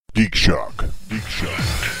Geek Shock. Geek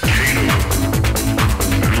Shock.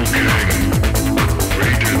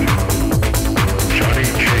 Johnny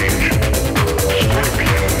Cage,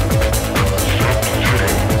 Scorpion,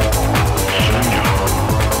 Sub-Zero, Sonya.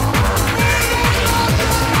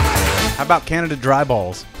 How about Canada Dry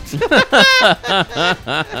Balls?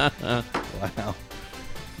 Wow.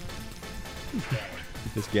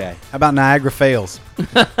 This guy. How about Niagara Fails?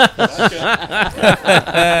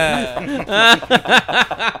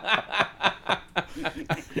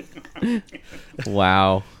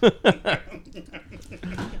 Wow.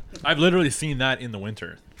 I've literally seen that in the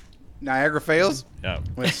winter. Niagara Fails? Yeah.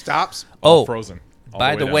 When it stops? Oh, Frozen. all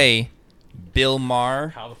by the down. way, Bill Maher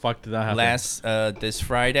How the fuck did that happen? this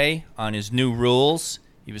Friday on his new rules,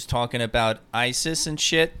 he was talking about ISIS and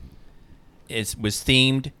shit. It was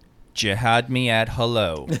themed Jihad Me at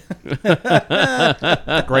Hello.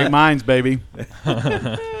 Great minds, baby.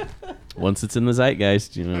 Once it's in the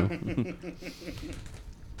zeitgeist, you know.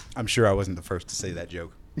 I'm sure I wasn't the first to say that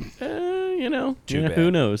joke. You know, Too bad. who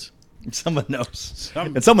knows? Someone knows.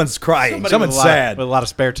 And someone's crying. Somebody Someone's with a lot- sad. with a lot of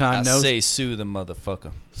spare time I knows. say sue the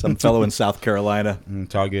motherfucker. Some fellow in South Carolina.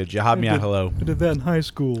 It's all good. Jihad me out, hello. I did that in high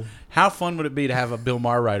school. How fun would it be to have a Bill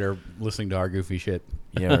Maher writer listening to our goofy shit?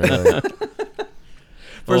 Yeah, really.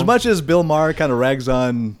 For as much as Bill Maher kind of rags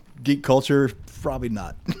on geek culture, probably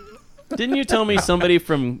not. Didn't you tell me somebody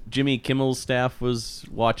from Jimmy Kimmel's staff was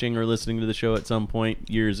watching or listening to the show at some point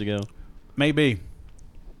years ago? Maybe.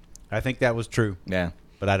 I think that was true, Yeah.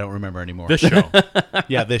 but I don't remember anymore. This show.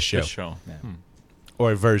 Yeah, this show. This show.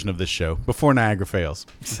 Or a version of this show. Before Niagara Fails.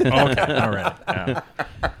 Okay. All right. Yeah.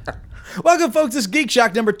 Welcome, folks. This is Geek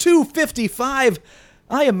Shock number 255.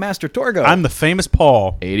 I am Master Torgo. I'm the famous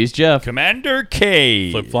Paul. 80s Jeff. Commander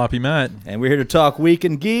K. Flip floppy Matt. and we're here to talk Week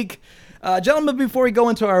in Geek. Gentlemen, before we go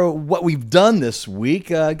into our what we've done this week,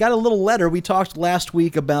 got a little letter. We talked last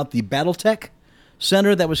week about the BattleTech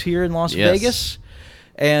Center that was here in Las Yes. Vegas.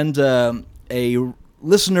 And a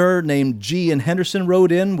listener named G. and Henderson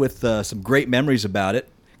wrote in with some great memories about it.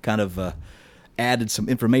 Kind of added some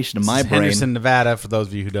information to my brain. Henderson, Nevada, for those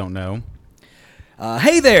of you who don't know.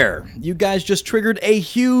 Hey there! You guys just triggered a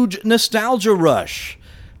huge nostalgia rush.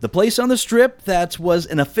 The place on the Strip that was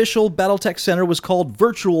an official BattleTech Center was called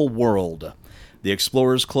Virtual World. The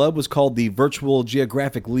Explorers Club was called the Virtual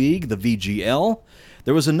Geographic League, the VGL.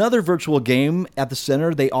 There was another virtual game at the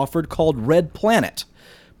center they offered called Red Planet.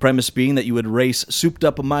 Premise being that you would race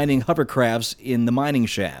souped-up mining hovercrafts in the mining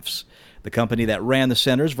shafts. The company that ran the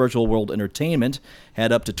centers, Virtual World Entertainment,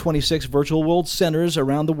 had up to 26 Virtual World centers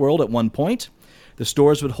around the world at one point. The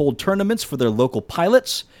stores would hold tournaments for their local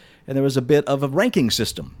pilots, and there was a bit of a ranking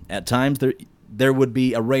system. At times, there would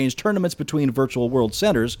be arranged tournaments between Virtual World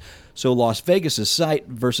centers, so Las Vegas' site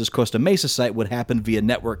versus Costa Mesa site would happen via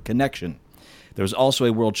network connection. There was also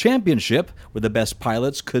a World Championship where the best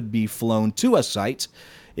pilots could be flown to a site.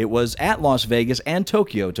 It was at Las Vegas and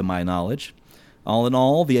Tokyo, to my knowledge. All in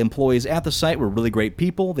all, the employees at the site were really great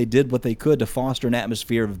people. They did what they could to foster an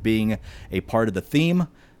atmosphere of being a part of the theme.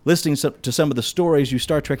 Listening to some of the stories you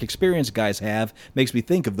Star Trek Experience guys have makes me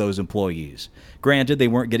think of those employees. Granted, they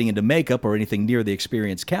weren't getting into makeup or anything near the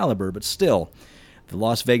Experience caliber, but still. The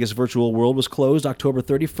Las Vegas Virtual World was closed October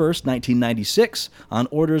 31st, 1996, on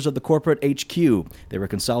orders of the corporate HQ. They were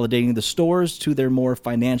consolidating the stores to their more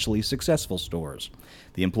financially successful stores.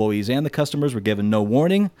 The employees and the customers were given no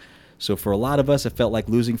warning, so for a lot of us, it felt like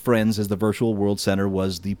losing friends, as the Virtual World Center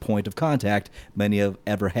was the point of contact many have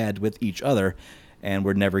ever had with each other, and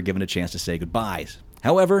were never given a chance to say goodbyes.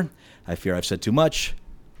 However, I fear I've said too much.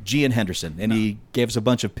 G. and Henderson, and he gave us a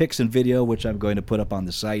bunch of pics and video, which I'm going to put up on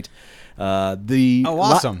the site.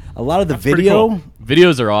 Awesome. A lot of the Pretty video, cool.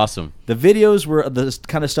 Videos are awesome. the videos were the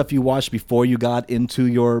kind of stuff you watched before you got into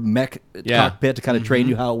your mech Yeah. cockpit to kind of train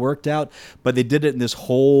you how it worked out. But they did it in this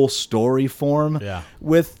whole story form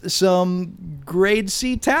with some grade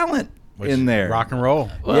C talent in there. Rock and roll.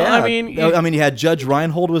 Well, yeah, I mean, you had Judge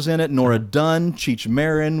Reinhold was in it, Nora Dunn, Cheech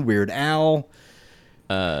Marin, Weird Al.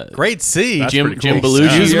 Great C. Jim pretty cool. Belushi.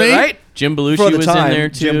 Excuse me? Right? Jim For Belushi the was time, in there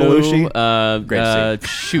too. Jim Belushi. Great to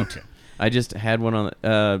shoot. I just had one on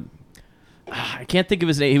the. I can't think of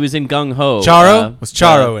his name. He was in Gung Ho. Charo? Was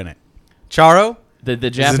Charo in it? Charo? The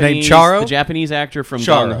his Japanese name Charo? The Japanese actor from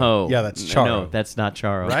Charo. Gung Ho. Yeah, that's Charo. No, that's not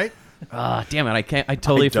Charo. Right? Damn it! I can't. I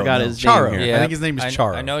totally don't forgot know. his Charo. name here. Yeah. I think his name is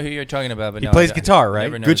Charo. I know who you're talking about, but He plays guitar, right?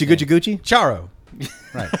 never know Gucci, his Gucci, name. Gucci. Charo.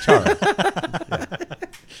 Right, Charo.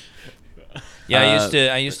 Yeah,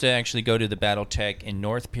 I used to actually go to the BattleTech in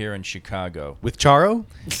North Pier in Chicago. With Charo?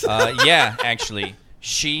 Yeah, actually,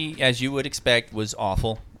 she, as you would expect, was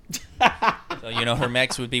awful. So, you know, her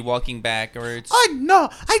mechs would be walking backwards. Oh no,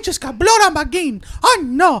 I just got blown up again. Oh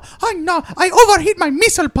no, I overheat my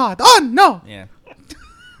missile pod. Oh no, Yeah.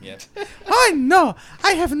 Yeah. oh no,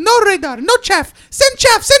 I have no radar, no chaff. Send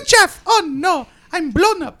chaff. Oh no, I'm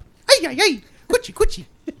blown up. Ay, ay, ay, coochie.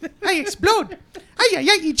 I explode. Ay, ay,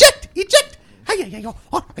 ay, eject. Ay, ay, ay,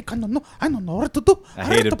 oh, I don't know what to do. I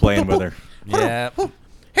hated playing with her. Yeah. Oh,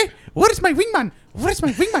 hey, where's my wingman?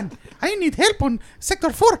 I need help on Sector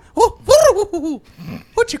 4. Oh,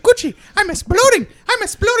 coochie. I'm exploding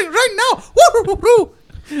right now. Woo.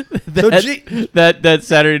 That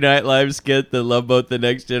Saturday Night Live skit, the Love Boat: The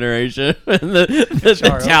Next Generation, and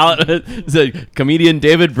the talent, the comedian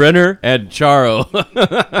David Brenner and Charo.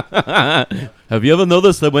 Have you ever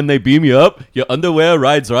noticed that when they beam you up, your underwear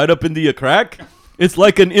rides right up into your crack? It's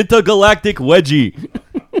like an intergalactic wedgie.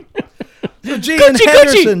 So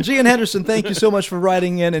Gian Henderson, thank you so much for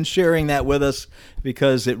writing in and sharing that with us,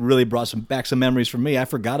 because it really brought back some memories for me. I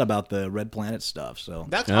forgot about the Red Planet stuff. So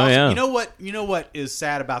That's Oh, awesome. yeah. You know what is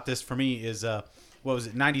sad about this for me is what was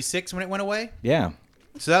it, 96 when it went away? yeah,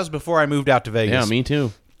 So that was before I moved out to Vegas. Yeah, me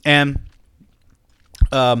too. And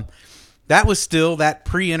that was still that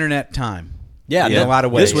pre-internet time. yeah, In a lot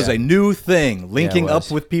of ways. This was a new thing, linking Yeah, it was.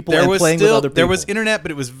 up with people and playing with other people. There was internet,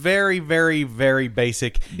 but it was very, very, very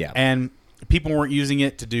basic. Yeah. And people weren't using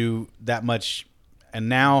it to do that much. And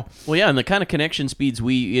now, Well, yeah, and the kind of connection speeds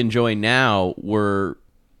we enjoy now were,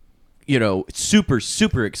 super,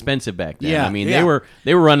 super expensive back then. Yeah, I mean, yeah.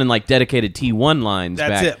 they were running like dedicated T1 lines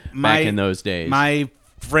that's back in those days. My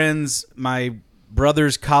friends, my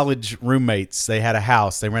brother's college roommates, they had a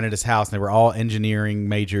house. They rented his house, and they were all engineering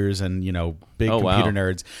majors and, big Oh, wow. computer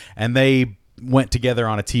nerds. And they went together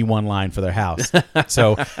on a T1 line for their house.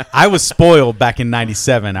 So I was spoiled back in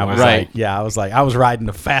 97. I was Right. I was riding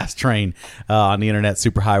a fast train on the internet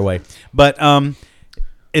superhighway. But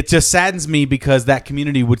it just saddens me because that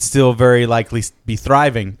community would still very likely be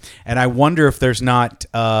thriving. And I wonder if there's not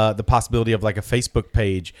the possibility of like a Facebook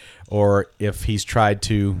page, or if he's tried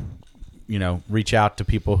to, reach out to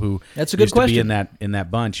people who That's a good used to be question. in that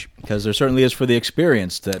bunch. because there certainly is for the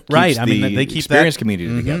experience that keeps Right. I mean, the they keep experience that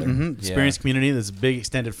community together. Experience community. There's a big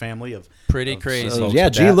extended family of Pretty of crazy. folks Yeah,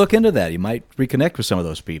 with gee, that. look into that. You might reconnect with some of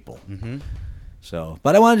those people. So,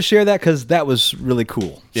 but I wanted to share that because that was really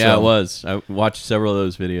cool. yeah, So- it was. I watched several of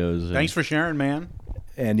those videos. and- Thanks for sharing, man.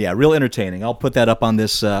 And yeah, real entertaining. I'll put that up on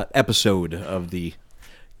this episode of the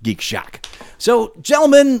Geek Shock. So,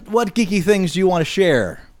 gentlemen, what geeky things do you want to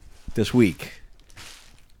share this week?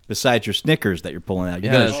 Besides your Snickers that you're pulling out,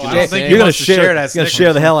 Yeah, I was gonna say- you're gonna wants to share share that you're gonna Snickers.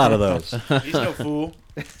 share the hell out of those. He's no fool.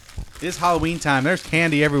 It's Halloween time. There's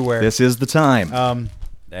candy everywhere. This is the time.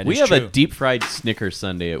 That We is have true. a deep fried Snickers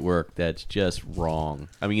sundae at work that's just wrong.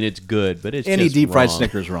 I mean, it's good, but it's Any just deep fried wrong.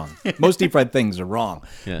 Snickers wrong. Most deep fried things are wrong,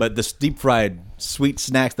 Yeah. but the deep fried sweet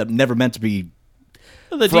snacks that never meant to be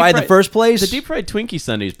Well, the deep fried in the first place. The deep fried Twinkie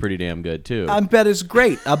sundae is pretty damn good too. I bet it's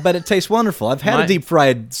great. I bet it tastes wonderful. I've had My- a deep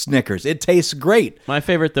fried Snickers. It tastes great. My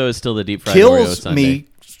favorite though is still the deep fried Oreo Kills sundae. me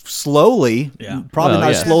slowly. Yeah. Probably Well,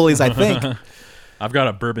 not yeah. as slowly as I think. I've got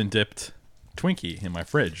a bourbon dipped Twinkie in my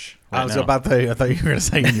fridge. I was now. about to. I thought you were going to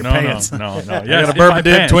say in your No, pants. no. I Yes, got a in bourbon my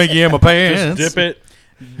dip pants. Twinkie in my pants. Just dip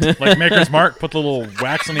it like Maker's Mark. Put the little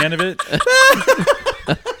wax on the end of it.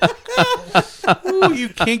 Ooh, you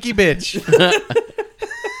kinky bitch.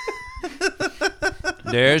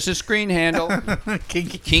 There's a screen handle.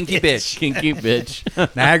 Kinky bitch. Kinky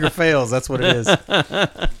bitch. Niagara Falls. That's what it is.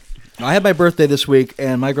 I had my birthday this week,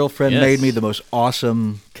 and my girlfriend Yes. made me the most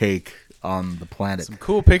awesome cake on the planet.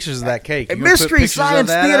 Cool pictures of that cake. A You gonna put Mystery pictures of Science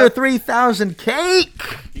that Theater up? 3000 cake.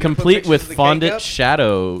 Complete pictures with of the cake fondant up?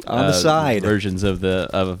 shadow On the side. versions of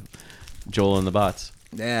Joel and the Bots.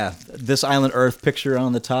 Yeah, this Island Earth picture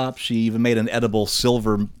on the top. She even made an edible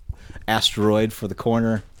silver asteroid for the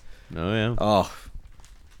corner. Oh yeah. Oh,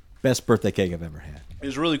 best birthday cake I've ever had. It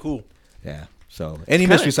was really cool. Yeah. So any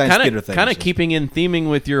Mystery Science Theater thing. Kind of keeping in theming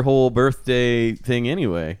with your whole birthday thing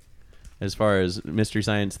anyway. As far as Mystery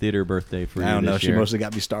Science Theater birthday for you I don't know. this She year. mostly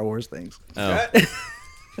got me Star Wars things. Oh.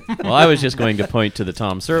 Well, I was just going to point to the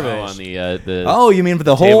Tom Servo on the. Oh, you mean for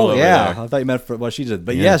the table whole? over Yeah, there. I thought you meant for what she did.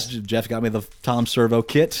 But Yeah. yes, Jeff got me the Tom Servo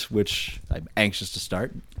kit, which I'm anxious to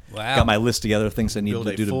start. Wow. Got my list together of things I need Build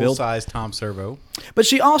to a do to build. full-size Tom Servo. But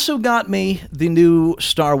she also got me the new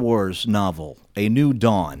Star Wars novel, A New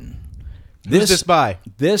Dawn. Who's this by?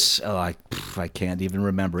 This I can't even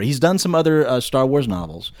remember. He's done some other Star Wars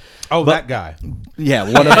novels. Oh, that guy. Yeah,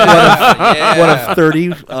 one of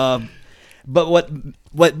 30.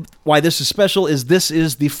 But why this is special is this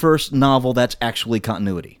is the first novel that's actually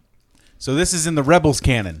continuity. So this is in the Rebels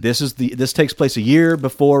canon. This takes place a year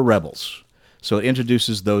before Rebels. So it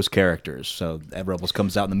introduces those characters. So Rebels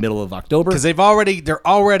comes out in the middle of October. Because they're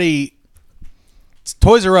already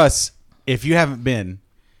Toys R Us. If you haven't been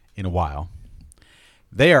in a while,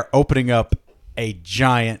 they are opening up a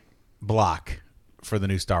giant block for the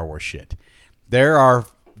new Star Wars shit. There are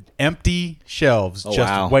empty shelves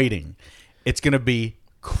just waiting. It's going to be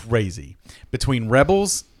crazy between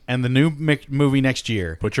Rebels and the new movie next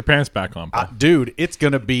year. Put your pants back on, Paul. Dude, it's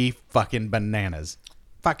going to be fucking bananas.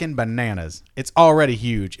 Fucking bananas. It's already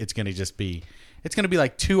huge. It's going to be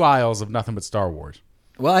like 2 aisles of nothing but Star Wars.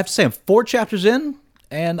 Well, I have to say, I'm 4 chapters in,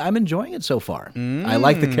 and I'm enjoying it so far. I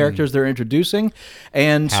like the characters they're introducing.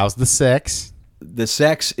 And how's the sex? The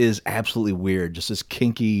sex is absolutely weird, just as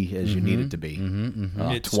kinky as you need it to be.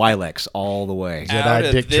 Twi'leks all the way. Out Jedi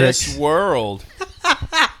of dick this tricks. world.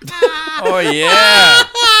 Oh, yeah.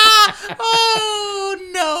 Oh,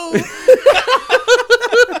 no.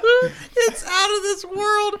 It's out of this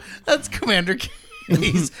world. That's Commander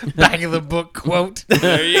K's back of the book quote.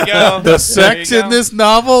 There you go. The sex in this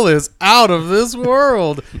novel is out of this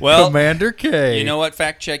world. Well, Commander K. You know what?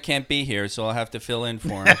 Fact Check can't be here, so I'll have to fill in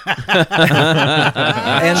for him.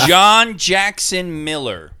 And John Jackson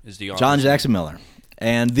Miller is the author. John Jackson Miller.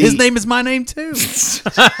 And his name is my name, too.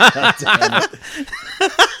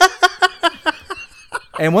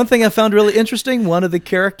 And one thing I found really interesting, one of the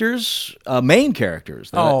characters, main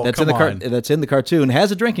characters that's in the cartoon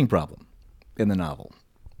has a drinking problem in the novel.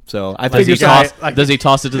 So I think does he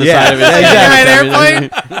toss it to the side of his airplane?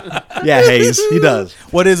 Yeah, Hayes, he does.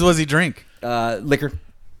 What was he drink? Liquor.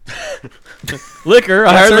 Liquor.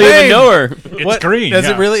 I hardly even know her. It's green. Is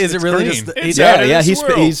yeah. it really? Is It's it really green.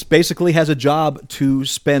 just? He's basically has a job to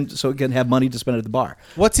spend so he can have money to spend at the bar.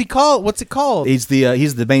 What's he called? What's it called? He's the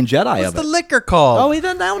main Jedi What's of the it. liquor called? Oh, he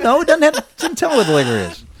doesn't know. Didn't tell me what the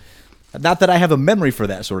liquor is. Not that I have a memory for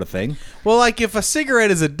that sort of thing. Well, like if a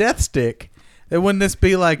cigarette is a death stick, then wouldn't this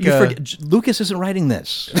be like? Lucas isn't writing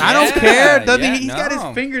this. I don't care. Doesn't yeah, he? He's got his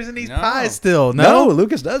no. fingers in these No. pies still. No, No.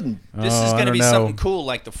 Lucas doesn't. This is going to be something cool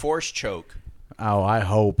like the Force Choke. Oh, I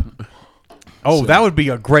hope. Oh, that would be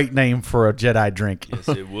a great name for a Jedi drink. Yes,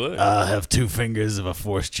 it would. I have 2 fingers of a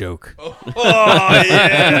force choke. Oh,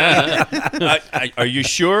 yeah. Are you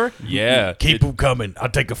sure? Yeah. Keep them coming. I'll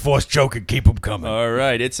take a force choke and keep them coming. All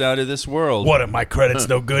right. It's out of this world. What, are my credits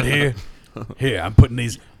no good here? Here, I'm putting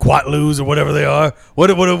these Quatloos or whatever they are. What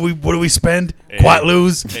do we spend?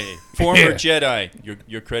 Quatloos? Hey, former Here. Jedi,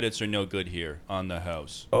 your credits are no good here on the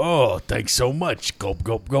house. Oh, thanks so much. Gulp,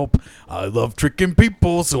 gulp, gulp. I love tricking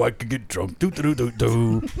people so I can get drunk. Do, do, do,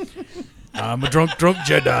 do. I'm a drunk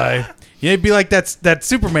Jedi. Yeah, it'd be like that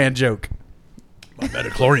Superman joke. My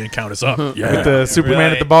Metachlorian count is up. Yeah. With the Superman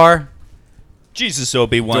Right. at the bar. Jesus,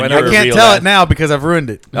 Obi-Wan, I can't tell it now because I've ruined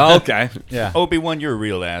it. Oh, okay. Yeah. Obi-Wan, you're a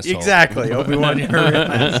real asshole. Exactly. Obi-Wan, you're a real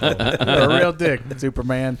asshole. You're a real dick,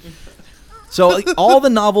 Superman. So all the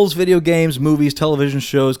novels, video games, movies, television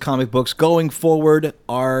shows, comic books going forward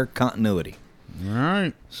are continuity. All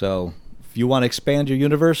right. So if you want to expand your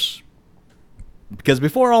universe, because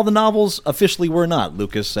before all the novels officially were not,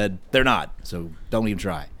 Lucas said they're not, so don't even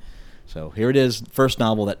try. So here it is, first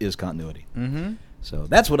novel that is continuity. Mm-hmm. So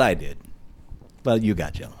that's what I did. But you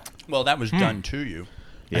got, gentlemen. Well, that was done to you.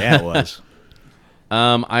 Yeah, it was.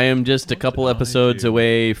 I am just a couple episodes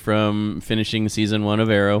away from finishing season 1 of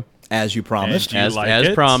Arrow. As you promised. And you like as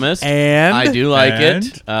it? promised. And I do like And?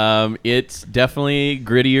 it. It's definitely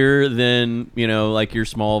grittier than, like your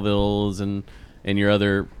Smallvilles and your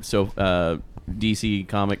other DC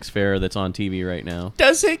Comics fare that's on TV right now.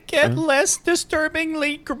 Does it get less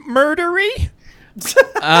disturbingly murdery?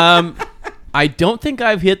 I don't think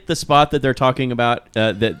I've hit the spot that they're talking about,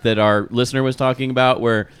 that our listener was talking about,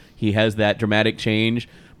 where he has that dramatic change.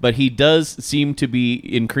 But he does seem to be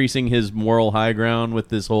increasing his moral high ground with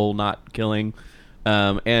this whole not killing.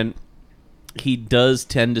 And he does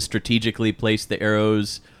tend to strategically place the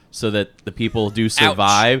arrows so that the people do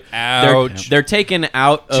survive. Ouch. They're taken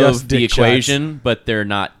out Just of the dick equation, but they're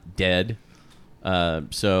not dead. Do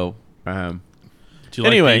you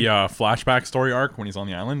Anyway. like the flashback story arc when he's on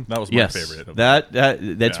the island? That was my Yes, favorite. of that's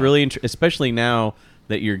Yeah. really especially now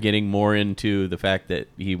that you're getting more into the fact that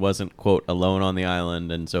he wasn't, quote, alone on the island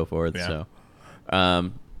and so forth. Yeah.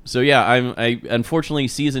 So I unfortunately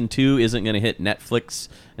season 2 isn't going to hit Netflix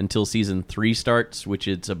until season 3 starts, which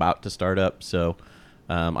it's about to start up. So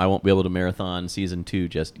I won't be able to marathon season 2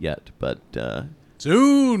 just yet. But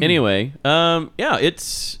soon. anyway,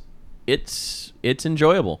 it's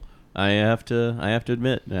enjoyable. I have to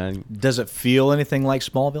admit. Does it feel anything like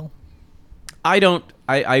Smallville?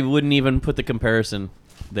 I wouldn't even put the comparison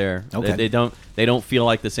there. Okay. They don't feel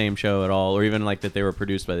like the same show at all, or even like that they were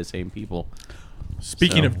produced by the same people.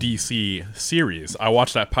 Speaking of DC series, I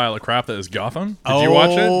watched that pile of crap that is Gotham. Did you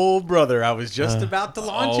watch it? Oh, brother, I was just about to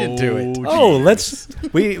launch into it. Oh, let's.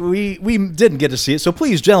 We didn't get to see it, so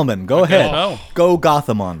please, gentlemen, go ahead. Oh. Go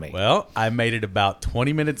Gotham on me. Well, I made it about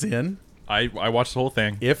 20 minutes in. I watched the whole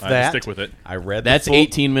thing. If I that, stick with it. I read. That's the full,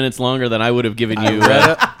 18 minutes longer than I would have given you.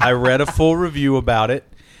 I read a full review about it.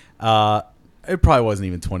 It probably wasn't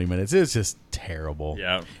even 20 minutes. It was just terrible.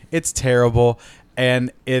 Yeah. It's terrible,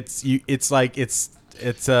 and it's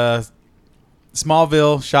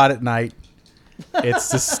Smallville shot at night. It's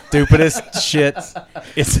the stupidest shit.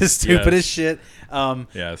 It's the stupidest shit.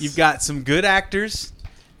 Yes. You've got some good actors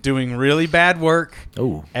doing really bad work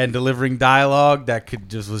Ooh. and delivering dialogue that could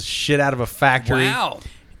just was shit out of a factory. Wow.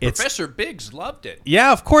 It's- Professor Biggs loved it.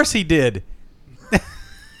 Yeah, of course he did.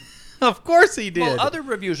 Of course he did. Well, other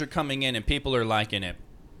reviews are coming in and people are liking it.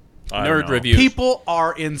 I don't Nerd know. reviews. People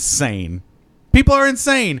are insane. People are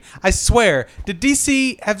insane. I swear. Has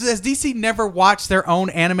DC never watched their own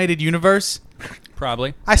animated universe?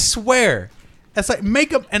 Probably. I swear. It's like make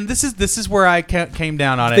them, and this is where I came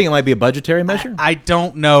down on I it. think it might be a budgetary measure. I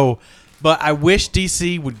don't know, but I wish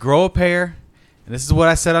DC would grow a pair. And this is what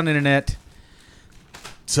I said on the internet.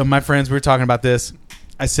 Some of my friends were talking about this.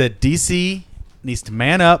 I said DC needs to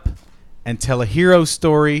man up and tell a hero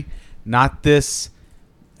story, not this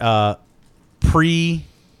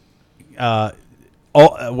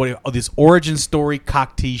this origin story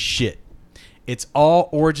cock tease shit. It's all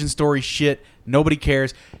origin story shit. Nobody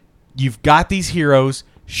cares. You've got these heroes.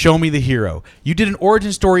 Show me the hero. You did an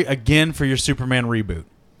origin story again for your Superman reboot.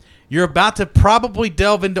 You're about to probably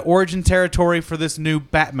delve into origin territory for this new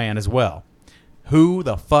Batman as well. Who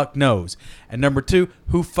the fuck knows? And number two,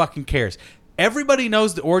 who fucking cares? Everybody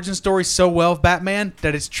knows the origin story so well of Batman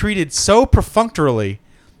that it's treated so perfunctorily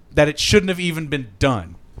that it shouldn't have even been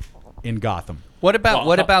done in Gotham. What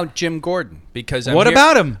about Jim Gordon? Because What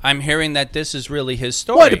about him? I'm hearing that this is really his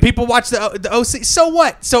story. What? Do people watch the OC? So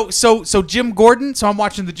what? So Jim Gordon. So I'm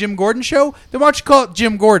watching the Jim Gordon show. Then why don't you call it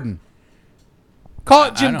Jim Gordon? Call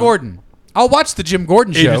it Jim don't- Gordon. I'll watch the Jim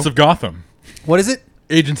Gordon show. Agents of Gotham. What is it?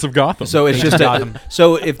 Agents of Gotham. So it's just Gotham.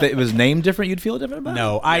 so if it was named different, you'd feel different about it.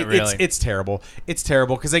 No, really. it's terrible. It's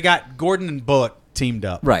terrible because they got Gordon and Bullock teamed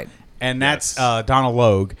up, Right. And that's Yes. Donald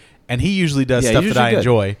Logue, and he usually does Yeah, stuff he's that I usually good.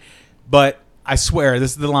 enjoy. But I swear,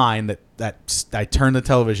 this is the line that I turn the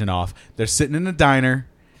television off. They're sitting in a diner,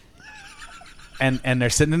 and they're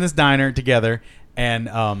sitting in this diner together, and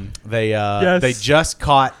they just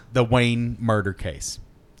caught the Wayne murder case.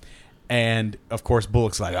 And of course,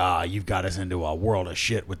 Bullock's like, you've got us into a world of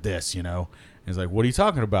shit with this, you know. And he's like, what are you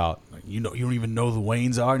talking about? Like, you don't even know who the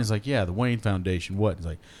Waynes are. And he's like, yeah, the Wayne Foundation. What? He's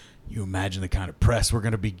like, you imagine the kind of press we're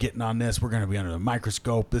going to be getting on this. We're going to be under the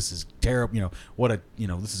microscope. This is terrible.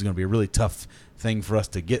 This is going to be a really tough thing for us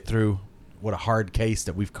to get through. What a hard case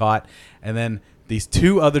that we've caught. And then these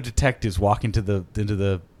two other detectives walk into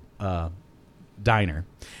the diner,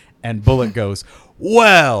 and Bullock goes,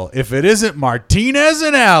 well, if it isn't Martinez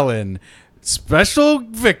and Allen, Special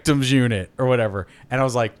Victims Unit, or whatever. And I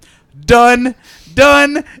was like, done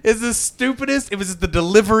is the stupidest. It was the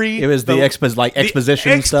delivery. It was the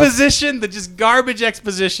exposition stuff. Exposition, the just garbage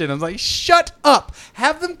exposition. I was like, shut up.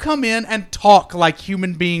 Have them come in and talk like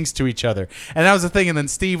human beings to each other. And that was the thing. And then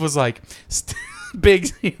Steve was like,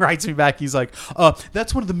 Biggs, he writes me back. He's like,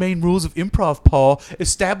 that's one of the main rules of improv, Paul.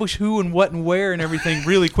 Establish who and what and where and everything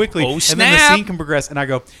really quickly. Oh, and then the snap. scene can progress. And I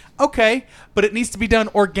go, okay, but it needs to be done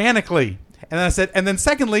organically. And then I said, and then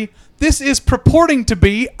secondly, this is purporting to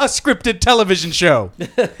be a scripted television show.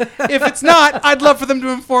 If it's not, I'd love for them to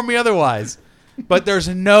inform me otherwise. But there's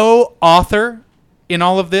no author in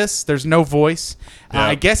all of this. There's no voice. Yeah.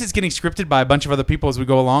 I guess it's getting scripted by a bunch of other people as we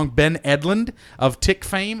go along. Ben Edlund of Tick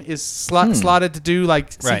fame is slotted to do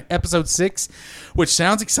Right. episode 6, which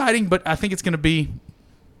sounds exciting, but I think it's going to be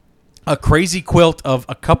a crazy quilt of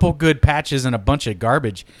a couple good patches and a bunch of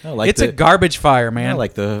garbage. It's a garbage fire, man.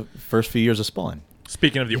 like the first few years of Spawn.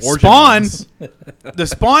 Speaking of the origin Spawn, ones, the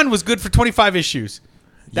Spawn was good for 25 issues.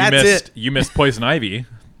 That's it. You missed Poison Ivy.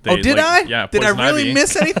 Oh, did I? Yeah. Did I Poison really Ivy.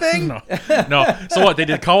 miss anything? No. So what? They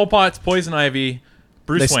did Cobblepot's, Poison Ivy,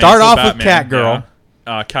 Bruce They Wayne. start so off with Batman, Catgirl.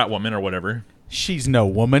 yeah, Catwoman or whatever. She's no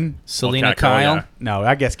woman. Selena Catgirl, Kyle. yeah. No,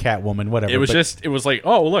 I guess Catwoman, whatever. It was like,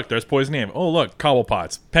 oh look, there's Poison Ivy. Oh look,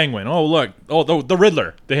 Cobblepot's, Penguin. Oh look, the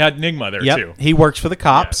Riddler. They had Enigma there Yep, too. he works for the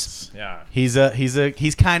cops. Yes.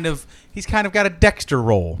 He's kind of got a Dexter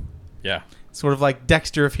role. Yeah. Sort of like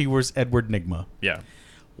Dexter if he was Edward Nygma. Yeah.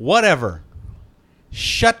 Whatever.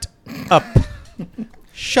 Shut up.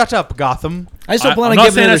 Shut up, Gotham. I still plan I'm on not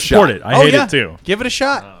giving saying it I a support shot. it. I hate it too. Give it a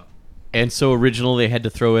shot. And so original, they had to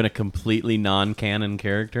throw in a completely non-canon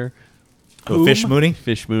character. Oh, Fish Mooney?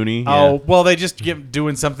 Fish Mooney. Oh, well, they just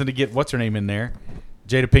doing something to get what's her name in there,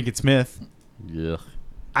 Jada Pinkett Smith. Yeah.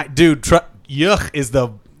 Yuck is the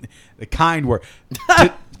kind word.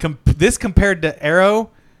 This compared to Arrow,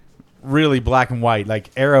 really black and white. Like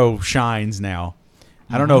Arrow shines now.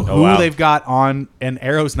 I don't know who they've got on, and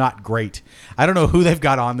Arrow's not great. I don't know who they've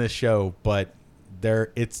got on this show, but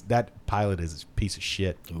that pilot is a piece of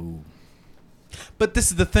shit. Ooh. But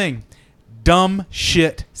this is the thing. Dumb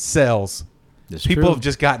shit sells. People have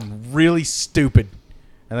just gotten really stupid,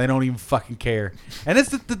 and they don't even fucking care. And it's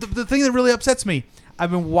the thing that really upsets me.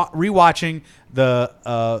 I've been rewatching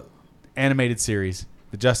the animated series,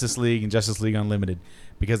 the Justice League and Justice League Unlimited,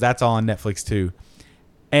 because that's all on Netflix too.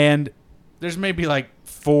 And there's maybe like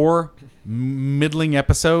 4 middling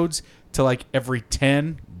episodes to like every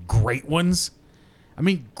 10 great ones. I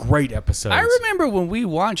mean, great episodes. I remember when we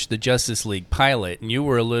watched the Justice League pilot, and you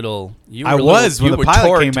were a little. You were I was when the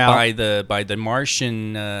pilot came out by the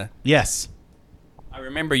Martian. Yes. I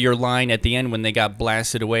remember your line at the end when they got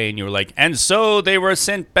blasted away, and you were like, "And so they were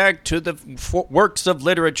sent back to the works of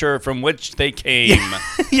literature from which they came."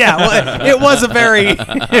 Yeah, well, it was a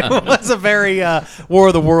very War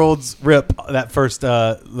of the Worlds rip, that first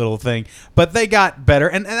little thing. But they got better,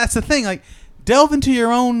 and that's the thing. Like, delve into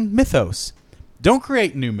your own mythos. Don't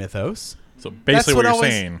create new mythos. So basically, what you're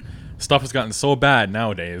always, saying, stuff has gotten so bad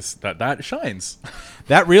nowadays that shines.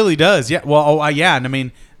 That really does. Yeah. Well, yeah, and I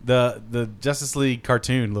mean the Justice League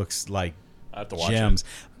cartoon looks like I have to watch gems, it.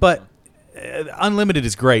 but Unlimited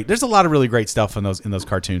is great. There's a lot of really great stuff in those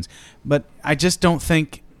cartoons, but I just don't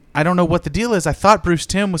think. I don't know what the deal is. I thought Bruce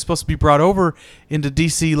Timm was supposed to be brought over into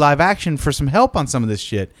DC live action for some help on some of this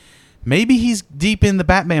shit. Maybe he's deep in the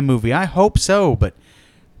Batman movie. I hope so, but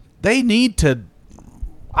they need to.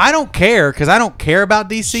 I don't care because I don't care about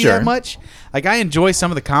DC that much. Like, I enjoy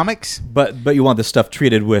some of the comics, but you want this stuff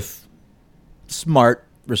treated with smart,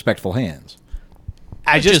 respectful hands.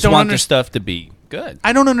 I just want their stuff to be good.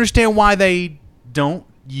 I don't understand why they don't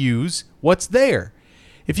use what's there.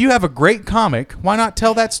 If you have a great comic, why not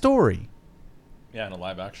tell that story? Yeah, in a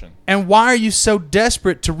live action. And why are you so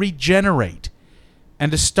desperate to regenerate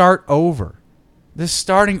and to start over? This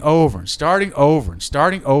starting over and starting over and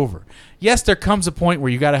starting over. Yes, there comes a point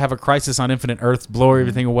where you got to have a Crisis on Infinite Earths, blow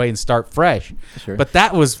everything away, and start fresh. Sure. But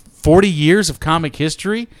that was 40 years of comic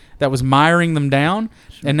history that was miring them down,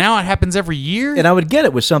 and now it happens every year. And I would get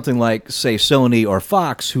it with something like, say, Sony or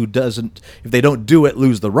Fox, who doesn't, if they don't do it,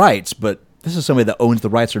 lose the rights. But this is somebody that owns the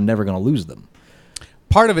rights, are never going to lose them.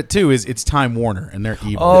 Part of it too is it's Time Warner, and they're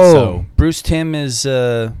evil. Oh, so. Bruce Timm is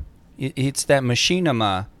it's that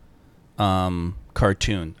Machinima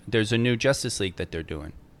cartoon. There's a new Justice League that they're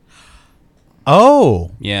doing.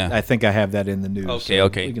 Oh, Yeah. I think I have that in the news. Okay. so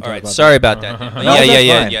Okay. we can All talk right. about Sorry that. about that. that's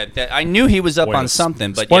Yeah. fine. I knew he was up on Spoilers.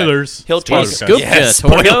 something, but Spoilers. Yeah, he'll Spoilers, talk. guys. Yeah,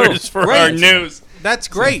 Spoilers. spoilers for Great. our news. that's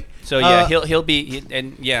great. So yeah, he'll be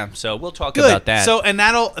and yeah. So we'll talk Good. about that. So and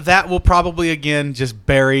that will probably again just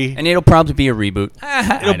bury. and it'll probably be a reboot.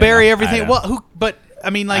 It'll bury everything. don't Well, who? But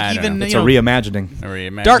I mean, like I don't even know. It's you a know,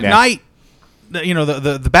 reimagining. Dark Knight.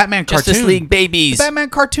 The Batman Justice cartoon. League babies. The Batman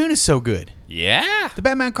cartoon is so good. Yeah. The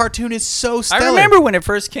Batman cartoon is so stellar. I remember when it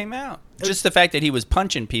first came out. Just the fact that he was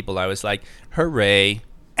punching people, I was like, hooray.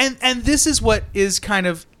 And this is what is kind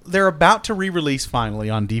of they're about to re-release finally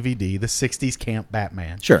on DVD the 60s camp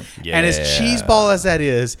Batman. Sure. And as cheeseball as that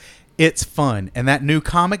is, it's fun. And that new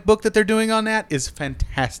comic book that they're doing on that is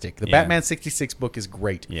fantastic. The Yeah. Batman 66 book is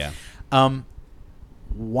great. Yeah.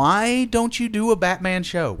 Why don't you do a Batman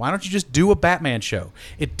show? Why don't you just do a Batman show?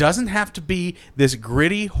 It doesn't have to be this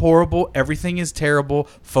gritty, horrible, everything is terrible,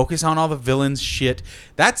 focus on all the villains shit.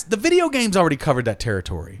 That's the video games already covered that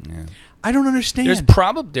territory. Yeah. I don't understand. There's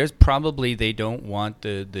probably they don't want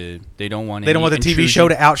the TV show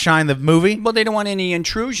to outshine the movie. Well, they don't want any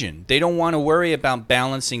intrusion. They don't want to worry about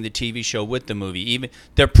balancing the TV show with the movie. Even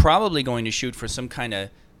they're probably going to shoot for some kind of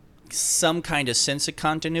sense of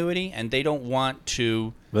continuity, and they don't want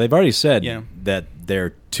to. Well, they've already said Yeah. that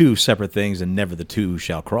they're two separate things and never the two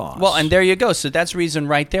shall cross. Well, and there you go. So that's reason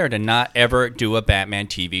right there to not ever do a Batman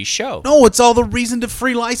TV show. No, it's all the reason to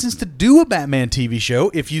free license to do a Batman TV show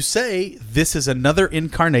if you say this is another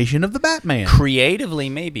incarnation of the Batman. Creatively,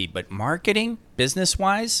 maybe, but marketing,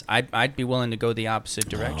 business-wise, I'd be willing to go the opposite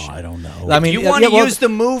direction. I don't know. I mean, you want to use the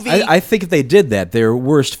movie. I think if they did that, their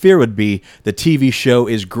worst fear would be the TV show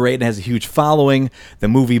is great and has a huge following. The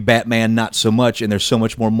movie Batman, not so much, and there's so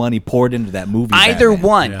much more money poured into that movie. Either Batman.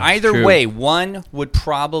 one, Yeah, either true. way, one would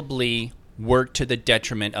probably work to the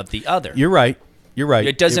detriment of the other. You're right. You're right.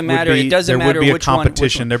 It doesn't would matter. be- It doesn't there matter would be which a one-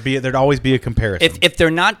 competition. There'd always be a comparison. If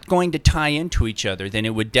they're not going to tie into each other, then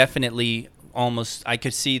it would definitely almost. I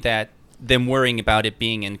could see that them worrying about it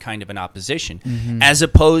being in kind of an opposition, as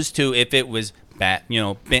opposed to if it was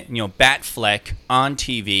Batfleck on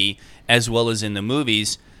TV as well as in the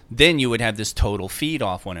movies. Then you would have this total feed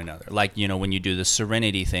off one another, like when you do the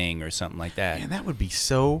Serenity thing or something like that. Man, that would be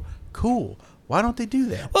so cool. Why don't they do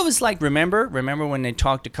that? Well, it was like remember when they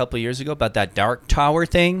talked a couple of years ago about that Dark Tower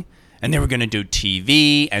thing, and they were going to do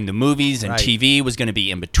TV and the movies, and Right. TV was going to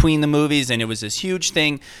be in between the movies, and it was this huge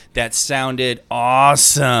thing that sounded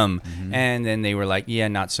awesome. And then they were like, yeah,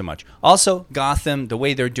 not so much. Also, Gotham, the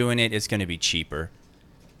way they're doing it is going to be cheaper.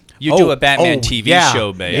 You do a Batman TV yeah.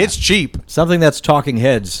 show, babe. It's cheap. Something that's talking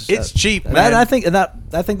heads. It's cheap, And man. I think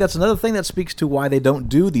that's another thing that speaks to why they don't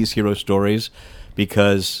do these hero stories,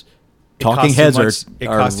 because It talking costs too heads much- it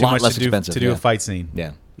are a costs too lot much less to do, expensive to do yeah. a fight scene.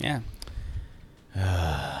 Yeah, Yeah.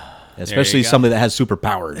 especially go. somebody that has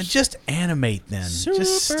superpowers. And just animate then.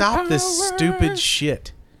 Just stop this stupid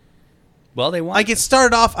shit. Well, they want. Like it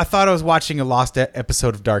started off, I thought I was watching a lost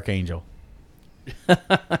episode of Dark Angel.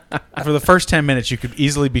 For the first 10 minutes, you could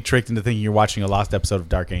easily be tricked into thinking you're watching a lost episode of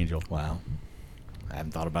Dark Angel. Wow, I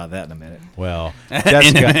haven't thought about that in a minute. Well,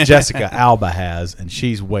 Jessica Alba has, and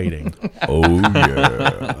she's waiting. Oh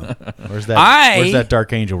yeah. Where's that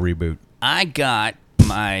Dark Angel reboot? I got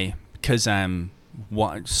because I'm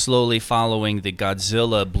slowly following the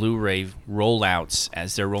Godzilla Blu-ray rollouts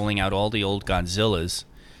as they're rolling out all the old Godzillas,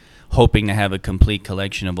 hoping to have a complete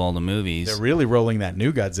collection of all the movies. They're really rolling that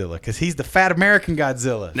new Godzilla because he's the fat American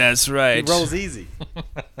Godzilla. That's right. He rolls easy.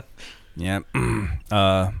 Yeah.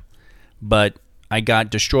 But I got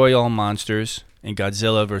Destroy All Monsters and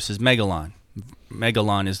Godzilla versus Megalon.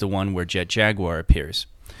 Megalon is the one where Jet Jaguar appears.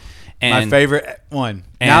 My favorite one.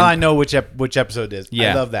 Now I know which episode it is.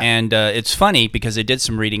 Yeah, I love that. And it's funny because I did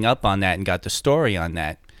some reading up on that and got the story on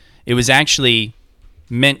that. It was actually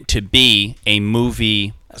meant to be a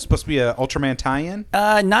movie. It's supposed to be an Ultraman tie-in?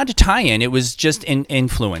 Not a tie-in. It was just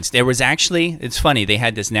influenced. There was actually, it's funny, they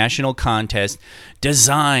had this national contest,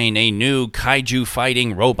 design a new kaiju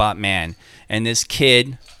fighting robot man. And this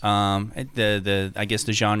kid, I guess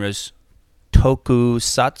the genre's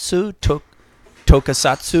tokusatsu,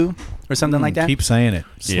 or something like that. Keep saying it.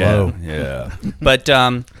 Slow. Yeah. But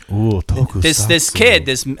Ooh, this kid,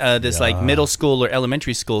 this like middle school or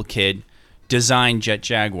elementary school kid, designed Jet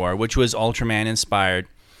Jaguar, which was Ultraman inspired.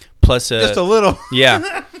 Plus, just a little.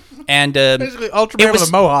 Yeah. And Basically, Ultraman with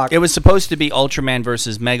a mohawk. It was supposed to be Ultraman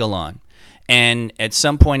versus Megalon. And at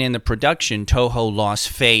some point in the production, Toho lost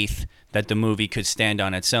faith that the movie could stand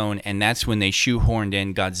on its own, and that's when they shoehorned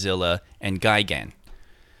in Godzilla and Gigan.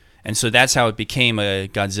 And so that's how it became a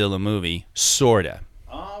Godzilla movie, sorta.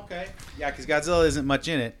 Oh, okay. Yeah, because Godzilla isn't much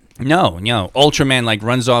in it. No. Ultraman like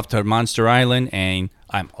runs off to Monster Island, and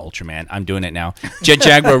I'm Ultraman. I'm doing it now. Jet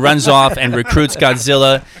Jaguar runs off and recruits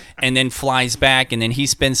Godzilla, and then flies back, and then he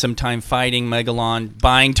spends some time fighting Megalon,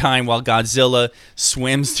 buying time while Godzilla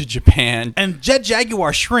swims to Japan. And Jet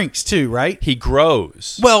Jaguar shrinks too, right? He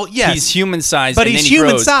grows. Well, yes. He's human sized, But and he's then he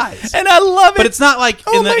human grows. sized. And I love it. But it's not like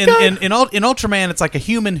Oh my God. in Ultraman, it's like a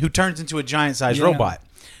human who turns into a giant-sized Yeah. robot.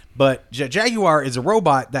 But Jet Jaguar is a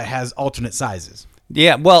robot that has alternate sizes.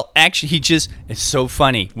 Yeah, well, actually, it's so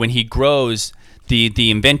funny. When he grows,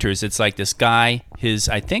 the inventors, it's like this guy,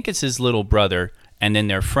 I think it's his little brother, and then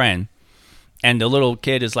their friend. And the little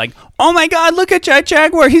kid is like, oh my God, look at Jet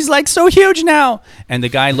Jaguar. He's like so huge now. And the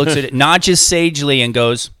guy looks at it, nudges sagely, and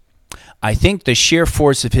goes, I think the sheer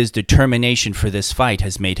force of his determination for this fight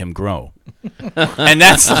has made him grow. And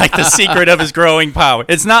that's like the secret of his growing power.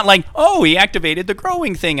 It's not like, oh, he activated the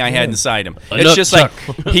growing thing I had inside him. It's just like,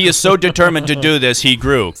 he is so determined to do this, he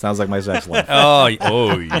grew. Sounds like my sex life. Oh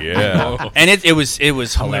yeah. And it was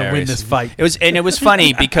hilarious. I'm gonna win this fight. It was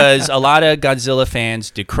funny because a lot of Godzilla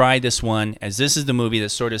fans decry this one as this is the movie that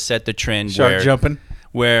sort of set the trend Shark jumping.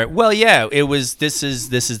 it was this is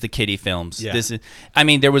the kiddie films. Yeah.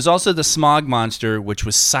 There was also the Smog Monster, which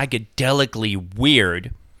was psychedelically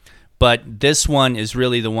weird, but this one is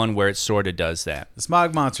really the one where it sort of does that. The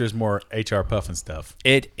Smog Monster is more H.R. Puffin stuff.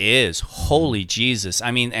 It is. Holy Jesus. I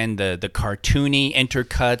mean, and the cartoony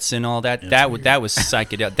intercuts and all that. That was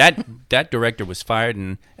psychedelic. That director was fired,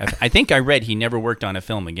 and I think I read he never worked on a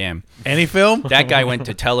film again. Any film? That guy went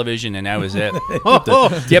to television, and that was it.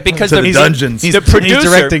 Yeah, because To the dungeons. He's, the producer, he's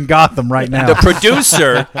directing Gotham right now. the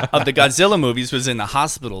producer of the Godzilla movies was in the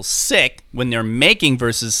hospital sick when they're making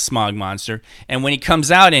versus Smog Monster, and when he comes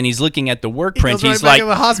out and he's looking at the work print, goes right he's back like, in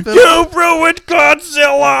the hospital. "You ruined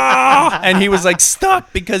Godzilla!" And he was like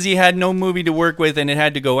stuck because he had no movie to work with, and it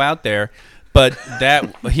had to go out there. But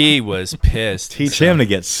he was pissed. Teach him to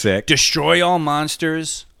get sick. Destroy All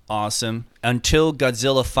Monsters, awesome. Until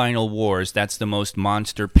Godzilla Final Wars, that's the most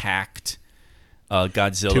monster-packed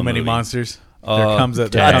Godzilla Too many movie. monsters. Oh, there comes a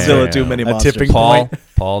Godzilla, too many a monsters. tipping Paul, point.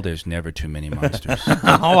 Paul, there's never too many monsters.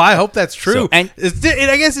 Oh, I hope that's true. So- and-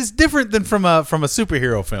 I guess it's different than from a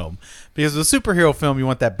superhero film, because with a superhero film you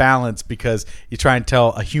want that balance because you try and tell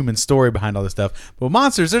a human story behind all this stuff. But with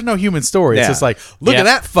monsters, there's no human story. It's Yeah. just like, look Yeah. at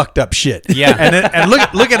that fucked up shit. Yeah. and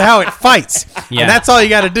look at how it fights. Yeah. And that's all you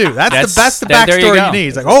got to do. That's the there you backstory go. you need.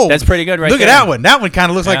 It's like, oh, That's pretty good right Look there. at that one. That one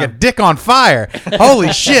kind of looks like Yeah. a dick on fire.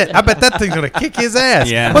 Holy shit! I bet that thing's gonna kick his ass.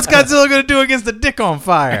 Yeah. What's Godzilla gonna do against a dick on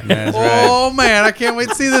fire? That's oh man, I can't wait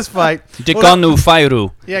to see this fight. Dikonu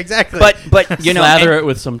Fairu. Yeah, exactly. But you know, Slather it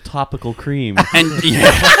with some topical cream. and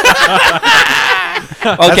yeah. that's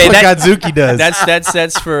Okay, what Godzuki does.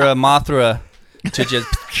 that's for Mothra to just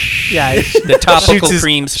yeah, the topical shoots his,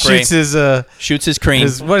 cream spray. Shoots His cream.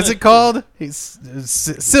 his what is it called? He's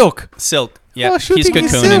silk. Silk. Yeah, Oh, he's shooting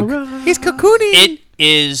his cocooning. silk. He's cocooning. It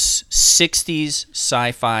is 60s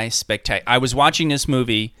sci-fi spectacular. I was watching this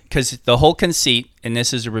movie because the whole conceit, and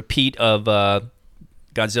this is a repeat of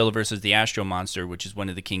Godzilla versus the Astro Monster, which is one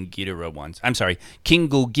of the King Ghidorah ones. I'm sorry, King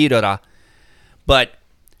Ghidorah. But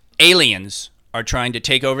aliens are trying to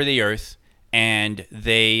take over the Earth, and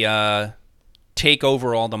they take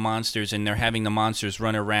over all the monsters, and they're having the monsters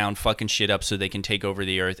run around fucking shit up so they can take over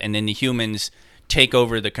the Earth, and then the humans take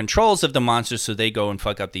over the controls of the monsters so they go and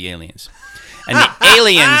fuck up the aliens. And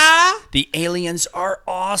the aliens are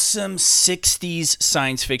awesome 60s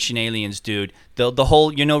science fiction aliens, dude. The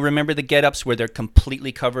whole, remember the get-ups where they're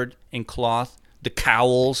completely covered in cloth? The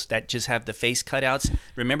cowls that just have the face cutouts.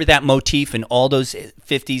 Remember that motif in all those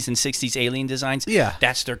 50s and 60s alien designs? Yeah.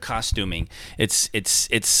 That's their costuming. It's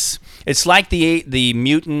like the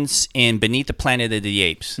mutants in Beneath the Planet of the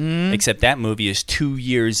Apes, except that movie is 2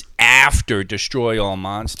 years after Destroy All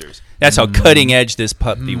Monsters. That's how cutting edge this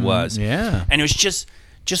puppy was. Yeah. And it was just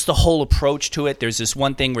the whole approach to it. There's this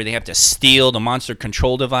one thing where they have to steal the monster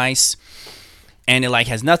control device, and it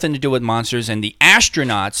has nothing to do with monsters, and the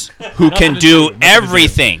astronauts who can do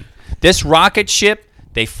everything. This rocket ship,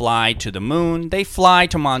 they fly to the moon, they fly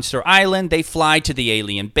to Monster Island, they fly to the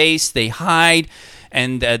alien base, they hide,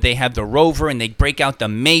 and they have the rover, and they break out the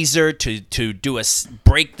mazer to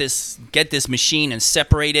get this machine and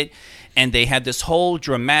separate it, and they have this whole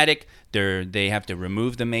dramatic. They have to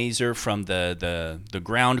remove the mazer from the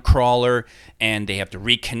ground crawler, and they have to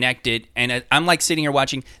reconnect it. And I'm sitting here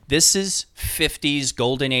watching. This is 50s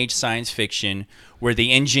golden age science fiction where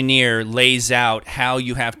the engineer lays out how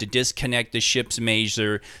you have to disconnect the ship's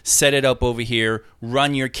mazer, set it up over here,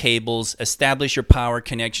 run your cables, establish your power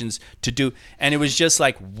connections to do. And it was just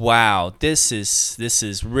like, wow, this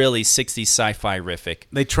is really 60s sci-fi-rific.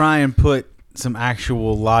 They try and put some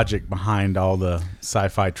actual logic behind all the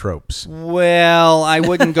sci-fi tropes. Well, I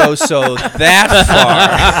wouldn't go so that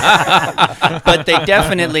far, but they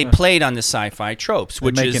definitely played on the sci-fi tropes,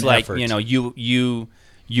 which make is an like effort.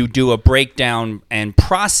 you do a breakdown and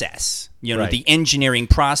process, Right. the engineering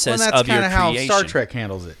process Well, that's of your kind of how creation. Star Trek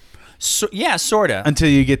handles it. So, yeah, sorta. Until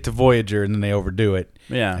you get to Voyager, and then they overdo it.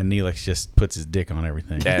 Yeah. And Neelix just puts his dick on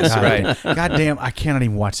everything. That's right. God damn, I cannot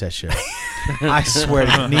even watch that show. I swear,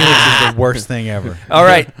 Neelix is the worst thing ever. All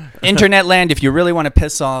right, Internet land. If you really want to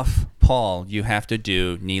piss off Paul, you have to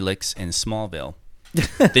do Neelix in Smallville,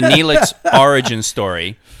 the Neelix origin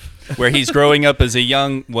story, where he's growing up as a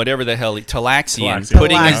young whatever the hell Talaxian,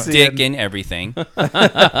 putting his Talaxian. dick in everything.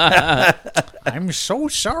 I'm so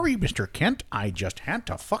sorry, Mr. Kent. I just had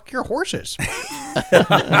to fuck your horses.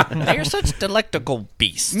 They're such delectable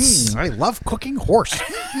beasts, I love cooking horse.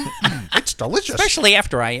 It's delicious. especially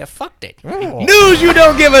after I have fucked it. News you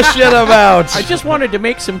don't give a shit about. I just wanted to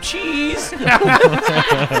make some cheese.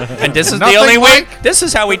 And this is the Nothing only way. like- This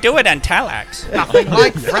is how we do it on Talax. Nothing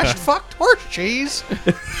like fresh fucked horse cheese.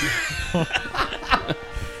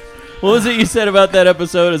 What was it you said about that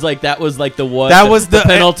episode? Is that was the one. That was the-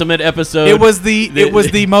 penultimate episode. It was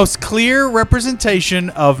the most clear representation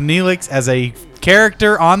of Neelix as a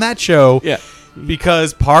character on that show. Yeah.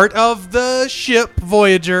 Because part of the ship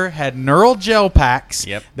Voyager had neural gel packs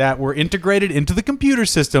Yep. that were integrated into the computer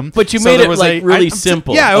system. But you So made there it, was really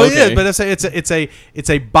simple. Yeah, it Okay. is. But it's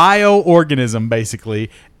a bioorganism basically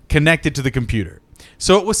connected to the computer.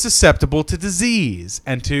 So it was susceptible to disease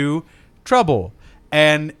and to trouble.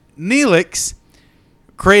 And Neelix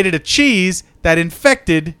created a cheese that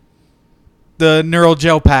infected the neural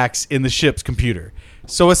gel packs in the ship's computer.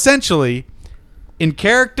 So essentially, in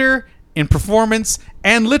character, in performance,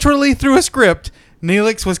 and literally through a script,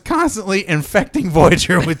 Neelix was constantly infecting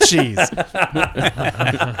Voyager with cheese.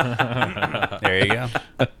 There you go.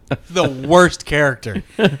 The worst character.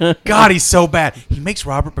 God, he's so bad. He makes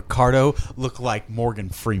Robert Picardo look like Morgan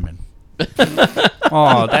Freeman.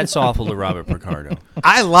 Oh, that's awful to Robert Picardo.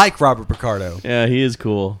 I like Robert Picardo. Yeah, he is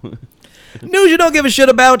cool. News you don't give a shit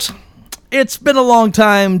about. It's been a long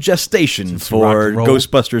time gestation rock for and roll.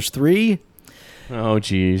 Ghostbusters 3. Oh,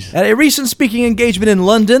 jeez. At a recent speaking engagement in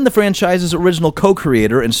London, the franchise's original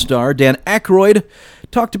co-creator and star, Dan Aykroyd,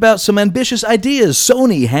 talked about some ambitious ideas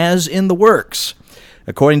Sony has in the works.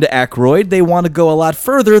 According to Aykroyd, they want to go a lot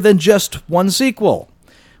further than just one sequel.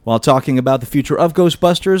 While talking about the future of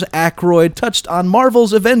Ghostbusters, Aykroyd touched on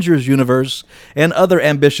Marvel's Avengers universe and other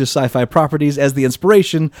ambitious sci-fi properties as the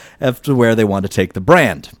inspiration as to where they want to take the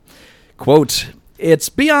brand. Quote, "It's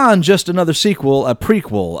beyond just another sequel, a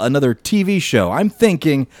prequel, another TV show. I'm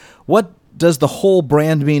thinking, what does the whole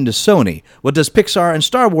brand mean to Sony? What does Pixar and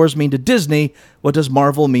Star Wars mean to Disney? What does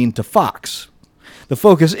Marvel mean to Fox? The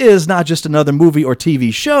focus is not just another movie or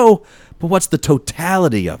TV show, but what's the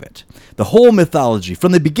totality of it? The whole mythology,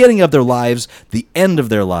 from the beginning of their lives, the end of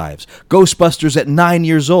their lives. Ghostbusters at 9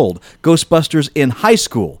 years old. Ghostbusters in high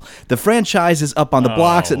school. The franchise is up on the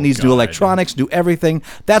blocks. It needs new electronics, new everything.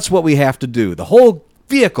 That's what we have to do. The whole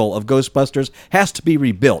vehicle of Ghostbusters has to be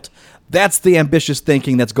rebuilt. That's the ambitious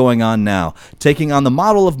thinking that's going on now. Taking on the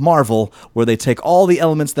model of Marvel, where they take all the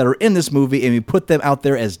elements that are in this movie and we put them out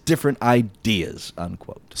there as different ideas,"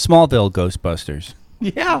 unquote. Smallville Ghostbusters.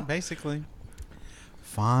 Yeah, basically.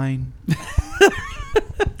 Fine.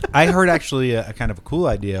 I heard actually a kind of a cool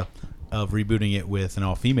idea of rebooting it with an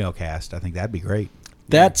all-female cast. I think that'd be great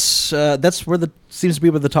That's where seems to be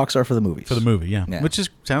where the talks are for the movies. for the movie. Yeah, Yeah. which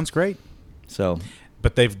sounds great. So,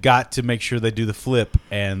 But they've got to make sure they do the flip,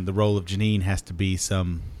 and the role of Janine has to be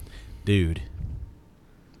some dude.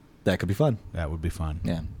 that could be fun. That would be fun.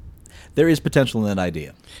 Yeah. There is potential in that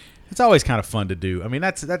idea. It's always kind of fun to do. I mean,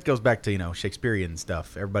 that goes back to, Shakespearean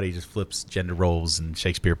stuff. Everybody just flips gender roles in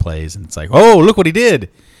Shakespeare plays, and it's like, oh, look what he did.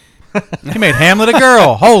 He made Hamlet a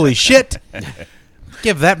girl. Holy shit.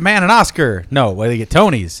 Give that man an Oscar. No, why they get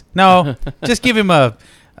Tonys? No, just give him a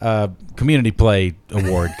community play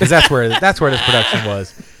award, because that's where this production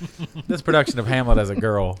was. This production of Hamlet as a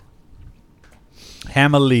girl.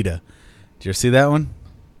 Hamelita. Did you ever see that one?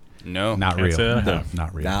 No. Not Can't real. say I No, have.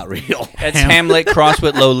 not real. Not real. That's Hamlet crossed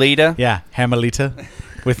with Lolita. Yeah, Hamelita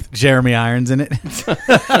with Jeremy Irons in it.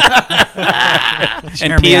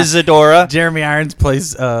 And Pia Zadora. Jeremy Irons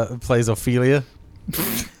plays Ophelia.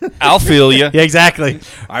 I'll feel you. Yeah, exactly.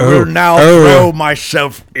 I will now throw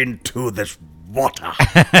myself into this water.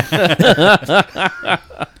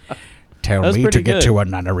 Tell That's me to pretty get good. to a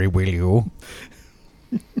nunnery, will you?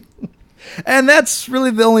 And that's really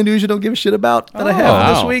the only news you don't give a shit about that I have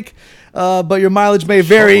wow. this week. But your mileage may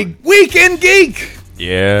vary. Weekend Geek!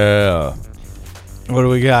 Yeah. What do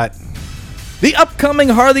we got? The upcoming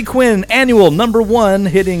Harley Quinn annual #1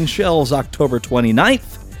 hitting shelves October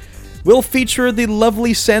 29th will feature the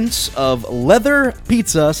lovely scents of leather,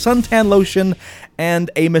 pizza, suntan lotion, and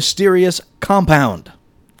a mysterious compound,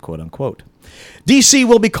 quote unquote. DC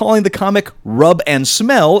will be calling the comic Rub and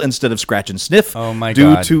Smell instead of Scratch and Sniff Oh my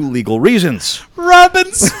due God. to legal reasons. Rub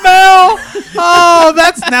and smell. Oh,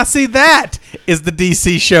 that is the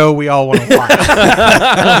DC show we all want to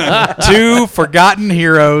watch. Two forgotten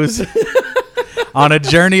heroes on a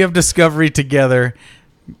journey of discovery together.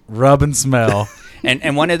 Rub and smell.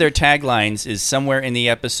 And one of their taglines is somewhere in the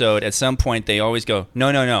episode, at some point, they always go,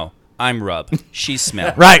 no, I'm Rub. She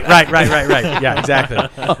smell. Right. Yeah, exactly.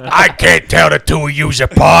 I can't tell the two of yous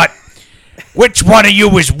apart. Which one of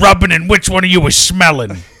you is rubbing and which one of you is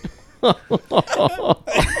smelling?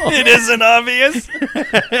 It isn't obvious.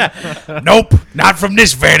 Nope, not from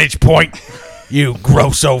this vantage point, you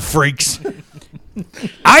grosso freaks.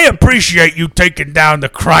 I appreciate you taking down the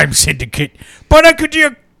crime syndicate, but could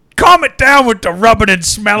you calm it down with the rubbing and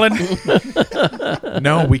smelling?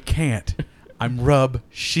 No, we can't. I'm Rub.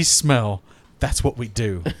 She smell. That's what we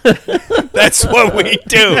do. That's what we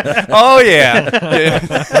do. Oh, yeah.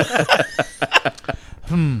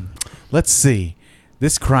 Let's see.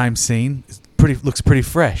 This crime scene looks pretty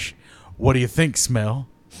fresh. What do you think, Smell?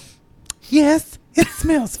 Yes, it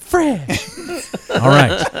smells fresh. All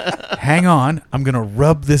right. Hang on. I'm going to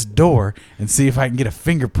rub this door and see if I can get a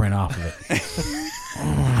fingerprint off of it.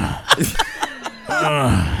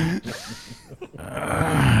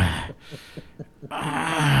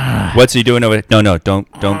 What's he doing over there? No, don't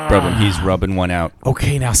rub him. He's rubbing one out.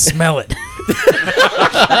 Okay, now smell it.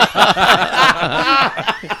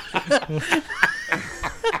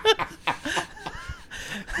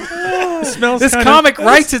 This comic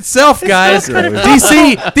writes itself, guys.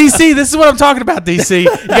 DC, this is what I'm talking about, DC.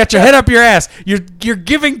 You got your head up your ass. You're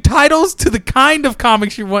giving titles to the kind of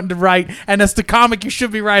comics you're wanting to write, and that's the comic you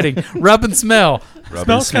should be writing. Rub and smell.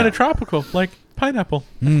 Smells kind of tropical, like pineapple.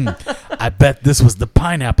 I bet this was the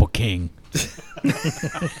Pineapple King.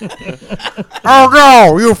 Oh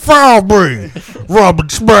no, you foul me, Robin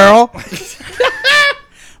Smell.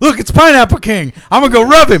 Look, it's Pineapple King. I'm gonna go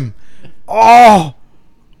rub him. Oh,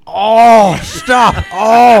 stop.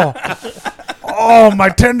 Oh, my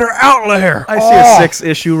tender outlayer. I see a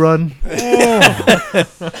 6-issue run.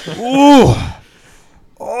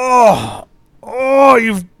 Oh,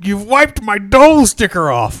 you've wiped my dole sticker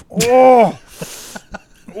off.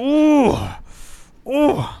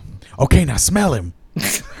 Okay, now smell him.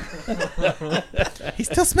 He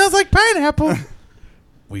still smells like pineapple.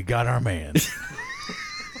 We got our man.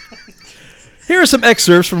 Here are some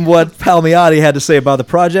excerpts from what Palmiotti had to say about the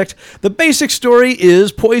project. The basic story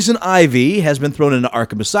is Poison Ivy has been thrown into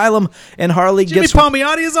Arkham Asylum, and Harley Jimmy gets...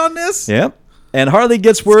 Palmiotti is on this? Yep. And Harley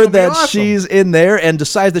gets word gonna be that awesome. she's in there and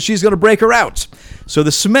decides that she's going to break her out. So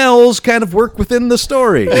the smells kind of work within the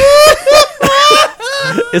story.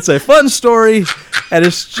 It's a fun story, and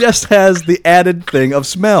it just has the added thing of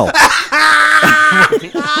smell.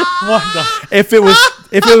 If it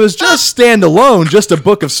was just standalone, just a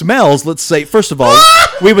book of smells, let's say, first of all,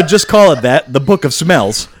 we would just call it that, the Book of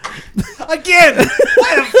Smells. Again!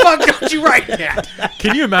 Why the fuck don't you write that?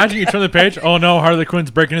 Can you imagine you turn the page? Oh no, Harley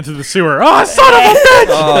Quinn's breaking into the sewer. Oh, son of a bitch!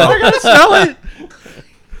 I gotta smell it.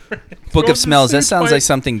 Book Throw of Smells. the That same sounds pipe. like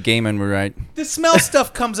something Gaiman would write. The smell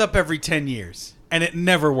stuff comes up every 10 years, and it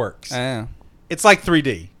never works. Yeah. It's like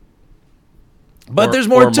 3D. But there's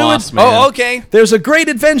more to it. Oh, okay. There's a great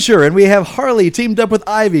adventure, and we have Harley teamed up with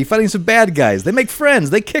Ivy, fighting some bad guys. They make friends.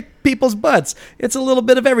 They kick people's butts. It's a little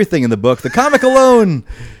bit of everything in the book. The comic alone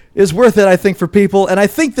is worth it, I think, for people, and I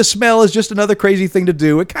think the smell is just another crazy thing to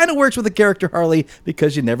do. It kind of works with the character Harley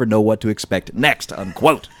because you never know what to expect next,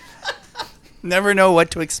 unquote. Never know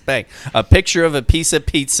what to expect. A picture of a piece of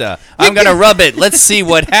pizza. I'm going to rub it. Let's see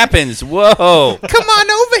what happens. Whoa. Come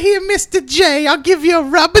on over here, Mr. J. I'll give you a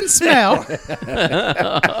rub and smell.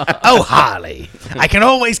 Oh, Harley, I can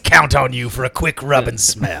always count on you for a quick rub and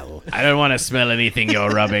smell. I don't want to smell anything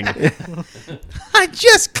you're rubbing. I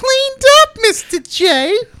just cleaned up, Mr.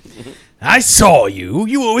 J. I saw you.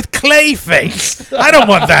 You were with Clayface. I don't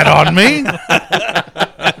want that on me.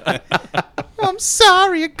 I'm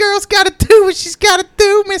sorry. A girl's got to do what she's got to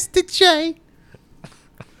do, Mr. J.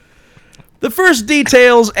 The first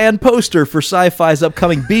details and poster for Sci-Fi's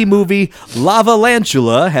upcoming B-movie,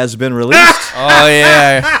 Lavalantula, has been released. Oh,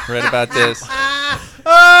 yeah. I read about this.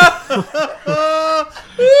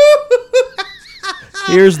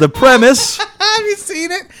 Here's the premise. Have you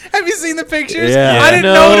seen it? Have you seen the pictures? Yeah. I didn't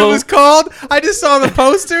know what No. it was called. I just saw the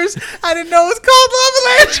posters. I didn't know it was called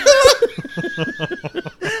Lavalantula.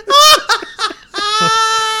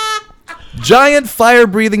 Giant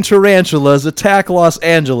fire-breathing tarantulas attack Los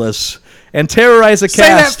Angeles and terrorize a Say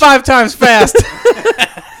that cast. 5 times fast.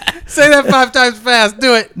 Say that 5 times fast.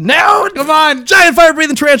 Do it. Now, Come on. giant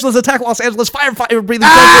fire-breathing tarantulas attack Los Angeles. Fire-breathing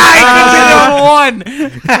I one.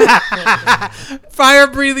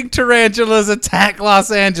 Fire-breathing tarantulas attack Los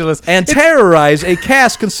Angeles. and terrorize a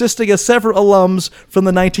cast consisting of several alums from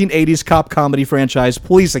the 1980s cop comedy franchise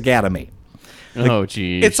Police Academy. Oh,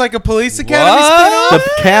 geez. It's like a police academy The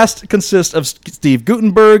spinoff. cast consists of Steve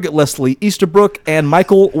Guttenberg, Leslie Easterbrook, and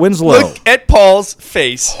Michael Winslow. Look at Paul's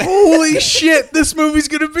face. Holy shit! This movie's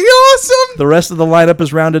gonna be awesome. The rest of the lineup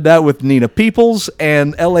is rounded out with Nina Peoples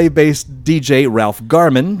and LA-based DJ Ralph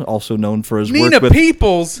Garman, also known for his Nina work with...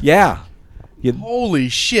 Peoples. Yeah. Holy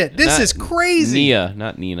shit! This Not is crazy. Nia,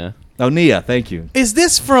 not Nina. Oh, Nia, thank you. Is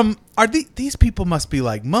this from? Are these people must be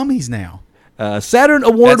like mummies now? Saturn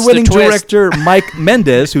Award-winning That's the twist. director Mike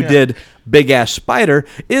Mendez, who did Big Ass Spider,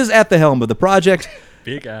 is at the helm of the project.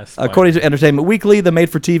 Big ass. According to Entertainment Weekly, the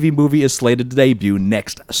made-for-TV movie is slated to debut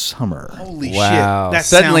next summer. Holy Wow. shit! That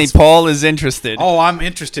Suddenly, sounds- Paul is interested. Oh, I'm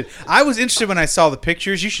interested. I was interested when I saw the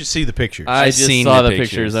pictures. You should see the pictures. I I've just seen saw the the pictures.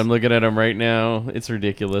 pictures. I'm looking at them right now. It's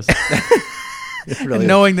ridiculous. And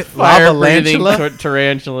knowing that Fire-breathing Lavalantula,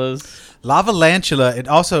 tarantulas. Lavalantula. It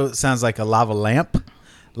also sounds like a lava lamp,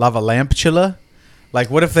 Lavalamptula. Like,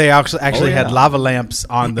 what if they actually had lava lamps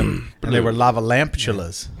on them and they were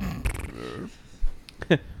Lavalampulas?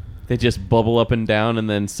 They just bubble up and down and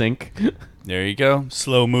then sink. There you go.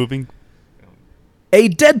 Slow moving. A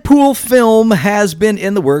Deadpool film has been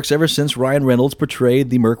in the works ever since Ryan Reynolds portrayed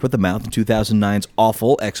the Merc with the Mouth in 2009's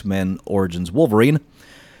awful X-Men Origins Wolverine.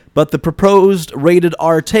 But the proposed rated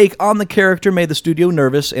R take on the character made the studio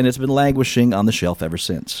nervous, and it's been languishing on the shelf ever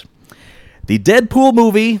since. The Deadpool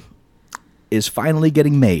movie is finally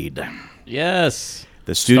getting made. Yes.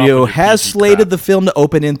 The studio with your has PG slated crap. the film to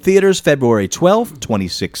open in theaters February 12th,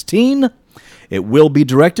 2016. It will be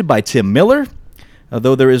directed by Tim Miller.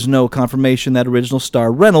 though there is no confirmation that original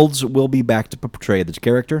star Reynolds will be back to portray the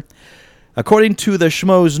character. According to the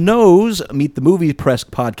Schmoes Knows Meet the Movie Press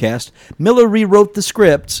podcast, Miller reworked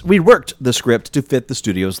the script to fit the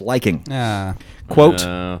studio's liking. Quote,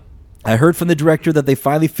 I heard from the director that they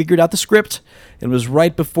finally figured out the script, and it was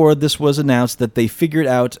right before this was announced that they figured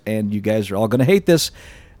out, and you guys are all going to hate this,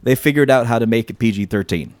 they figured out how to make it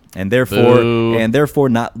PG-13, and therefore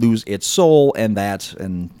not lose its soul, and that's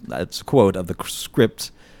a quote of the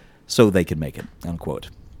script, so they could make it, unquote.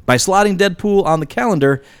 By slotting Deadpool on the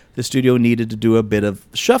calendar, the studio needed to do a bit of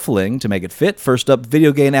shuffling to make it fit. First up,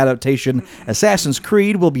 video game adaptation Assassin's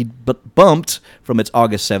Creed will be bumped from its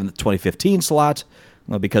August 7th, 2015 slot,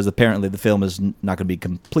 because apparently the film is not going to be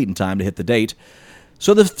complete in time to hit the date.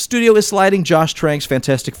 So the studio is sliding Josh Trank's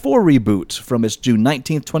Fantastic Four reboot from its June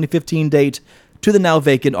 19th, 2015 date to the now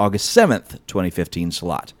vacant August 7th, 2015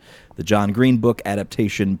 slot. The John Green book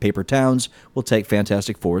adaptation Paper Towns will take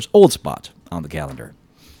Fantastic Four's old spot on the calendar.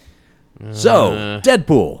 So,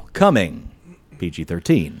 Deadpool, coming,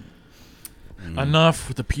 PG-13. Enough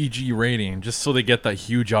with the PG rating, just so they get that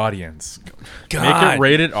huge audience. God, make it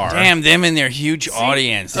rated R. Damn them and their huge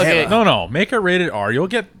audience. Okay. No, make it rated R. You'll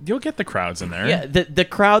get the crowds in there. Yeah, the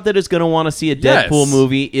crowd that is going to want to see a Deadpool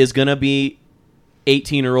movie is going to be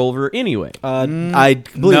 18 or over anyway. I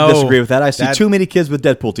completely disagree with that. I see too many kids with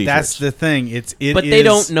Deadpool t-shirts. That's the thing. But they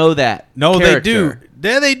don't know that. No, character. they do.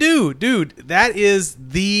 Yeah, they do, dude. That is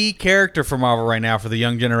the character for Marvel right now for the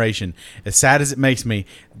young generation. As sad as it makes me,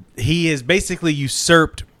 he has basically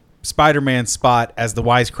usurped Spider-Man's spot as the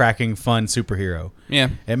wisecracking, fun superhero. Yeah,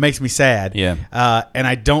 it makes me sad. Yeah, and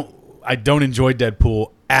I don't enjoy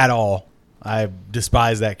Deadpool at all. I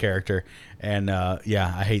despise that character, and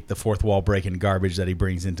I hate the fourth wall breaking garbage that he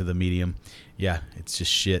brings into the medium. Yeah, it's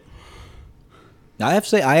just shit. I have to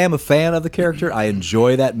say, I am a fan of the character. I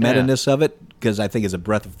enjoy that meta-ness of it, because I think it's a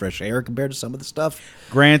breath of fresh air compared to some of the stuff.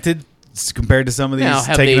 Granted, compared to some of these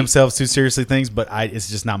taking themselves too seriously things, but it's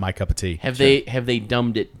just not my cup of tea. Have they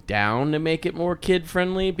dumbed it down to make it more kid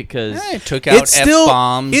friendly? Because it took out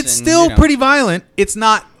F-bombs. It's still pretty violent. It's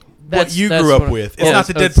not what you grew up with. It's not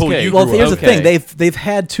the Deadpool you grew up with. Well, here's the thing. They've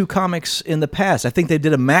had two comics in the past. I think they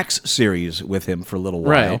did a Max series with him for a little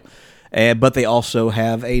while. Right. But they also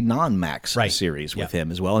have a non-Max series with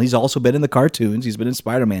him as well. And he's also been in the cartoons. He's been in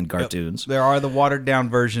Spider-Man cartoons. There are the watered-down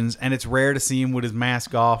versions, and it's rare to see him with his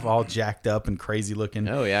mask off, all jacked up and crazy looking.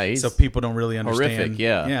 Oh, yeah. So people don't really understand. Horrific,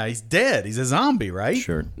 yeah. Yeah, he's dead. He's a zombie, right?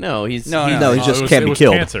 Sure. No, he's he just can't be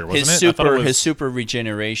killed. Cancer, his super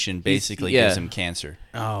regeneration basically gives him cancer.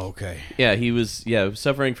 Oh, okay. Yeah, he was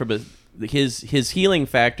suffering from his healing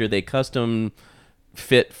factor. They custom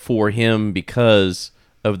fit for him because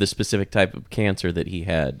of the specific type of cancer that he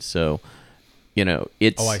had. So,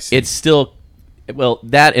 it's still,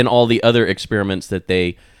 that and all the other experiments that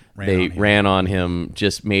they ran on him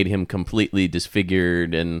just made him completely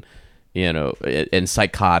disfigured and, and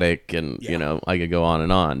psychotic and, I could go on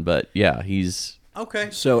and on. But yeah, he's...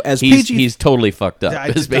 Okay. So as he's totally fucked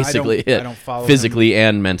up. Is basically I don't follow physically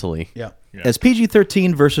and mentally. Yeah. As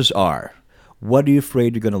PG-13 versus R, what are you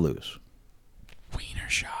afraid you're going to lose? Wiener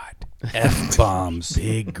shot. F-bombs.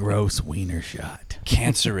 Big, gross wiener shot.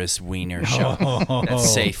 Cancerous wiener shot. That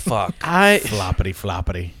say fuck.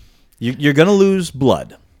 Floppity. You're going to lose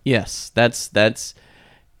blood. Yes, that's,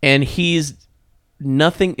 and he's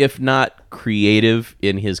nothing if not creative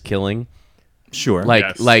in his killing. Sure.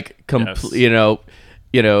 I'm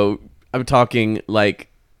talking like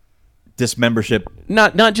dismembership.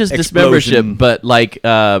 Not just explosion. dismembership, but like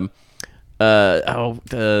I'm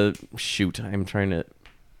trying to.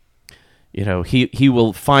 He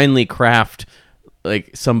will finally craft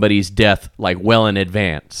like somebody's death like well in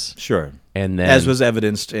advance. Sure. And then, as was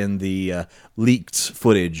evidenced in the leaked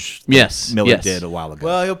footage Miller did a while ago.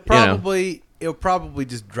 Well, he'll probably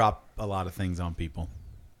just drop a lot of things on people.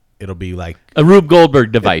 It'll be like a Rube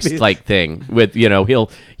Goldberg device like thing with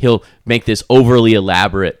he'll make this overly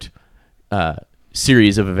elaborate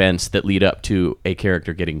series of events that lead up to a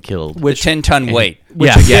character getting killed. With 10-ton weight.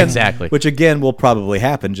 Exactly. Which again will probably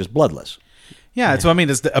happen, just bloodless. Yeah, that's what I mean.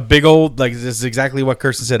 It's a big old, like, this is exactly what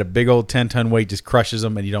Kirsten said. A big old 10-ton weight just crushes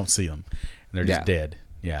them and you don't see them. And they're just dead.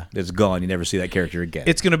 Yeah. It's gone. You never see that character again.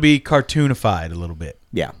 It's going to be cartoonified a little bit.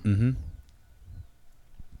 Yeah. Mm-hmm.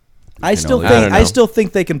 I still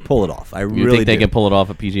think they can pull it off. I really think they can pull it off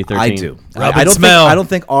at PG-13? I do. I don't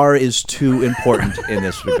think R is too important in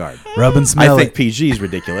this regard. Rub and smell. I think PG is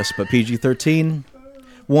ridiculous, but PG-13,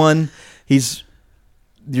 you're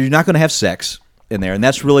not going to have sex in there, and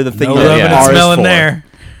that's really the thing. No rubbing and smelling there.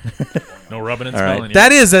 No rubbing and All right. smelling.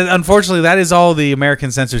 That is, unfortunately, that is all the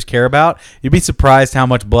American censors care about. You'd be surprised how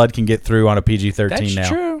much blood can get through on a PG-13 That's now.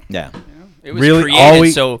 true. Yeah. It was Really, created all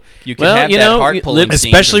we- so you can Well, have you that know, heart pulling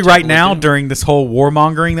scene Especially from right Temple now of Doom. during this whole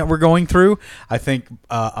warmongering that we're going through, I think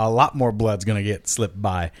a lot more blood's going to get slipped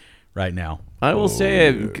by right now. I will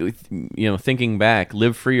say, thinking back,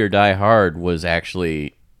 Live Free or Die Hard was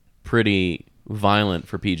actually pretty violent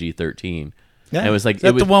for PG-13. Yeah. It was like Is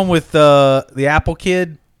that the one with the Apple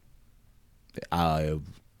kid?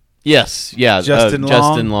 Yes, yeah, Justin Long?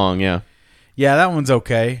 Justin Long, yeah, Yeah, that one's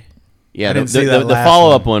okay. yeah. I The, didn't see the, that the last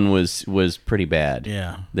follow-up one was pretty bad.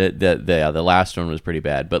 Yeah. The last one was pretty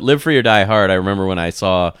bad. But Live Free or Die Hard, I remember when I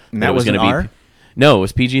saw And that it was was an going to R? be. No, it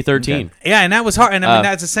was PG-13. Yeah, and that was hard. And I mean,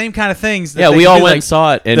 that's the same kind of things. that yeah, they we can all do, went like and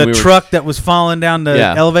saw it, and the we were- truck that was falling down the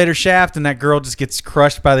Yeah. elevator shaft, and that girl just gets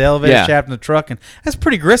crushed by the elevator Yeah. shaft in the truck, and that's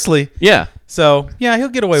pretty grisly. Yeah. So yeah, he'll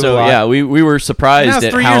get away with a So lot. yeah, we were And that surprised was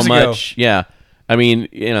at 3 how years ago. much. Yeah, I mean,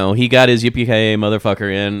 he got his yippee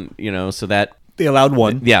motherfucker in. So that They allowed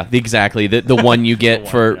one. yeah, exactly the one you get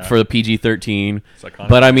for the PG-13. iconic.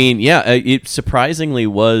 But I mean, yeah, it surprisingly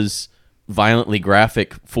was violently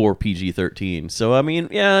graphic for PG-13. So I mean,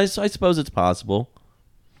 yeah, I suppose it's possible.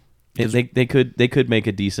 They could make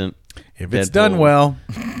a decent If it's Deadpool. done well.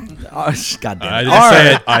 Oh, God damn I it. didn't R.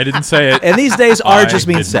 say it. I didn't say it. And these days, R I just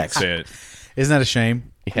means didn't sex. Say it. Isn't that a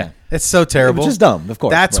shame? Yeah. It's so terrible. Which is dumb, of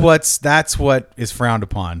course. That's but- that's what is frowned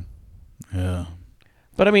upon. Yeah.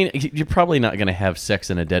 But I mean, you're probably not going to have sex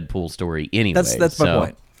in a Deadpool story anyway. That's my so,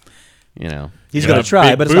 point. He's Yeah, going to try,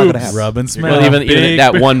 big but it's not going to boobs. happen. Rub and smell. Well, even big-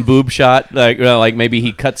 that one boob shot, like maybe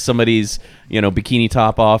he cuts somebody's bikini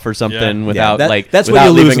top off or something Yeah. without that's when without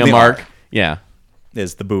you're leaving losing a the mark. R. Yeah,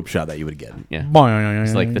 Is the boob shot that you would get. yeah. Boing.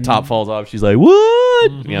 It's like the top falls off. She's like,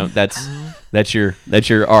 "What?" That's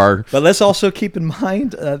your R. But let's also keep in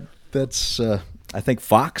mind I think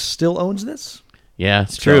Fox still owns this. Yeah,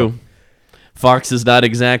 it's true. Fox is not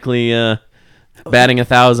exactly batting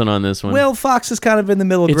 1,000 on this one. Well, Fox is kind of in the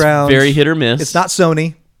middle it's ground. very hit or miss. It's not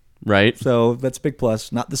Sony, right. so that's a big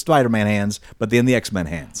plus. Not the Spider-Man hands, but in the X-Men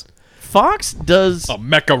hands. Fox does A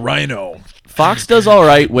mecha rhino. Fox does all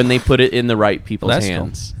right when they put it in the right people's That's cool.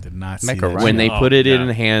 hands. Did not see Make a that. rhyme. When they Oh, put it yeah. in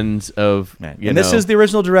the hands of And this is the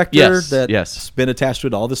original director Yes, that's yes. been attached to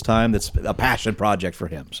it all this time. That's a passion project for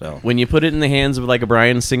him. So when you put it in the hands of like a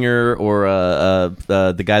Bryan Singer or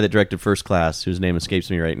the guy that directed First Class, whose name escapes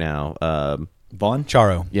me right now. Vaughn,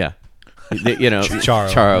 Charo. Yeah, Charo.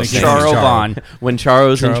 Charo. Nickname is Charo Vaughn. When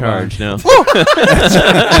Charo's in Charo charge, no.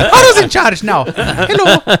 Charo's in charge now.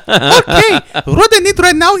 Hello. Okay. What I need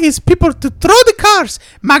right now is people to throw the cars.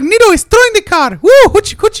 Magneto is throwing the car. Woo,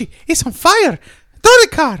 hoochie coochie. It's on fire. Throw the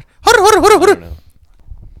car. Hurry.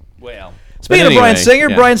 Well, speaking of Bryan Singer,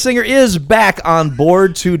 Bryan Singer is back on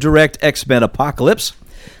board to direct X-Men Apocalypse.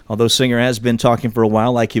 Although Singer has been talking for a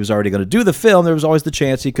while like he was already going to do the film, there was always the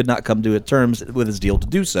chance he could not come to terms with his deal to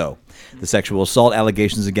do so. The sexual assault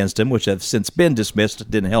allegations against him, which have since been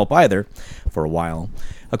dismissed, didn't help either for a while.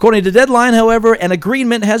 According to Deadline, however, an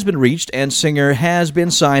agreement has been reached, and Singer has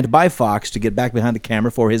been signed by Fox to get back behind the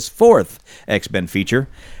camera for his fourth X-Men feature.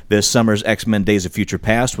 This summer's X-Men Days of Future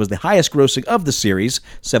Past was the highest grossing of the series,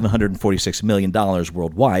 $746 million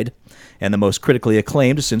worldwide, and the most critically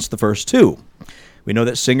acclaimed since the first two. We know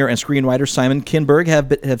that singer and screenwriter Simon Kinberg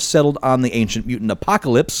have settled on the Ancient Mutant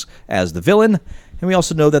Apocalypse as the villain, and we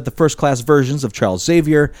also know that the first-class versions of Charles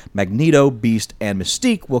Xavier, Magneto, Beast, and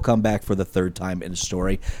Mystique will come back for the third time in the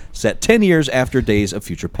story, set 10 years after Days of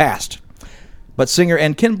Future Past. But Singer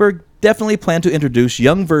and Kinberg definitely plan to introduce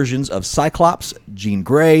young versions of Cyclops, Jean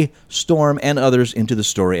Grey, Storm, and others into the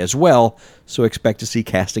story as well, so expect to see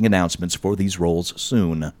casting announcements for these roles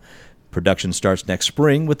soon. Production starts next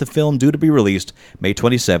spring, with the film due to be released May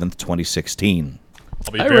 27th, 2016.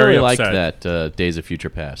 I'll be I very really liked upset. that Days of Future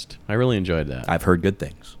Past. I really enjoyed that. I've heard good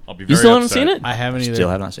things. I'll be You very still haven't upset. seen it? I haven't either. Still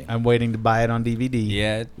have not seen it. I'm waiting to buy it on DVD.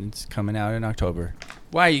 Yeah, it's coming out in October.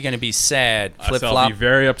 Why are you going to be sad? I Flip said I'll flop. be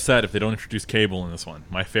very upset if they don't introduce Cable in this one.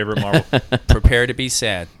 My favorite Marvel. Prepare to be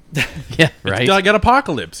sad. Yeah, right. I got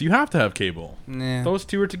Apocalypse. You have to have Cable. Nah. Those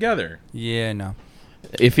two are together. Yeah, no.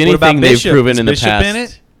 If What about anything, they've Bishop? proven Is in the Bishop past in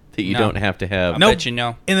it? that you No. don't have to have. I Nope. bet you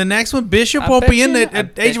know. In the next one, Bishop I won't bet be in you- the I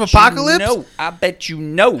Age bet of you Apocalypse. know. I bet you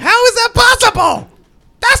know. How is that possible?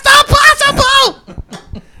 That's not possible.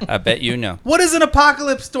 I bet you know. What is an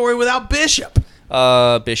apocalypse story without Bishop?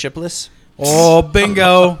 Bishopless. Oh,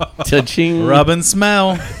 bingo. Touching. Rub and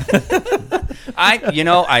smell.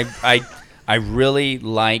 I really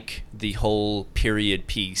like the whole period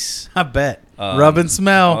piece. I bet. Rub and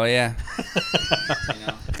smell. Oh yeah.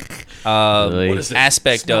 Really? What is it?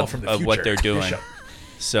 Aspect Smell of from the what future. they're doing. Bishop.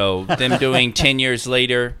 So them doing 10 years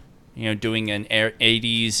later, doing an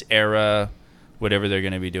 80s era, whatever they're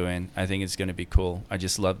going to be doing. I think it's going to be cool. I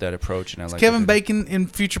just love that approach, and I like Kevin what they're Bacon in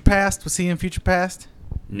Future Past? Was he in Future Past?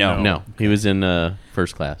 doing. No, he was in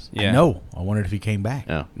First Class. Yeah. No. I wondered if he came back.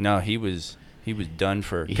 Oh. No, he was done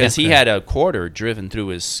for because he Yeah. had a quarter driven through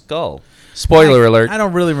his skull. Spoiler alert. I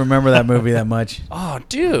don't really remember that movie that much. Oh,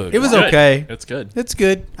 dude. It was Good. okay. It's good. It's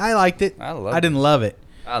good. I liked it. I didn't love it.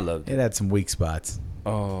 I loved It it. had some weak spots.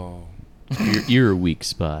 Oh. Your weak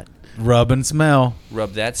spot. Rub and smell.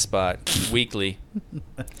 Rub that spot weekly.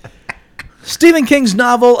 Stephen King's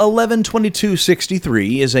novel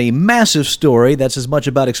 11/22/63 is a massive story that's as much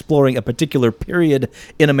about exploring a particular period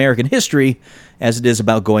in American history as it is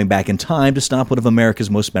about going back in time to stop one of America's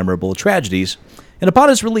most memorable tragedies. And upon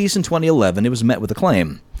its release in 2011, it was met with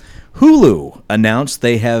acclaim. Hulu announced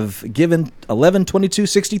they have given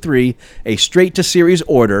 11/22/63 a straight-to-series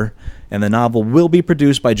order, and the novel will be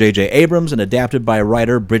produced by J.J. Abrams and adapted by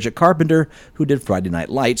writer Bridget Carpenter, who did Friday Night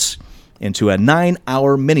Lights, into a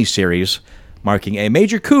 9-hour miniseries, marking a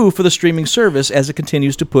major coup for the streaming service as it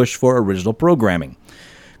continues to push for original programming.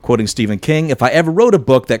 Quoting Stephen King, "If I ever wrote a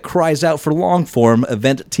book that cries out for long-form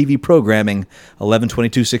event TV programming,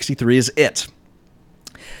 11/22/63 is it."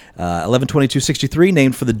 11/22/63,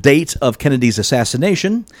 named for the date of Kennedy's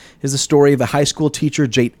assassination, is the story of a high school teacher,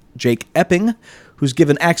 Jake Epping, who's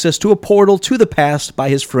given access to a portal to the past by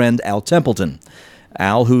his friend Al Templeton.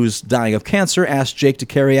 Al, who's dying of cancer, asks Jake to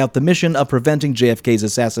carry out the mission of preventing JFK's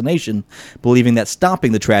assassination, believing that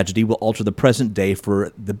stopping the tragedy will alter the present day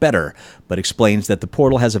for the better, but explains that the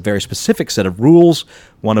portal has a very specific set of rules,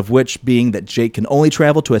 one of which being that Jake can only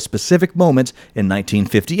travel to a specific moment in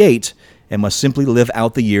 1958 and must simply live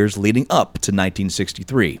out the years leading up to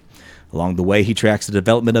 1963. Along the way, he tracks the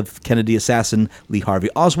development of Kennedy assassin Lee Harvey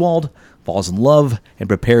Oswald, falls in love, and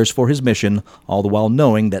prepares for his mission, all the while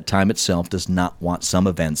knowing that time itself does not want some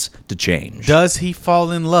events to change. Does he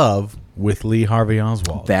fall in love with Lee Harvey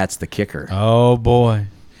Oswald? That's the kicker. Oh, boy.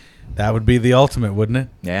 That would be the ultimate, wouldn't it?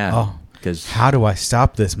 Yeah. Oh, Because how do I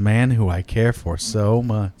stop this man who I care for so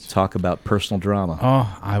much? talk about personal drama.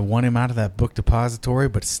 Oh, I want him out of that book depository,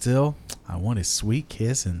 but still, I want his sweet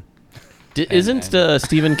kiss and Isn't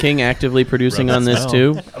Stephen King actively producing Rub on that this smell.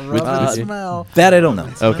 too? smell. That I don't know.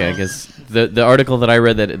 Okay, because the article that I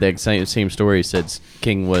read, that the same story said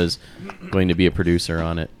King was going to be a producer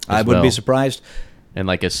on it. I as wouldn't be well. surprised. And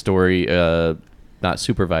like a story, not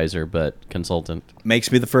supervisor, but consultant. Makes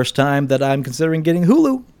me the first time that I'm considering getting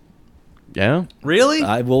Hulu. Yeah. Really?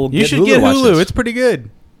 I will. You get should Hulu get watch Hulu. this. It's pretty good.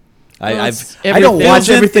 I it's don't everything. watch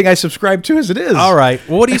Isn't- everything I subscribe to as it is. All right.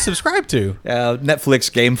 Well, what do you subscribe to? Netflix,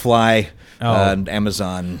 GameFly, Oh. and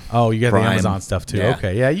Amazon. Oh, you got Prime. the Amazon stuff too. Yeah.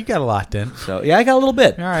 Okay. Yeah, you got a lot then. So yeah, I got a little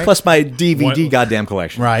bit. All right. Plus my DVD What- goddamn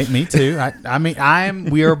collection. Right, me too. I mean,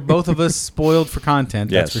 we are both of us spoiled for content,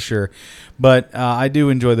 that's Yes. for sure. But I do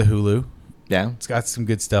enjoy the Hulu. Yeah. It's got some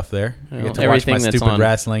good stuff there. I Well, get to watch everything my that's stupid on-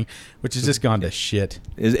 wrestling, which has just gone to shit.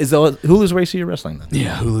 Is the Hulu's where you see your wrestling then?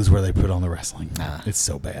 Yeah, Hulu's where they put on the wrestling. It's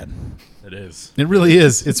so bad. It is. It really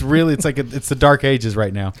is. It's really. It's like it's the dark ages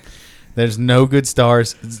right now. There's no good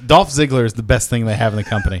stars. Dolph Ziggler is the best thing they have in the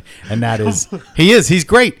company, and that is he is. He's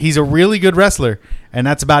great. He's a really good wrestler, and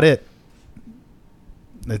that's about it.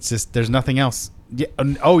 It's just there's nothing else. Yeah.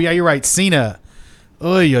 Oh yeah, you're right. Cena.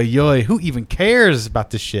 Oy, oy, oy. Who even cares about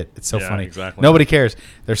this shit? It's so Yeah, funny. exactly. Nobody cares.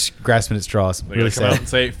 They're grasping at straws. They Really gotta come out sad. and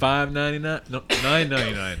say $5.99. No,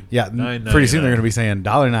 $9.99. Yeah. $9.99. Pretty soon they're going to be saying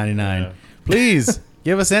 $1.99. Yeah. Please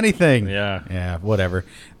give us anything. Yeah. Yeah. Whatever.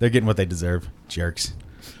 They're getting what they deserve. Jerks.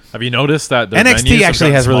 Have you noticed that the NXT venues have actually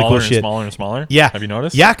gotten has really smaller cool and shit. Smaller and smaller. Yeah. Have you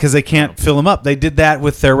noticed? Yeah, because they can't fill them up. They did that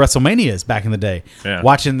with their WrestleManias back in the day. Yeah.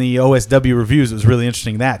 Watching the OSW reviews, it was really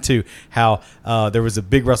interesting that too. How there was a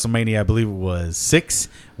big WrestleMania, I believe it was 6,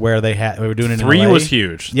 where they were doing it in 3 LA. was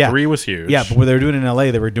huge. Yeah. 3 was huge. Yeah, but when they were doing it in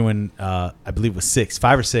LA, they were doing I believe it was 6,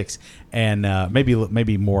 5 or 6, and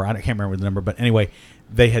maybe more. I can't remember the number, but anyway,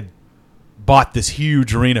 they had bought this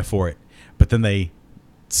huge arena for it, but then they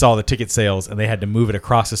saw the ticket sales and they had to move it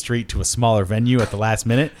across the street to a smaller venue at the last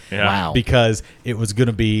minute. Yeah. Wow. Because it was going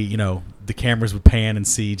to be, the cameras would pan and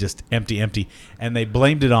see just empty, and they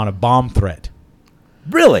blamed it on a bomb threat.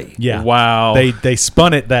 Really? Yeah. Wow. They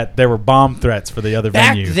spun it that there were bomb threats for the other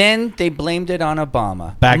Back venue. then, they blamed it on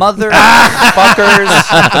Obama. Back- Motherfuckers.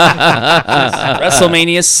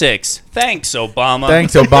 WrestleMania 6. Thanks, Obama.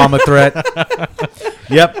 Thanks, Obama threat.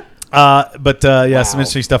 Yep. Some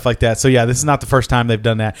interesting stuff like that. So, yeah, this is not the first time they've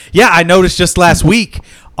done that. Yeah, I noticed just last week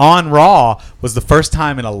on Raw was the first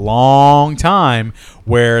time in a long time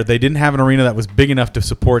where they didn't have an arena that was big enough to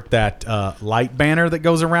support that light banner that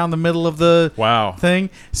goes around the middle of the Wow. thing.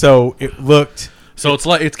 So it looked So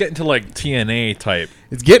it's getting to like TNA type.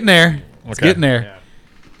 It's getting there. It's Okay. getting there. Yeah.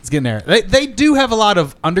 It's getting there. They do have a lot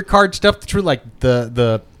of undercard stuff. That's true. Like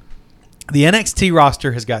the NXT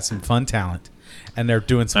roster has got some fun talent, and they're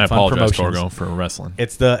doing some I fun apologize, promotions. Torgo, for wrestling.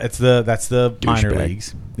 That's the minor Douchebag.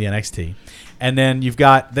 leagues, the NXT, and then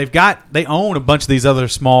they own a bunch of these other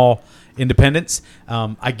small independents.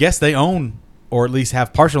 I guess they own, or at least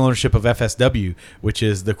have partial ownership of FSW, which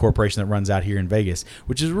is the corporation that runs out here in Vegas,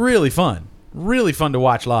 which is really fun to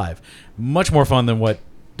watch live. Much more fun than what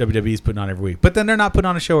WWE is putting on every week. But then they're not putting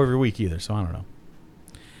on a show every week either, so I don't know.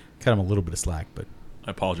 Cut them a little bit of slack, but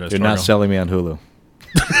I apologize, You're Torgo. not selling me on Hulu.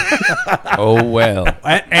 Oh well.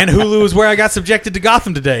 and Hulu is where I got subjected to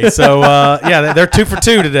Gotham today. So yeah, they're 2 for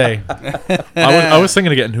 2 today. I was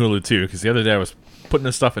thinking of getting Hulu too, because the other day I was putting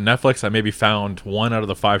this stuff in Netflix. I maybe found 1 out of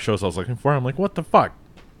the 5 shows I was looking for. I'm like, what the fuck?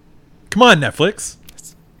 Come on, Netflix.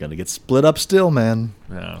 Gonna get split up still, man.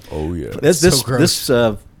 Yeah. Oh yeah. This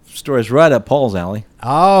story's right up Paul's alley.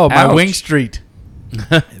 Oh, my Ouch. Wing Street.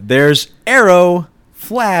 There's Arrow,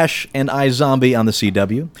 Flash, and iZombie on the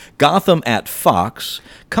CW, Gotham at Fox,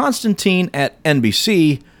 Constantine at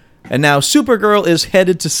NBC, and now Supergirl is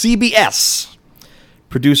headed to CBS.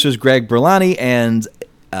 Producers Greg Berlanti and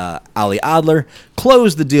Ali Adler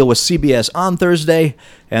closed the deal with CBS on Thursday,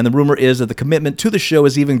 and the rumor is that the commitment to the show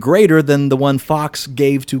is even greater than the one Fox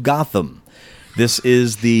gave to Gotham. This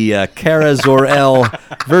is the Kara Zor-El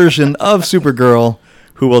version of Supergirl,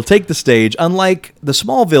 who will take the stage. Unlike the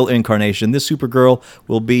Smallville incarnation, this Supergirl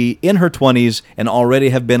will be in her 20s and already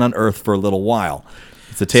have been on Earth for a little while.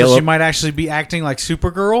 It's a tale So she of, might actually be acting like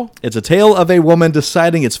Supergirl? it's a tale of a woman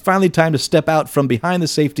deciding it's finally time to step out from behind the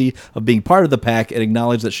safety of being part of the pack and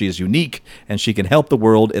acknowledge that she is unique and she can help the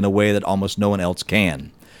world in a way that almost no one else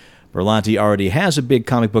can. Berlanti already has a big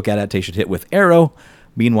comic book adaptation hit with Arrow.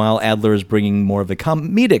 Meanwhile, Adler is bringing more of a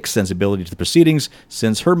comedic sensibility to the proceedings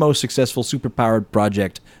since her most successful superpowered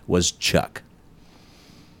project was Chuck.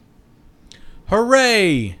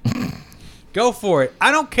 Hooray! Go for it.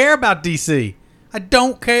 I don't care about DC. I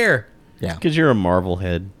don't care. Yeah. Because you're a Marvel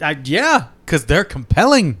head. Yeah, because they're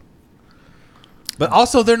compelling. But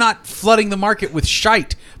also, they're not flooding the market with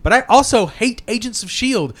shite. But I also hate Agents of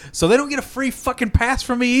S.H.I.E.L.D., so they don't get a free fucking pass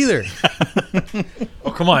from me either.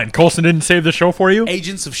 Oh, come on. Colson didn't save the show for you?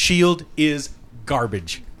 Agents of S.H.I.E.L.D. is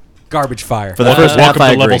garbage. Garbage fire. For the first half, Welcome I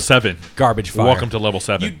to agree. level 7. Garbage fire. Welcome to level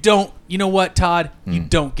 7. You know what, Todd? You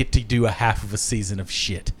don't get to do a half of a season of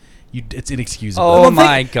shit. It's inexcusable. Oh Well,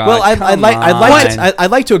 my God! Well, I'd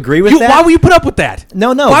like to agree with that. Why will you put up with that?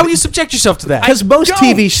 No. Why will you subject yourself to that? Because most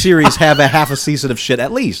TV series have a half a season of shit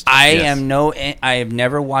at least. I have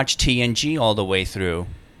never watched TNG all the way through.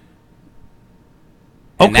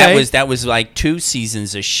 And Okay. that was like 2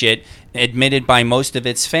 seasons of shit admitted by most of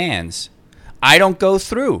its fans. I don't go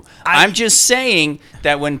through. I'm just saying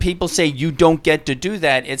that when people say you don't get to do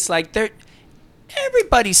that, it's like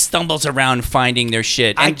everybody stumbles around finding their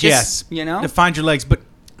shit. I And guess. just, you know, To find your legs. But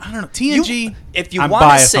I don't know. TNG. if you I'm want to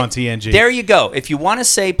biased say, on TNG. there you go. If you want to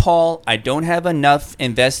say, Paul, I don't have enough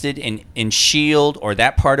invested in S.H.I.E.L.D. or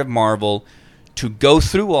that part of Marvel to go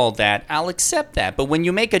through all that, I'll accept that. But when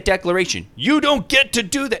you make a declaration, you don't get to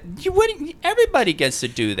do that. Everybody gets to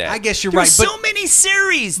do that. I guess you're There's right, so many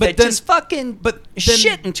series but that then- just fucking but then-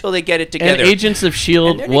 shit until they get it And together. Agents of And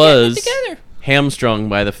S.H.I.E.L.D. they're getting it was together. hamstrung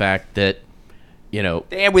by the fact that, you know,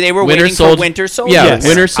 They were waiting for Winter Soldier. Yeah, Yes,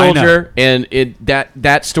 Winter I Soldier, and that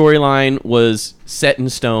storyline was set in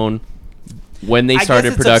stone when they started I guess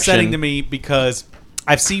it's production. upsetting to me because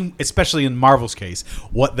I've seen, especially in Marvel's case,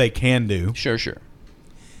 what they can do. Sure.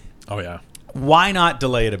 Oh, yeah. Why not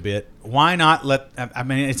delay it a bit? Why not let? I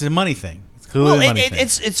mean, it's a money thing. It's clearly Well, a money thing.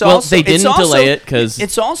 it's Well, also they didn't it's also- delay it 'cause-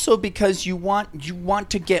 it's also because you want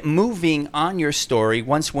to get moving on your story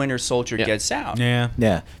once Winter Soldier Yeah. gets out. Yeah.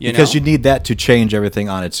 Yeah, You because know? you need that to change everything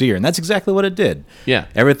on its ear, and that's exactly what it did. Yeah.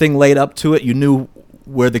 Everything laid up to it. You knew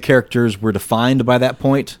where the characters were defined by that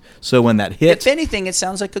point. So when that hit, If anything, it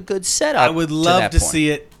sounds like a good setup. I would love that to point. see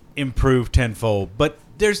it improve tenfold, but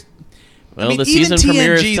there's. Well, the season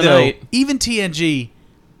premiere is tonight. though, even TNG,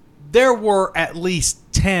 there were at least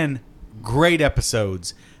 10 great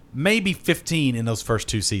episodes, maybe 15 in those first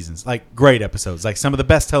 2 seasons. Like great episodes, like some of the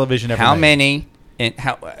best television ever. How made. many? And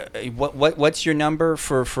how? What's your number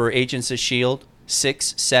for Agents of S.H.I.E.L.D.?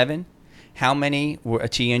 6, 7. How many were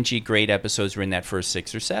TNG great episodes were in that first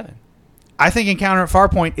 6 or 7? I think Encounter at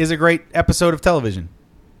Farpoint is a great episode of television,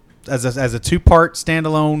 as a 2-part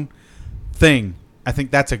standalone thing. I think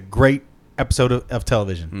that's a great episode of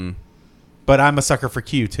television. But I'm a sucker for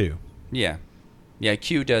Q too. Yeah,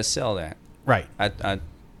 Q does sell that. Right.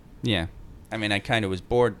 Yeah. I mean, I kind of was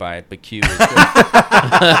bored by it, but Q was good.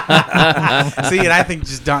 See, and I think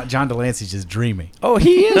just John Delancey's just dreamy. Oh,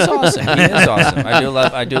 he is awesome. He is awesome. I do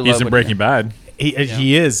love. He's in what- Breaking Bad.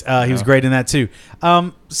 He is. He was great in that too.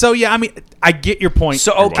 So yeah, I mean, I get your point.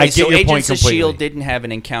 So I okay, get so your point Agents of completely. Shield didn't have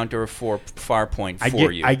an encounter for Farpoint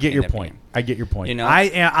for you. I get in your that point. game. I get your point. You know?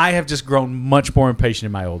 I have just grown much more impatient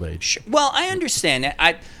in my old age. Well, I understand that.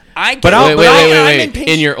 I get But it, I'll- Wait, but wait, I- wait, I'm wait, wait. impatient.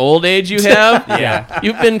 In your old age, you have? Yeah.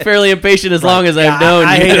 You've been fairly impatient as long as I've known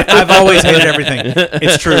I you. hate it. I've always hated everything.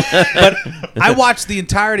 It's true. But I watched the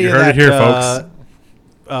entirety You of heard that. it here, folks.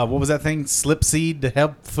 What was that thing? Slipseed to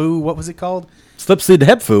Help Foo. What was it called? Slipseed to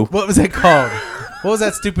Hepfu. What was it called? What was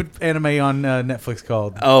that stupid anime on Netflix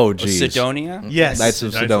called? Oh, geez. Sidonia. Yes, Knights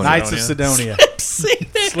of Knights Sidonia. Knights of Sidonia.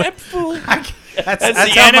 That's the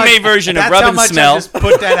how anime version of that's Rub how and much Smell. I just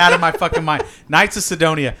put that out of my fucking mind. Knights of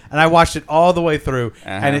Sidonia, and I watched it all the way through,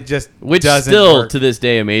 and it just Which doesn't still, work. to this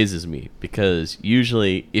day, amazes me because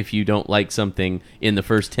usually, if you don't like something in the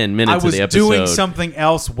first 10 I minutes of was the episode, doing something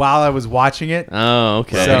else while I was watching it. Oh,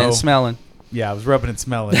 okay. So- And smelling. Yeah, I was rubbing and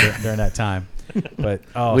smelling during that time. But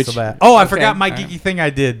Which- so bad. Oh, I forgot Okay, my all right. geeky thing I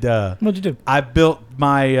did. What'd you do? I built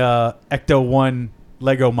my Ecto 1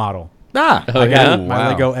 Lego model. Ah. Oh, I got yeah? my Wow.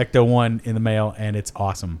 Lego Ecto 1 in the mail, and it's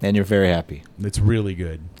awesome. And you're very happy. It's really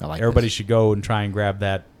good. I like Everybody this. should go and try and grab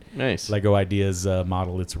that Nice. Lego Ideas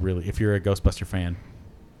model. It's really, if you're a Ghostbuster fan.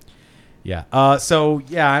 Yeah. So,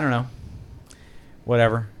 yeah, I don't know.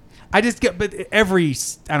 Whatever. I just get, but I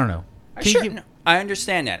don't know. Can you Sure, give- no, I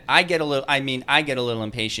understand that. I get a little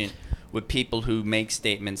impatient with people who make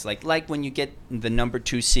statements like when you get the number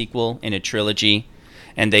 2 sequel in a trilogy,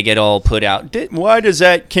 and they get all put out. Why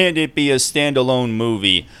can't it be a standalone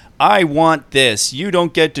movie? I want this. You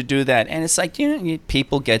don't get to do that. And it's like,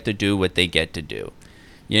 people get to do what they get to do.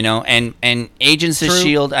 And Agents of True.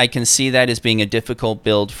 S.H.I.E.L.D., I can see that as being a difficult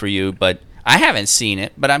build for you, but I haven't seen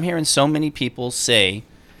it. But I'm hearing so many people say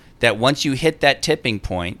that once you hit that tipping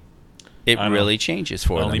point, it I know. really changes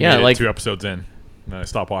for I them. only Yeah, made it like- 2 episodes in. And I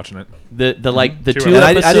stopped watching it. The 2 2 And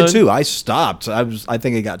episodes. I did too. I stopped. I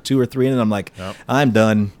think I got 2 or 3 in, and I'm like, Yep. I'm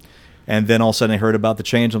done. And then all of a sudden I heard about the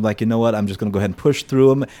change. I'm like, you know what? I'm just going to go ahead and push through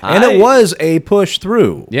them. And it was a push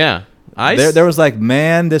through. Yeah. There was like,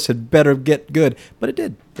 man, this had better get good. But it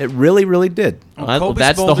did. It really, really did. Cobus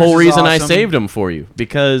That's the Boulders whole is reason I awesome. saved them for you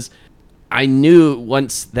because I knew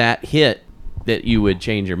once that hit that you would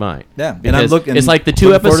change your mind. Yeah, and I'm Because looking- it's like the 2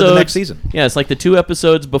 looking forward to episodes. the next season. Yeah, it's like the 2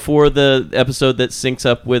 episodes before the episode that syncs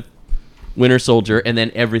up with Winter Soldier, and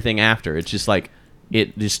then everything after. It's just like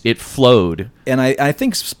it flowed. And I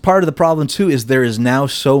think part of the problem, too, is there is now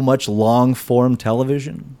so much long-form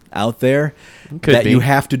television out there Could that be. you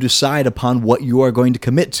have to decide upon what you are going to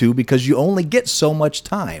commit to because you only get so much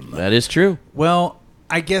time. That is true. Well,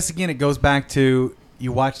 I guess, again, it goes back to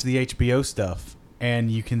you watch the HBO stuff, and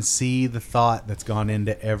you can see the thought that's gone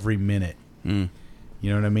into every minute. You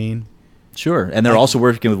know what I mean? Sure. And they're also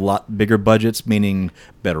working with a lot bigger budgets, meaning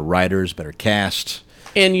better writers, better cast.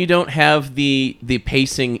 And you don't have the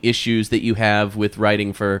pacing issues that you have with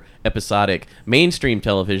writing for episodic mainstream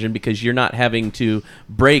television because you're not having to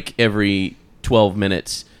break every 12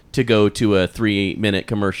 minutes to go to a 3-minute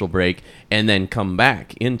commercial break and then come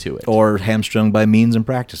back into it. Or hamstrung by means and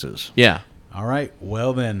practices. Yeah. All right.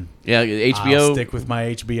 Well, then. Yeah, I'll HBO. stick with my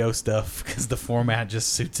HBO stuff because the format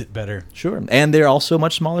just suits it better. Sure. And they're also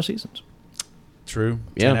much smaller seasons. True.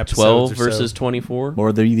 10 Yeah, episodes 12 or so. versus 24.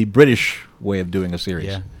 Or the British way of doing a series.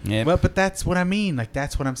 Yeah. Yep. But that's what I mean. Like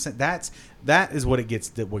that's what I'm saying. That is what gets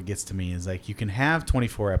to me is like you can have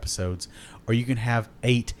 24 episodes or you can have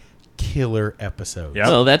 8 killer episodes. Yeah.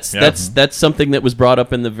 Well, that's something that was brought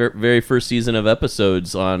up in the very first season of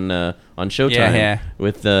episodes on Showtime. Yeah.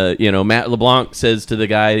 With Matt LeBlanc says to the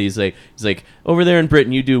guy, he's like, over there in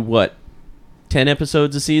Britain, you do what, 10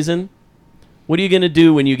 episodes a season? What are you gonna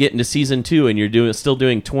do when you get into season 2 and you're still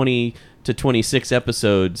doing 20 to 26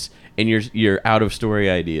 episodes and you're out of story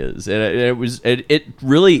ideas? And it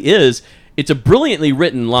really is. It's a brilliantly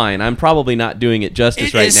written line. I'm probably not doing it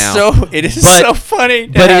justice right now. It is But- so funny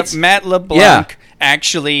to but have it's- Matt LeBlanc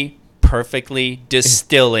actually perfectly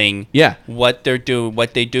distilling Yeah. what they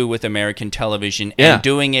do with American television Yeah. and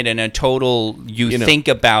doing it in a total You know. think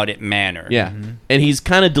about it manner. Yeah. And he's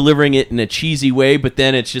kind of delivering it in a cheesy way, but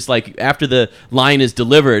then it's just like after the line is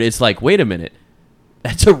delivered, it's like, wait a minute.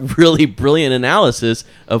 That's a really brilliant analysis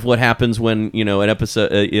of what happens when, an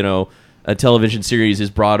episode, a television series is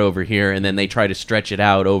brought over here and then they try to stretch it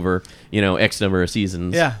out over, X number of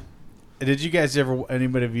seasons. Yeah. Did you guys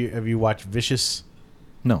anybody have you watched Vicious?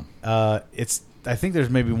 No. I think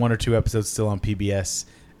there's maybe 1 or 2 episodes still on PBS.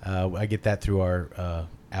 I get that through our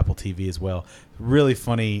Apple TV as well. Really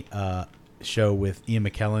funny show with Ian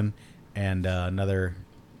McKellen and another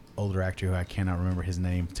older actor who I cannot remember his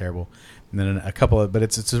name. Terrible. And then a couple of, but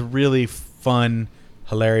it's a really fun,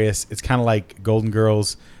 hilarious. It's kind of like Golden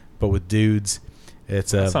Girls, but with dudes. That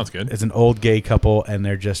sounds good. It's an old gay couple, and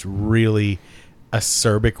they're just really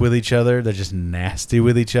acerbic with each other. They're just nasty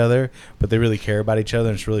with each other, but they really care about each other.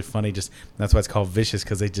 And it's really funny. Just that's why it's called Vicious,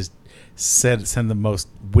 because they just send the most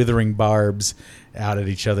withering barbs out at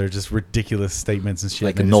each other, just ridiculous statements and shit.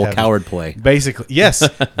 Like They a just Noel have- Coward play. Basically, yes,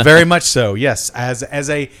 very much so. Yes, as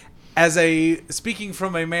a speaking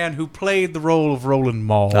from a man who played the role of Roland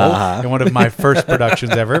Mall in one of my first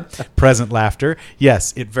productions ever, Present Laughter.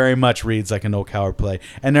 Yes, it very much reads like a Noel Coward play,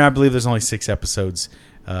 and I believe there's only 6 episodes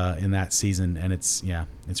in that season, and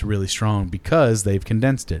it's really strong because they've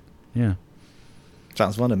condensed it. Yeah.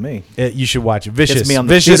 Sounds fun to me. You should watch it. Vicious. Gets me on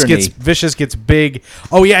the Vicious theater gets knee. Vicious gets big.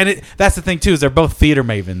 Oh yeah, and that's the thing too, is they're both theater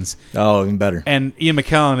mavens. Oh, even better. And Ian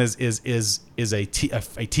McKellen is a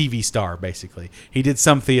TV star basically. He did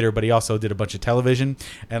some theater, but he also did a bunch of television.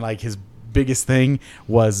 And like his biggest thing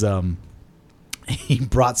was he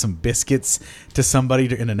brought some biscuits to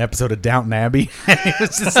somebody in an episode of Downton Abbey. And he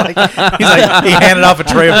was just like, he handed off a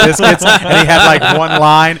tray of biscuits, and he had like one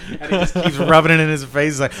line, and he just keeps rubbing it in his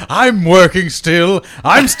face. He's like, "I'm working still.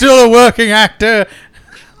 I'm still a working actor."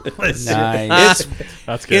 Nice.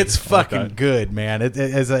 That's good. It's I like fucking that. good, man.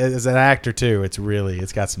 As an actor too,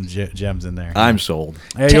 it's got some gems in there. I'm sold.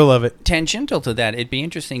 Yeah, you'll love it. Tangential to that, it'd be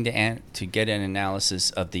interesting to get an analysis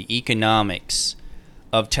of the economics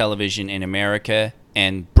of television in America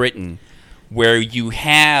and Britain, where you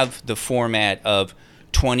have the format of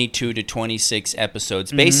 22 to 26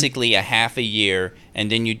 episodes, basically a half a year,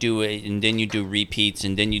 and then you do it, and then you do repeats,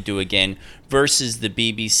 and then you do again, versus the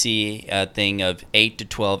BBC thing of 8 to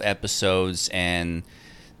 12 episodes. And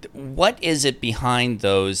what is it behind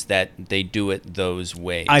those that they do it those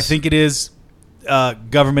ways? I think it is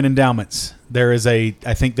government endowments. I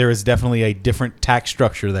think there is definitely a different tax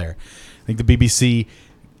structure there. I think the BBC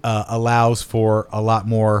allows for a lot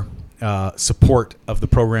more support of the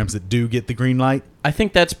programs that do get the green light. I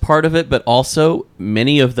think that's part of it, but also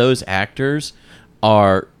many of those actors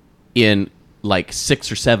are in like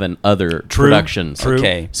 6 or 7 other productions. True.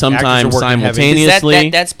 Okay. Sometimes Actors are working heavy. simultaneously.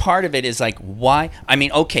 That's part of it. Is like, why? I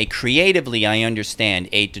mean, okay, creatively, I understand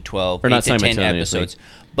 8 to 12, Or 8 not to 10 simultaneously. episodes,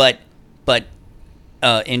 but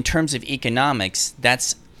in terms of economics,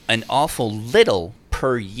 that's an awful little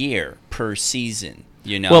per year, per season.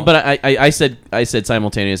 You know. Well, but I said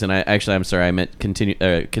simultaneous, and I'm sorry, I meant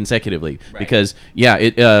consecutively, because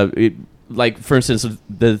it like, for instance,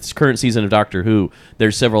 the current season of Doctor Who,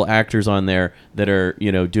 there's several actors on there that are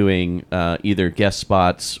doing either guest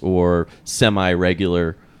spots or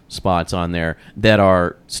semi-regular spots on there that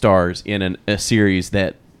are stars in a series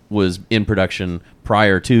that was in production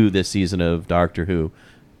prior to this season of Doctor Who,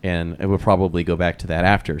 and it will probably go back to that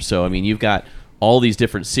after. So I mean, you've got all these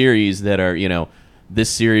different series that are this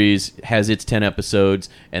series has its 10 episodes,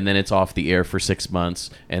 and then it's off the air for 6 months,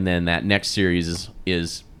 and then that next series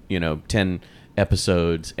is 10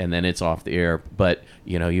 episodes, and then it's off the air. But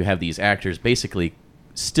you have these actors basically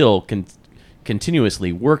still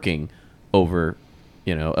continuously working over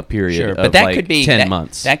a period of that like could be 10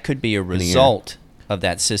 months. That could be a result of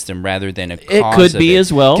that system rather than a cause. It could be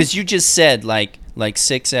as well, because you just said like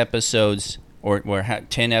 6 episodes. Or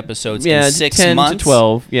 10 episodes yeah, in 6 10 months? to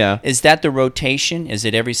 12, yeah. Is that the rotation? Is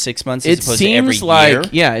it every 6 months as It opposed to every seems like year?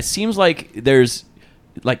 Yeah, it seems like there's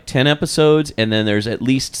like 10 episodes, and then there's at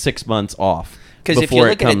least 6 months off Because if you before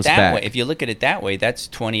look it at it comes that back. way, if you look at it that way, that's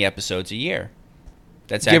 20 episodes a year.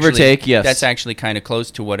 That's Give or actually, take, yes. That's actually kind of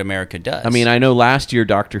close to what America does. I mean, I know last year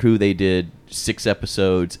Doctor Who, they did 6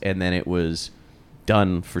 episodes, and then it was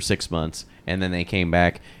done for 6 months, and then they came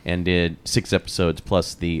back and did 6 episodes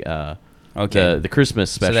plus the the Christmas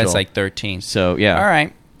special. So that's like 13. So yeah. All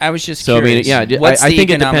right. I was just So curious. I mean, What's I the think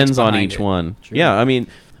it economics depends on behind each it? one. Yeah, I mean,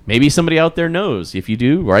 maybe somebody out there knows. If you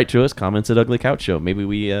do, write to us. Comments at Ugly Couch Show. Maybe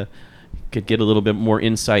we could get a little bit more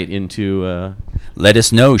insight into. Let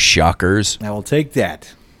us know, shockers. I will take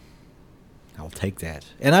that.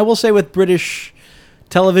 And I will say, with British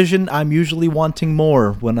television, I'm usually wanting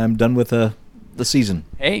more when I'm done with the season.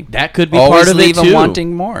 Hey, That could be always part of leave it them too.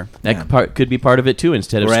 wanting more. That could be part of it too.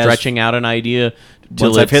 Instead of Whereas stretching out an idea till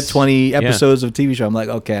Once I've hit it's- 20 yeah. episodes of TV show, I'm like,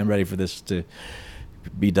 okay, I'm ready for this to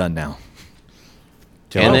be done now.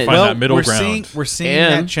 And it- Find that middle we're ground. Seeing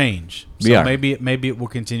And- that change. So We are. maybe it will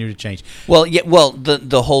continue to change. Well, yeah. Well,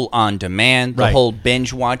 the whole on demand, the Right. whole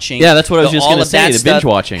binge watching. Yeah, that's what I was just all gonna of say, that the stuff binge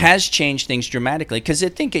watching. has changed things dramatically. Because I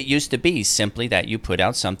think it used to be simply that you put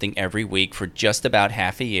out something every week for just about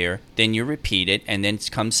half a year, then you repeat it, and then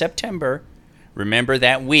come September, Remember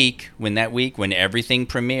that week when everything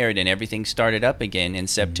premiered and everything started up again in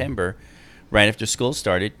September, right after school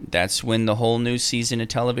started. That's when the whole new season of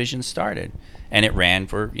television started, and it ran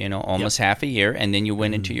for almost half a year, and then you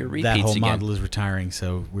went into your repeats That whole again. model is retiring,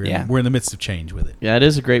 so we're Yeah. we're in the midst of change with it. Yeah, it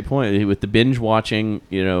is a great point. With the binge watching,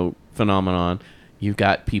 phenomenon, you've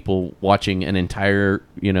got people watching an entire,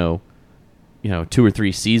 2 or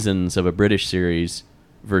 3 seasons of a British series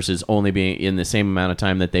versus only being in the same amount of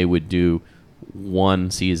time that they would do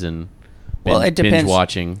one season. Well, it depends. Binge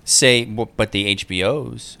watching. But the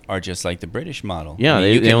HBOs are just like the British model. Yeah,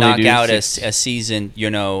 you they can only knock do out a 6. season,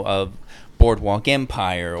 of Boardwalk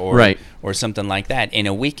Empire or Right. or something like that in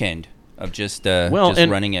a weekend of just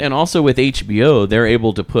and, running it. And also with HBO, they're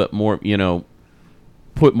able to put more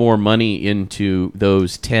money into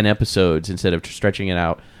those 10 episodes instead of stretching it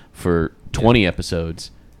out for 20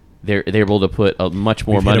 episodes. They're able to put much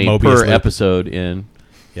more We've hit a money Mobius per loop. episode in.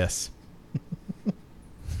 Yes,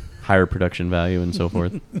 Higher production value and so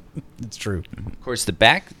forth. it's true. Of course, the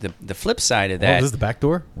flip side of Oh, that. this is the back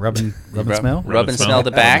door. Rub and smell. Rub and smell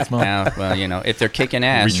the back. Now, well, if they're kicking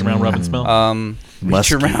ass. Reach around, rub and smell.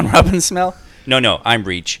 Reach around, rub and smell. No, I'm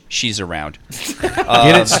Reach. She's around.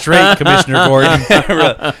 Get it straight, Commissioner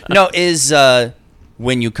Gordon. No,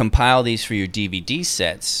 when you compile these for your DVD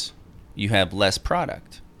sets, you have less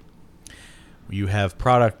product. You have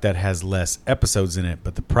product that has less episodes in it,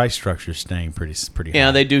 but the price structure is staying pretty high.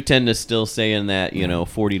 Yeah, they do tend to still stay in that,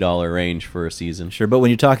 $40 range for a season. Sure, but when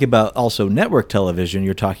you're talking about also network television,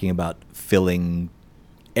 you're talking about filling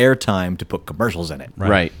airtime to put commercials in it.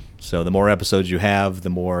 Right. So the more episodes you have, the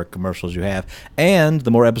more commercials you have. And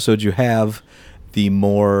the more episodes you have, the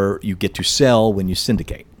more you get to sell when you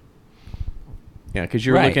syndicate. Yeah, because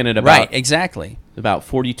you're Right, looking at right, exactly. about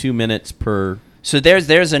 42 minutes per. So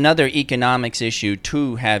there's another economics issue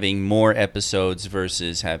to having more episodes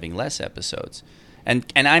versus having less episodes, and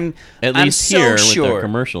I'm At I'm least so here with sure, the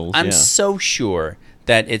commercials, I'm yeah. so sure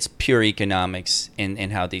that it's pure economics in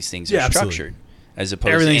how these things are Yeah, absolutely. structured, as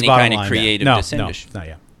opposed Everything's to any bottom kind of line creative now. distinction. No, not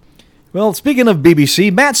yet. Well, speaking of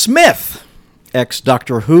BBC, Matt Smith,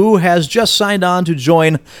 ex-Doctor Who, has just signed on to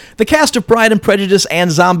join the cast of Pride and Prejudice and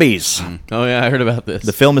Zombies. Oh, yeah, I heard about this.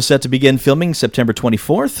 The film is set to begin filming September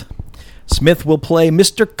 24th. Smith will play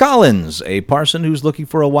Mr. Collins, a parson who's looking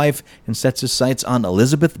for a wife and sets his sights on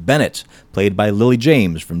Elizabeth Bennet, played by Lily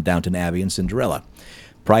James from Downton Abbey and Cinderella.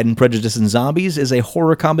 Pride and Prejudice and Zombies is a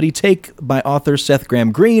horror comedy take by author Seth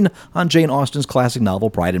Graham Greene on Jane Austen's classic novel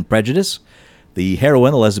Pride and Prejudice. The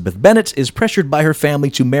heroine, Elizabeth Bennet, is pressured by her family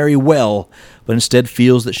to marry well, but instead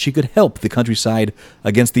feels that she could help the countryside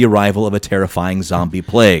against the arrival of a terrifying zombie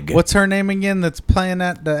plague. What's her name again? That's playing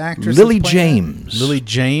that the actress. Lily that's playing that? James. Lily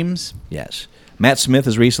James. Yes. Matt Smith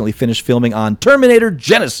has recently finished filming on Terminator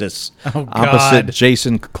Genesis Oh, opposite God.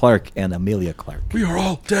 Jason Clarke and Amelia Clarke. We are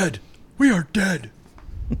all dead. We are dead.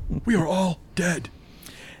 We are all dead.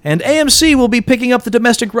 And AMC will be picking up the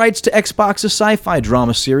domestic rights to Xbox's sci-fi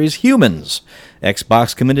drama series Humans.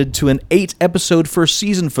 Xbox committed to an 8-episode first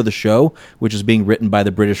season for the show, which is being written by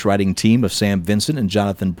the British writing team of Sam Vincent and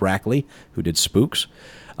Jonathan Brackley, who did Spooks.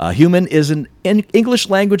 Human is an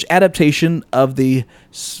English-language adaptation of the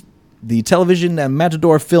television and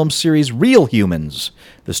Matador film series Real Humans.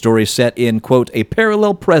 The story is set in, quote, a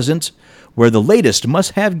parallel present where the latest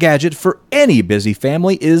must-have gadget for any busy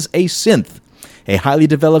family is a synth, a highly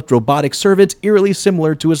developed robotic servant eerily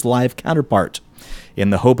similar to its live counterpart. In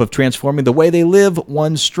the hope of transforming the way they live,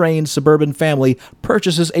 one strained suburban family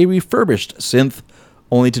purchases a refurbished synth,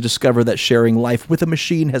 only to discover that sharing life with a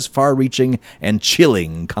machine has far-reaching and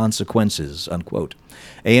chilling consequences, unquote.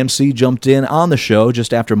 AMC jumped in on the show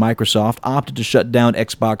just after Microsoft opted to shut down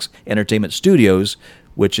Xbox Entertainment Studios,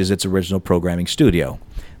 which is its original programming studio.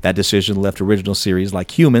 That decision left original series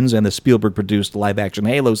like Humans and the Spielberg-produced live-action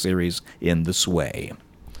Halo series in the sway.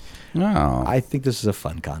 Oh. I think this is a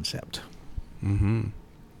fun concept. Mm-hmm.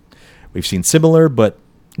 We've seen similar, but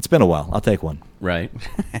it's been a while. I'll take one. Right.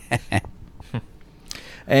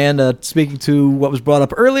 And speaking to what was brought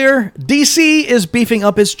up earlier, DC is beefing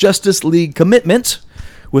up its Justice League commitment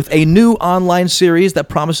with a new online series that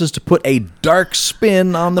promises to put a dark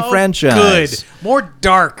spin on the franchise. Good. More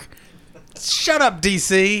dark. Shut up,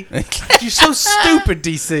 DC. You're so stupid,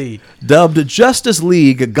 DC. Dubbed Justice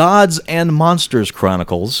League Gods and Monsters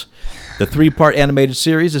Chronicles, the 3-part animated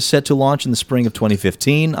series is set to launch in the spring of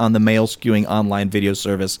 2015 on the male-skewing online video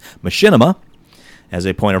service Machinima. As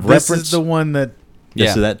a point of This reference... is the one that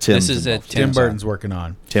Yeah, so that Tim's This is involved. a Tim Burton's working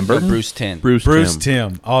on. Tim Burton? Bruce Timm. Bruce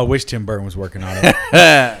Timm. Oh, I wish Tim Burton was working on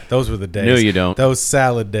it. Those were the days. No, you don't. Those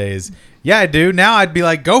salad days. Yeah, I do. Now I'd be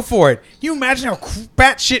like, go for it. You imagine how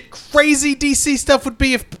batshit crazy DC stuff would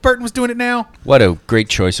be if Burton was doing it now? What a great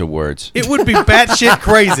choice of words. It would be batshit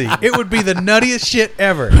crazy. It would be the nuttiest shit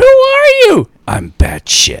ever. Who are you? I'm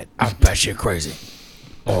batshit. I'm batshit crazy.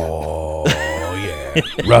 Oh, yeah.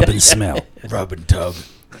 Rub and smell. Rub and tug.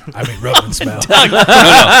 I mean, rub and smell. I'm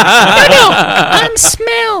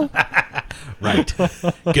smell. Right.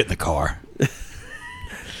 Get in the car.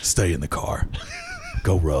 Stay in the car.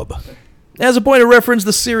 Go rub. As a point of reference,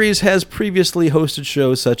 the series has previously hosted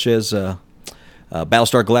shows such as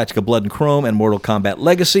Battlestar Galactica Blood and Chrome and Mortal Kombat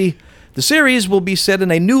Legacy. The series will be set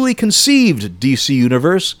in a newly conceived DC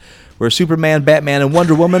universe where Superman, Batman, and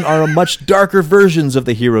Wonder Woman are much darker versions of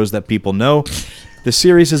the heroes that people know. The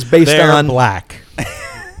series is based They're on black.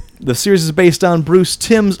 The series is based on Bruce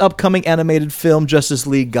Timm's upcoming animated film Justice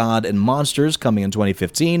League God and Monsters, coming in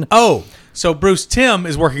 2015. Oh, so Bruce Timm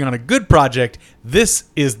is working on a good project. This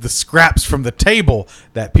is the scraps from the table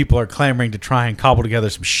that people are clamoring to try and cobble together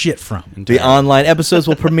some shit from. The online episodes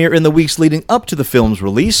will premiere in the weeks leading up to the film's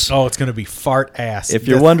release. Oh, it's going to be fart ass. If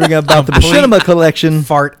you're wondering about the Machinima collection,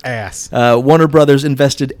 fart ass. Warner Brothers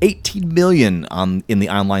invested $18 million in the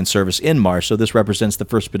online service in March, so this represents the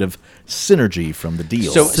first bit of synergy from the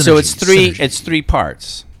deal. So it's three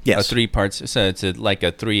parts. Yes. 3 parts. So it's like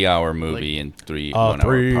a 3-hour movie and 3 A 1-hour parts.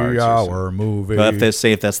 3-hour movie. But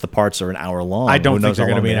if that's the parts are an hour long. I don't who think knows they're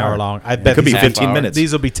how going to be they an hour are. long. I It bet could be these 15 will- minutes.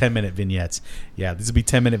 These will be 10-minute vignettes. Yeah, these will be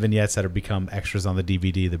 10-minute vignettes that have become extras on the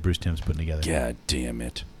DVD that Bruce Timm's putting together. God damn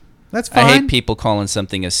it. That's fine. I hate people calling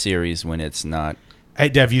something a series when it's not. Hey,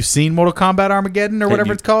 have you seen Mortal Kombat Armageddon or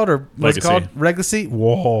whatever it's called? Or what's it Legacy. called? Legacy?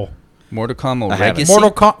 Whoa. Mortal Kombat haven't. Legacy?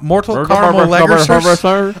 Mortal Caramel Legacy. I It's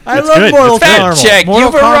love good. Mortal It's Fact Kombat. check,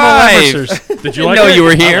 Mortal you've arrived. Lemmershers. Did you Didn't like know it? you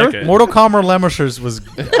were I here. like it. Mortal Kombat Lemmershers was.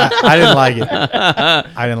 I didn't like it.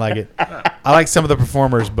 I didn't like it. I like some of the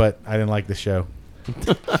performers, but I didn't like the show.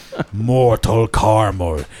 Mortal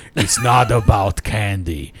caramel. It's not about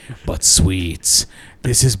candy, but sweets.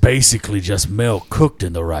 This is basically just milk cooked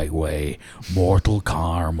in the right way. Mortal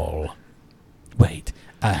caramel. Wait,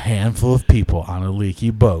 a handful of people on a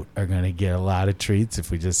leaky boat are going to get a lot of treats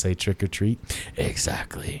if we just say trick or treat?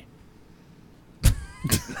 Exactly.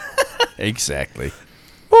 Exactly.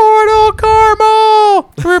 Mortal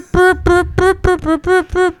Caramel.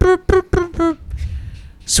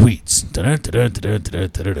 Sweets.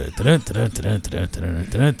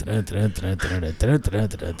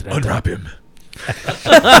 Unwrap him.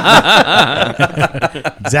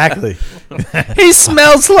 Exactly. He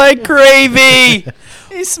smells like gravy.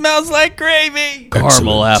 He smells like gravy.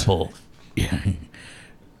 Caramel apple.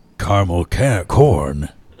 Caramel corn.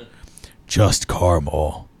 Just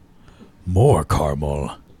caramel. More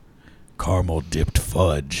caramel. Caramel dipped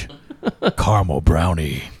fudge. Caramel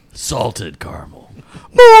brownie. Salted caramel.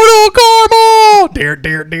 Mortal Caramel. Dear.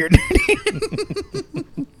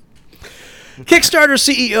 Kickstarter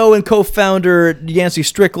CEO and co-founder Yancey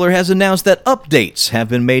Strickler has announced that updates have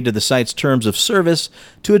been made to the site's terms of service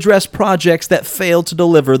to address projects that failed to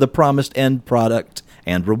deliver the promised end product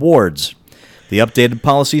and rewards. The updated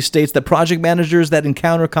policy states that project managers that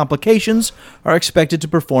encounter complications are expected to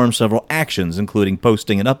perform several actions, including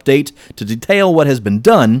posting an update to detail what has been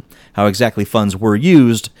done, how exactly funds were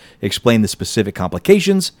used, explain the specific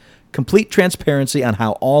complications, complete transparency on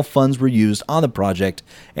how all funds were used on the project,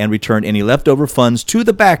 and return any leftover funds to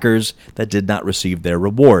the backers that did not receive their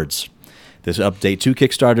rewards. This update to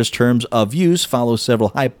Kickstarter's terms of use follows several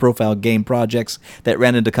high-profile game projects that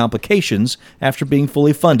ran into complications after being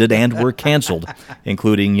fully funded and were canceled,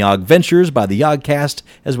 including Yog Ventures by the Yogcast,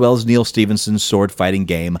 as well as Neil Stephenson's sword-fighting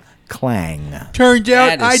game Clang. Turns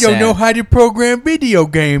out That I is don't know sad. how to program video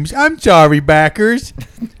games. I'm sorry, backers.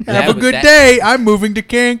 Have a good that- day. I'm moving to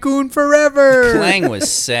Cancun forever. Clang was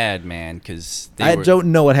sad, man, because I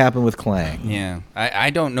don't know what happened with Clang. Yeah,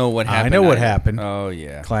 I don't know what I happened. know what happened. Oh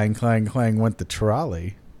yeah, Clang, clang, clang went the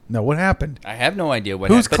trolley. No, what happened? I have no idea what.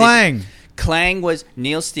 Who's happened. Clang? Clang was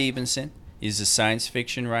Neil Stephenson. He's a science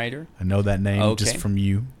fiction writer. I know that name Okay. just from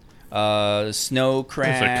you. Snow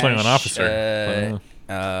Crash. It's a Klingon officer.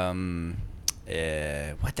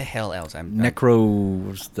 What the hell else? I'm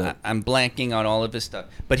blanking on all of his stuff.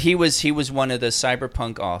 But he was one of the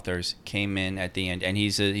cyberpunk authors. Came in at the end, and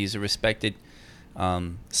he's a respected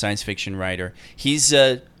science fiction writer. He's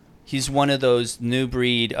one of those new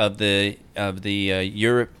breed of the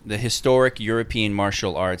historic European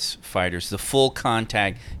martial arts fighters. The full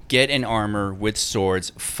contact, get in armor with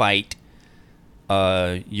swords, fight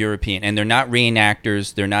European, and they're not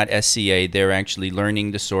reenactors. They're not SCA. They're actually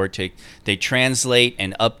learning the sword. They translate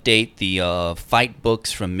and update the fight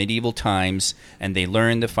books from medieval times, and they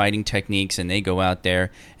learn the fighting techniques, and they go out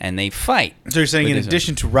there and they fight. So you're saying, with in his-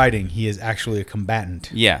 addition to writing, he is actually a combatant,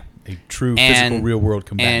 Yeah. a true physical, real-world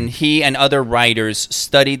combatant. And he and other writers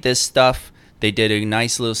studied this stuff. They did a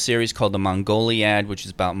nice little series called the Mongoliad, which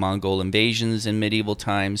is about Mongol invasions in medieval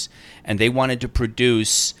times, and they wanted to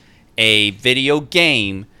produce a video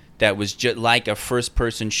game that was just like a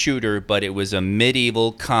first-person shooter, but it was a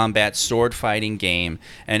medieval combat sword fighting game,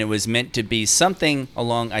 and it was meant to be something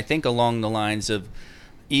along the lines of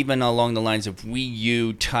Wii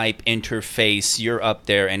U type interface. You're up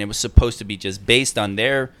there, and it was supposed to be just based on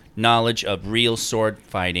their knowledge of real sword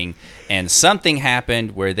fighting, and something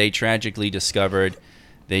happened where they tragically discovered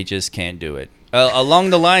they just can't do it. Along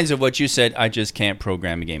the lines of what you said, I just can't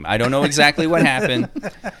program a game. I don't know exactly what happened.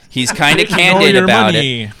 He's kind of candid your about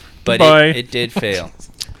money. it, but Bye. it did fail.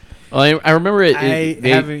 Well, I remember it.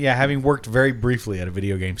 Having worked very briefly at a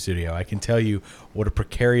video game studio, I can tell you what a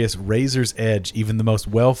precarious razor's edge even the most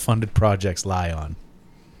well-funded projects lie on.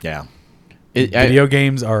 Yeah. Video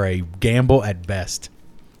games are a gamble at best.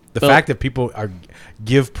 The Well- fact that people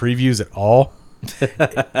give previews at all,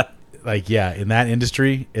 in that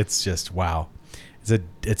industry, it's just wow.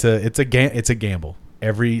 It's a gamble.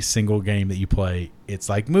 Every single game that you play, it's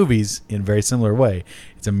like movies in a very similar way.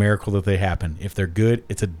 It's a miracle that they happen. If they're good,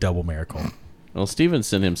 it's a double miracle. Well,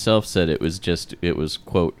 Stevenson himself said it was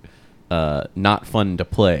quote, not fun to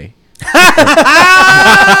play. It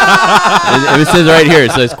says right here,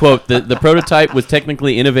 it says, quote, the prototype was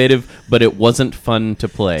technically innovative, but it wasn't fun to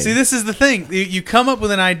play. See, this is the thing. You come up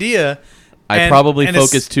with an idea. I probably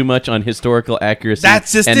focused too much on historical accuracy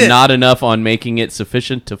That's just and it. not enough on making it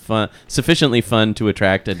sufficiently fun to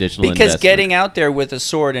attract additional Because investment. getting out there with a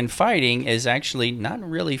sword and fighting is actually not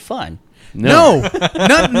really fun. No,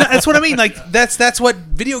 that's what I mean. Like that's what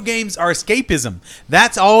video games are, escapism.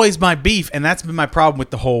 That's always my beef, and that's been my problem with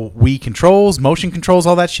the whole Wii controls, motion controls,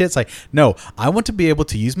 all that shit. It's like, no, I want to be able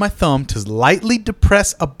to use my thumb to lightly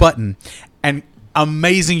depress a button, and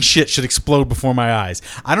amazing shit should explode before my eyes.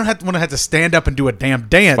 I don't want to have to stand up and do a damn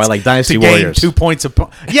dance. Why, like Dynasty to gain Warriors. 2 points of.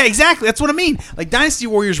 Yeah, exactly. That's what I mean. Like Dynasty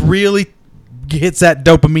Warriors really hits that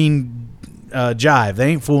dopamine jive.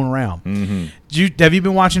 They ain't fooling around. Mm-hmm. Have you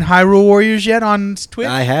been watching Hyrule Warriors yet on Twitch?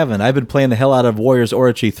 I haven't. I've been playing the hell out of Warriors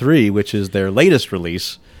Orochi 3, which is their latest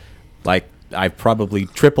release. Like, I've probably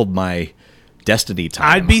tripled my Destiny time.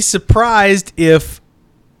 I'd be surprised if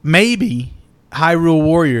maybe Hyrule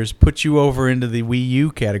Warriors put you over into the Wii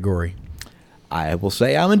U category. I will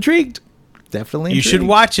say I'm intrigued. Definitely You intrigued. should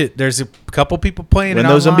watch it. There's a couple people playing When it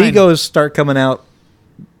those online. Amigos start coming out,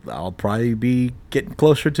 I'll probably be getting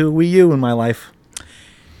closer to a Wii U in my life.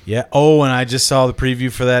 Yeah. Oh, and I just saw the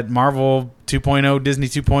preview for that Marvel 2.0, Disney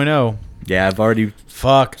 2.0. Yeah, I've already...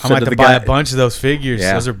 Fuck. I'm Said going to to the buy guy- a bunch of those figures.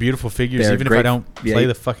 Yeah. Those are beautiful figures, They're even if great. I don't Yeah, play you-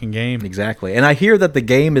 the fucking game. Exactly. And I hear that the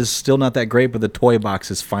game is still not that great, but the toy box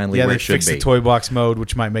is finally Yeah, where they it should fixed be. the toy box mode,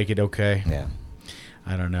 which might make it okay. Yeah.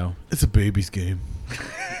 I don't know. It's a baby's game.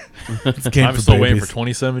 It's a game I'm for still waiting for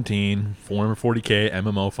babies. 2017 440k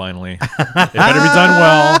MMO. Finally, it better be done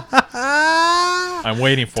well. I'm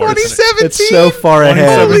waiting for it. 2017. It's so far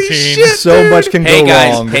ahead. Holy 2017. shit, So dude. much can Hey go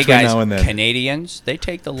guys, wrong between now and then. Canadians, they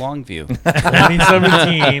take the long view.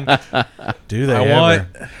 2017. Do they I ever?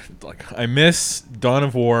 want. I miss Dawn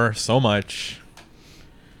of War so much.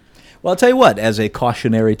 Well, I'll tell you what, as a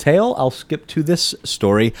cautionary tale, I'll skip to this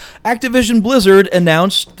story. Activision Blizzard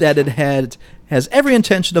announced that it has every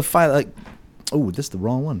intention of filing... Oh, this is the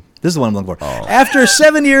wrong one. This is the one I'm looking for. After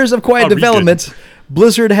 7 years of quiet I'll read it. development,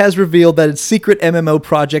 Blizzard has revealed that its secret MMO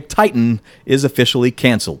project Titan is officially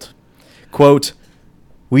canceled. Quote,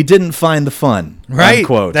 "We didn't find the fun." Right.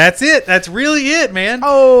 Unquote. That's it. That's really it, man.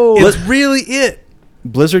 Oh. It's really it.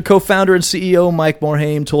 Blizzard co-founder and CEO Mike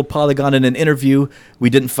Morhaime told Polygon in an interview, "We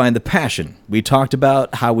didn't find the passion. We talked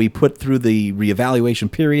about how we put through the reevaluation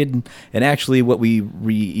period, and actually what we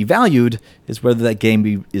reevaluated is whether that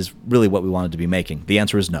game is really what we wanted to be making. The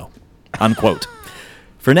answer is no." Unquote.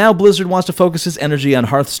 For now, Blizzard wants to focus its energy on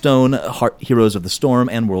Hearthstone, Heroes of the Storm,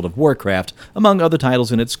 and World of Warcraft, among other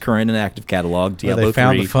titles in its current and active catalog, Well, Diablo they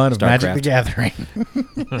found 3, the fun of Magic the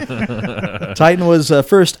StarCraft. Gathering. Titan was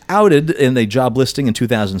first outed in a job listing in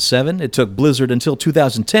 2007. It took Blizzard until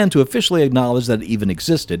 2010 to officially acknowledge that it even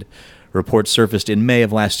existed. Reports surfaced in May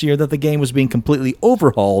of last year that the game was being completely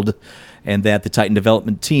overhauled and that the Titan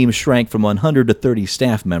development team shrank from 100 to 30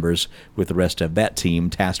 staff members, with the rest of that team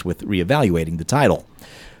tasked with reevaluating the title.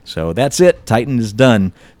 So that's it. Titan is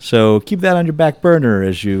done. So keep that on your back burner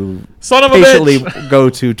as you Son of a patiently bitch. go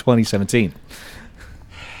to 2017.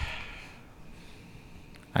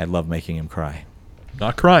 I love making him cry.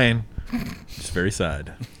 Not crying. Just very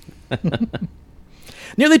sad.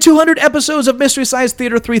 Nearly 200 episodes of Mystery Science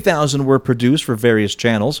Theater 3000 were produced for various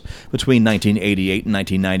channels between 1988 and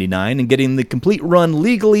 1999, and getting the complete run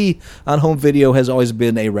legally on home video has always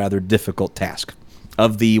been a rather difficult task.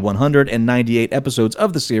 Of the 198 episodes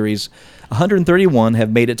of the series, 131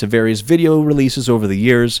 have made it to various video releases over the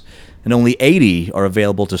years, and only 80 are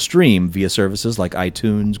available to stream via services like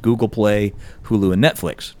iTunes, Google Play, Hulu, and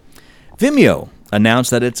Netflix. Vimeo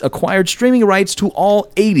announced that it's acquired streaming rights to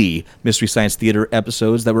all 80 Mystery Science Theater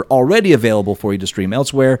episodes that were already available for you to stream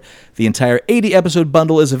elsewhere. The entire 80-episode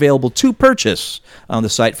bundle is available to purchase on the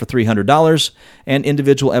site for $300, and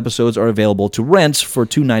individual episodes are available to rent for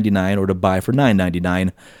 $2.99 or to buy for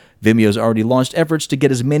 $9.99. Vimeo's already launched efforts to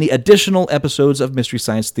get as many additional episodes of Mystery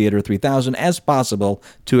Science Theater 3000 as possible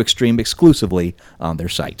to stream exclusively on their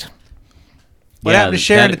site. What happened to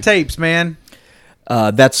sharing the tapes, man?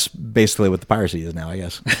 That's basically what the piracy is now, I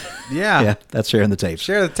guess. Yeah. Yeah, that's sharing the tapes.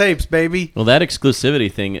 Share the tapes, baby. Well, that exclusivity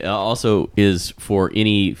thing also is for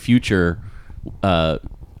any future of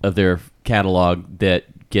their catalog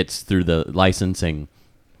that gets through the licensing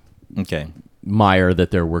Okay. mire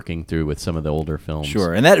that they're working through with some of the older films.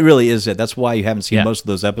 Sure, and that really is it. That's why you haven't seen Yeah. most of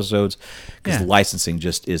those episodes, because Yeah. licensing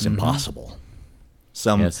just is impossible.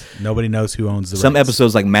 Some Yes. Nobody knows who owns the some rights.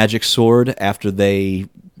 episodes like Magic Sword, after they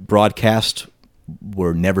broadcast,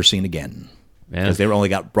 were never seen again Yeah. because they only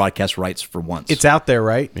got broadcast rights for once. It's out there,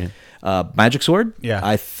 right? Magic Sword. Yeah.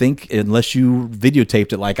 I think unless you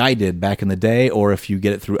videotaped it like I did back in the day, or if you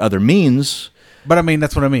get it through other means, But I mean,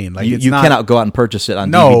 that's what I mean. Like, you, it's you not, cannot go out and purchase it on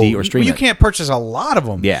no, DVD or stream you it. can't purchase a lot of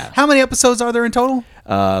them. Yeah. How many episodes are there in total?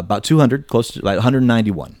 About 200, close to like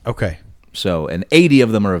 191. Okay. So, and 80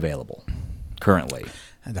 of them are available currently.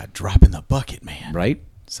 And that drop in the bucket, man. Right?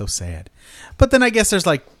 So sad. But then I guess there's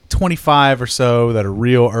like 25 or so that are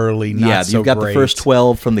real early. Not Yeah, so you've got great. the first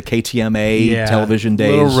 12 from the KTMA Yeah, television days.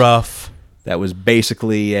 A little rough. That was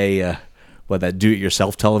basically a that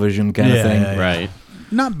do-it-yourself television kind Yeah, of thing. yeah, yeah. Right.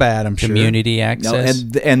 Not bad, I'm Community No, access.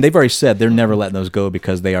 and they've already said they're never letting those go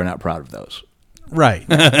because they are not proud of those. sure. Right.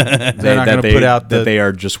 They're not that going to put out that the. they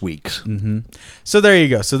are just weeks. So there you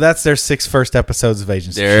go. So that's their 6 first episodes of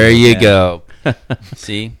Agents of there S.H.I.E.L.D. you go.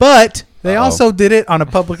 See? But they also did it on a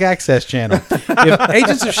public access channel. If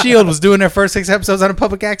Agents of S.H.I.E.L.D. was doing their first 6 episodes on a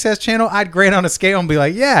public access channel, I'd grade on a scale and be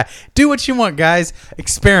like, yeah, do what you want, guys.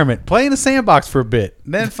 Experiment. Play in the sandbox for a bit.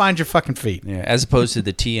 Then find your fucking feet. Yeah, as opposed to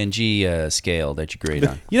the TNG scale that you grade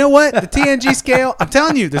on. You know what? The TNG scale, I'm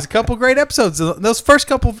telling you, there's a couple great episodes. Those first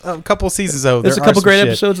couple seasons, though, There's a there couple are some great shit.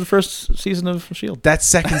 episodes of the first season of S.H.I.E.L.D. That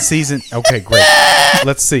second season, okay, great.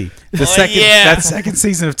 Let's see. That second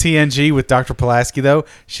season of TNG with Dr. Pulaski, though,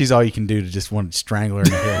 she's all you can do to just want to strangle her in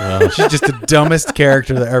the head. She's just the dumbest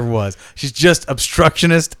character that ever was. She's just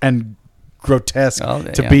obstructionist and grotesque Oh,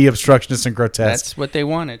 to yeah. be obstructionist and grotesque. That's what they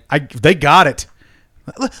wanted. They got it.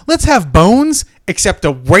 Let's have Bones, except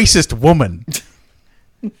a racist woman.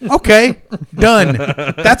 Okay, done.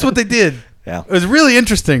 That's what they did. Yeah. It was really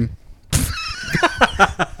interesting.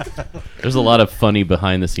 There's a lot of funny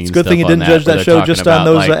behind the scenes. It's a good thing you didn't judge that show just on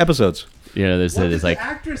those episodes. You know, there's like,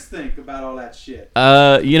 actress think about all that shit?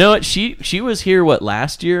 you know what? She was here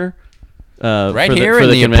last year. Right for here for in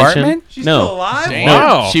the convention. apartment? She's no, still alive?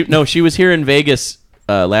 Damn. No, she was here in Vegas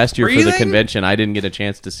last year for the Breathing? convention. I didn't get a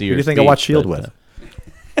chance to see her. Who do you think I speak, watched S.H.I.E.L.D. but, with?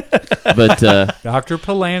 But Dr.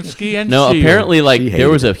 Polanski and no, Shield. apparently, like She there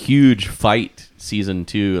was hated a huge fight season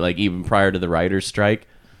 2, like even prior to the writers' strike,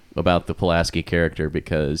 about the Pulaski character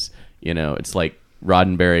because it's like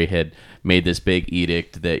Roddenberry had made this big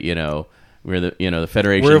edict that we're the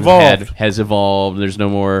Federation We're evolved. has evolved. There's no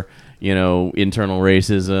more internal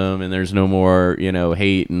racism, and there's no more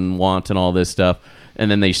hate and want and all this stuff. And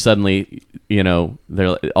then they suddenly,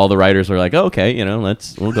 all the writers were like, oh, okay,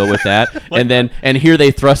 we'll go with that. and here they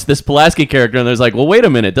thrust this Pulaski character, and there's like, well, wait a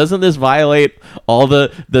minute, doesn't this violate all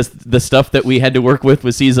the stuff that we had to work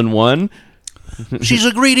with season 1? She's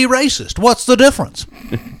a greedy racist. What's the difference?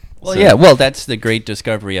 Well, yeah. Well, that's the great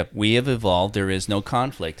discovery of we have evolved. There is no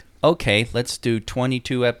conflict. Okay, let's do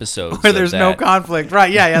 22 episodes Where of there's no that. conflict.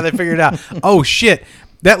 Right, yeah, they figured it out. Oh, shit.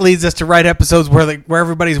 That leads us to write episodes where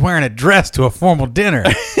everybody's wearing a dress to a formal dinner.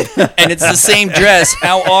 And it's the same dress.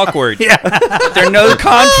 How awkward. Yeah. But there's no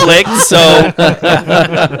conflict, so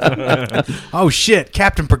Oh, shit.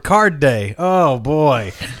 Captain Picard Day. Oh,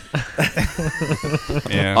 boy.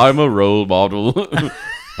 yeah. I'm a role model.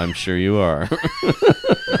 I'm sure you are.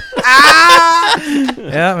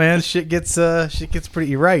 Yeah, man. Shit gets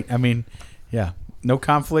pretty. You're right. I mean, yeah. No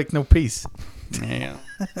conflict, no peace. Yeah.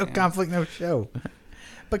 No conflict, no show.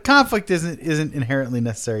 But conflict isn't inherently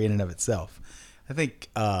necessary in and of itself. I think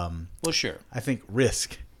Well, sure. I think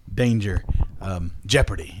risk, danger,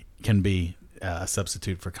 jeopardy can be a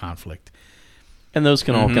substitute for conflict. And those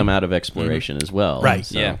can all come out of exploration as well. Right.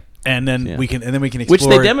 So- Yeah. And then Yeah. we can explore, Which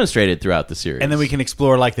they demonstrated throughout the series. and then we can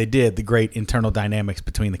explore, like they did, the great internal dynamics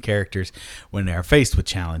between the characters when they are faced with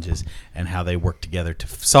challenges and how they work together to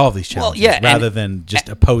solve these Well, challenges, yeah, and- rather than just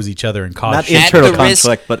oppose each other and cause Not shit. internal the risk-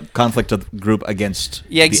 conflict, but conflict of the group against.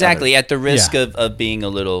 Yeah, the exactly. others. At the risk Yeah. of being a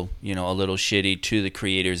little shitty to the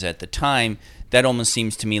creators at the time, that almost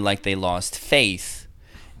seems to me like they lost faith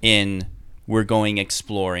in we're going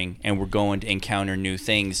exploring and we're going to encounter new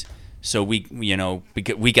things. So we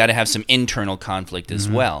got to have some internal conflict as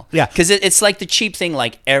well. Yeah. Because it's like the cheap thing,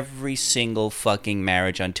 like every single fucking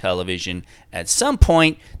marriage on television, at some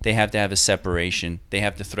point, they have to have a separation. They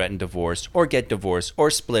have to threaten divorce or get divorced or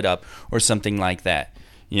split up or something like that.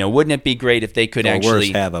 Wouldn't it be great if they could Or actually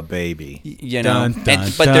worse, have a baby. Dun,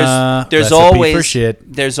 dun, but dun. there's Recipe for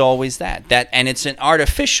shit. there's always that and it's an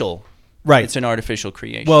artificial Right. It's an artificial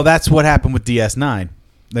creation. Well, that's what happened with DS9.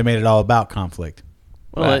 They made it all about conflict.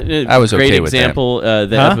 Well, I was great okay with that. example. The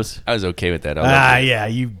Huh? episode. I was okay with that. Yeah,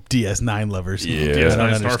 you DS9 lovers. Yeah, I don't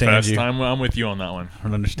DS9 understand Starfest. you. I'm with you on that one. I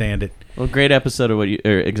don't understand it. Well, great episode of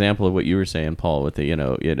example of what you were saying, Paul, with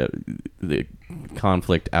the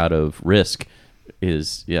conflict out of risk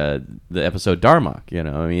is the episode Darmok.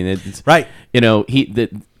 I mean, it's Right.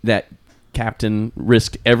 That captain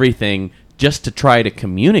risked everything just to try to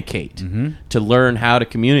communicate, to learn how to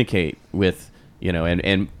communicate with.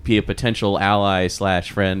 And be a potential ally /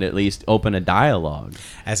 friend, at least open a dialogue.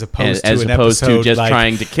 As opposed As to an opposed to episode just like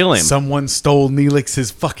trying to kill him. Someone stole Neelix's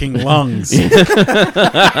fucking lungs.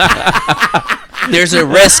 There's a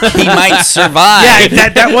risk he might survive. Yeah,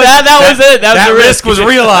 that was it. That was the risk was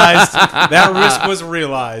realized. That risk was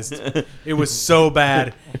realized. It was so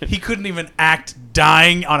bad. He couldn't even act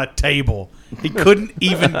dying on a table. He couldn't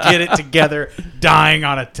even get it together dying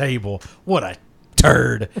on a table. What a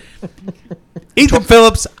turd. Ethan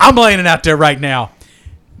Phillips, I'm laying it out there right now.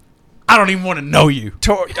 I don't even want to know you.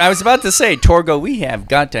 I was about to say, Torgo, we have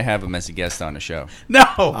got to have him as a guest on the show. No,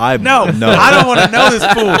 No. I don't want to know this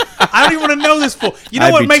fool. I don't even want to know this fool. You know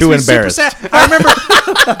I'd what be makes too me super embarrassed. sad?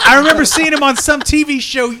 I remember seeing him on some TV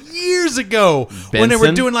show years ago when they were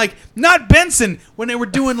Benson? doing not Benson, when they were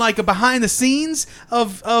doing a behind the scenes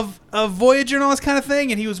of Voyager and all this kind of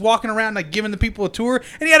thing, and he was walking around giving the people a tour,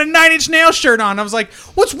 and he had a 9 Inch Nails shirt on. I was like,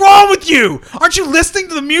 "What's wrong with you? Aren't you listening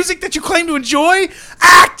to the music that you claim to enjoy?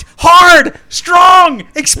 Act hard, strong,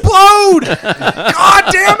 explode! God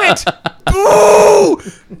damn it! Boo!"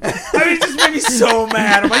 I mean, it just made me so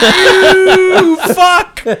mad. I'm like,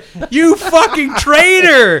 you fucking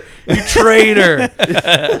traitor, you traitor.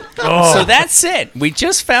 So that's it. We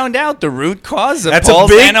just found out the root cause of That's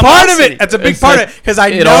Paul's a big part of animosity. it. That's a big part of it because I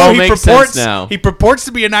It know all he makes purports sense now. he purports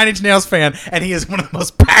to be a 9 Inch Nails fan, and he is one of the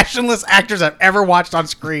most passionless actors I've ever watched on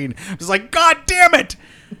screen. It's like, God damn it,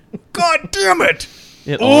 God damn it.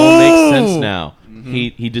 It all makes sense Ooh. now.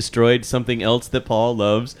 He destroyed something else that Paul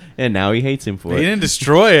loves, and now he hates him for He it. didn't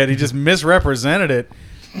destroy it. He just misrepresented it.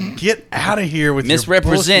 Get out of here with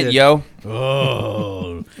Misrepresent, your bullshit. yo.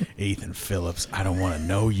 Oh, Ethan Phillips, I don't want to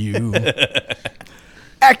know you.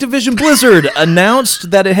 Activision Blizzard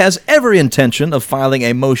announced that it has every intention of filing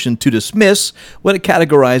a motion to dismiss what it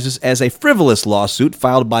categorizes as a frivolous lawsuit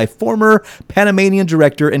filed by former Panamanian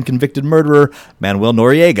director and convicted murderer Manuel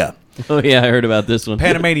Noriega. Oh yeah, I heard about this one.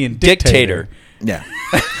 Panamanian Dictator. Yeah.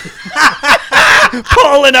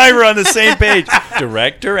 Paul and I were on the same page.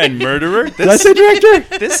 Director and murderer. Did I say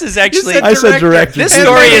director? This is actually. I said director. This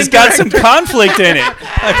story has got some conflict in it.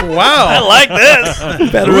 Wow. I like this.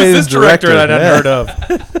 Who is this director that I hadn't heard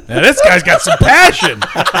of? Now, this guy's got some passion.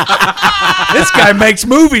 This guy makes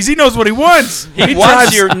movies. He knows what he wants. He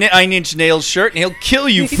wants your 9 Inch Nails shirt, and he'll kill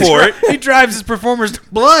you for it. He drives his performers to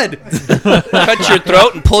blood. Cut your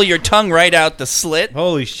throat and pull your tongue right out the slit.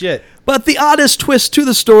 Holy shit. But the oddest twist to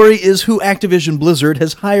the story is who Activision Blizzard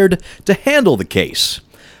has hired to handle the case.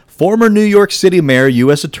 Former New York City Mayor,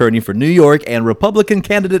 U.S. Attorney for New York, and Republican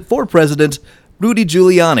candidate for president, Rudy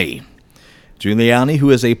Giuliani. Giuliani, who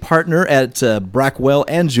is a partner at Brackwell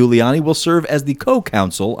and Giuliani, will serve as the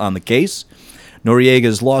co-counsel on the case.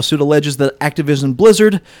 Noriega's lawsuit alleges that Activision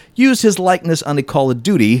Blizzard used his likeness on a Call of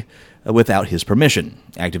Duty without his permission.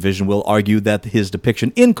 Activision will argue that his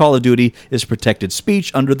depiction in Call of Duty is protected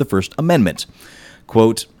speech under the First Amendment.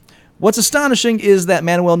 Quote, "What's astonishing is that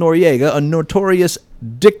Manuel Noriega, a notorious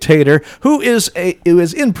dictator who is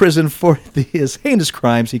in prison for his heinous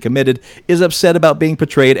crimes he committed, is upset about being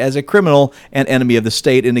portrayed as a criminal and enemy of the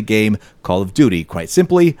state in a game, Call of Duty. Quite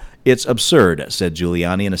simply, it's absurd, said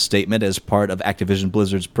Giuliani in a statement as part of Activision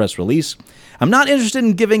Blizzard's press release. I'm not interested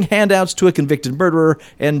in giving handouts to a convicted murderer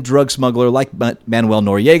and drug smuggler like Manuel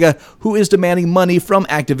Noriega, who is demanding money from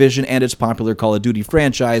Activision and its popular Call of Duty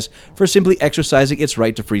franchise for simply exercising its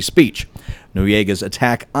right to free speech. Noriega's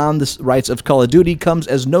attack on the rights of Call of Duty comes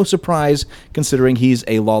as no surprise, considering he's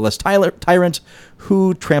a lawless tyrant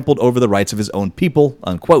who trampled over the rights of his own people,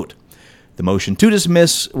 unquote. The motion to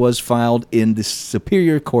dismiss was filed in the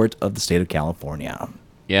Superior Court of the state of California.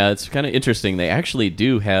 Yeah, it's kind of interesting. They actually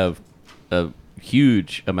do have a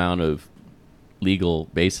huge amount of legal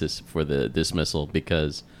basis for the dismissal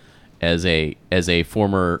because as a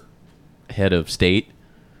former head of state,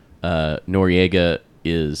 Noriega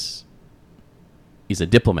he's a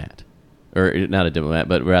diplomat, or not a diplomat,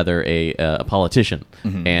 but rather a politician.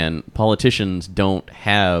 Mm-hmm. And politicians don't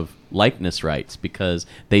have likeness rights because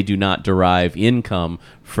they do not derive income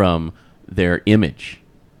from their image,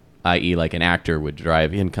 i.e. like an actor would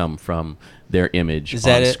derive income from their image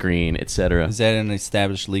on screen, etc. Is that an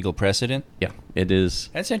established legal precedent? Yeah, it is.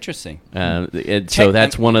 That's interesting. So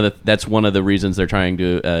that's one of the reasons they're trying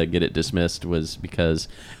to get it dismissed, was because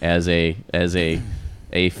as a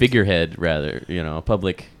figurehead, rather, a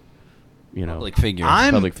public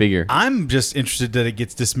figure. I'm just interested that it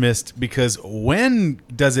gets dismissed, because when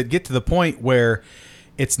does it get to the point where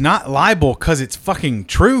it's not libel because it's fucking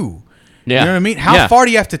true? Yeah. You know what I mean? How far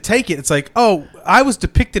do you have to take it? It's like, oh, I was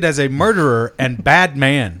depicted as a murderer and bad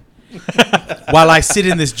man while I sit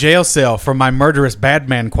in this jail cell for my murderous bad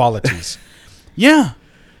man qualities. Yeah.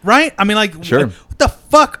 Right? I mean, like, sure. What the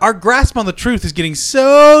fuck? Our grasp on the truth is getting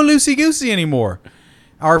so loosey-goosey anymore.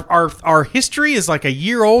 Our history is like a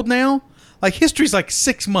year old now. Like, history's like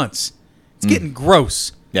 6 months. It's getting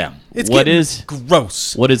gross. Yeah. It's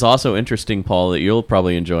gross. What is also interesting, Paul, that you'll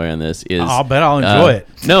probably enjoy on this is... I'll bet I'll enjoy it.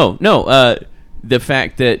 No. The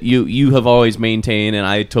fact that you have always maintained, and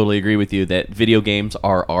I totally agree with you, that video games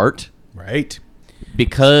are art. Right.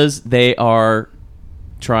 Because they are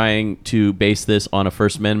trying to base this on a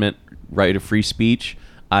First Amendment right of free speech,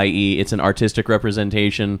 i.e. it's an artistic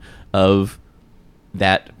representation of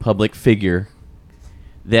that public figure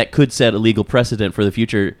that could set a legal precedent for the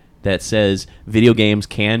future that says video games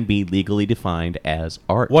can be legally defined as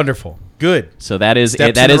art. Wonderful. Good. So that is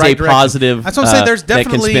Steps a in the right direction. positive. That's what I'm saying. There's that can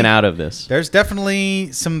definitely spin out of this. There's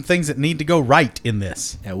definitely some things that need to go right in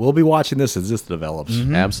this. Yeah, we'll be watching this as this develops.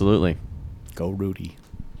 Mm-hmm. Absolutely. Go Rudy.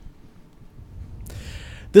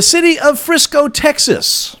 The city of Frisco,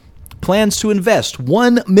 Texas, plans to invest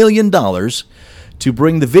 $1 million to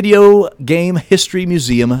bring the Video Game History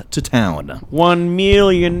Museum to town. $1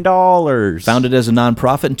 million. Founded as a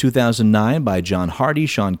nonprofit in 2009 by John Hardy,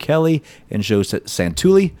 Sean Kelly, and Joe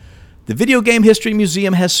Santulli, the Video Game History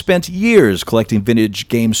Museum has spent years collecting vintage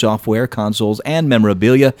game software, consoles, and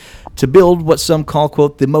memorabilia to build what some call,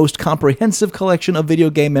 quote, the most comprehensive collection of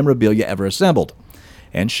video game memorabilia ever assembled,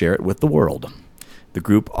 and share it with the world. The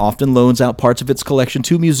group often loans out parts of its collection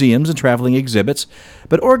to museums and traveling exhibits,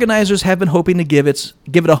 but organizers have been hoping to give it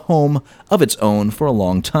a home of its own for a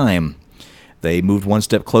long time. They moved one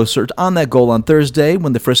step closer on that goal on Thursday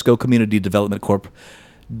when the Frisco Community Development Corp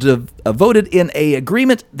voted in an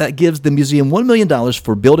agreement that gives the museum $1 million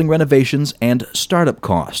for building renovations and startup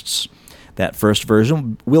costs. That first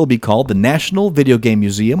version will be called the National Video Game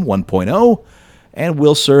Museum 1.0, and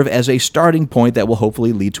will serve as a starting point that will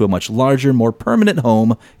hopefully lead to a much larger, more permanent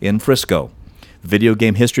home in Frisco. The Video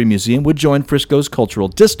Game History Museum would join Frisco's Cultural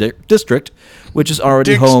District, which is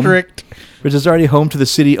already home to the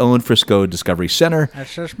city-owned Frisco Discovery Center.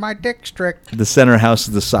 That's just my district. The center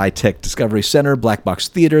houses the SciTech Discovery Center, Black Box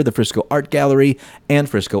Theater, the Frisco Art Gallery, and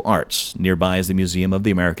Frisco Arts. Nearby is the Museum of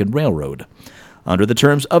the American Railroad. Under the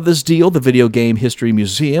terms of this deal, the Video Game History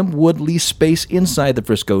Museum would lease space inside the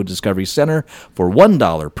Frisco Discovery Center for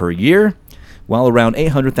 $1 per year, while around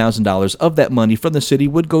 $800,000 of that money from the city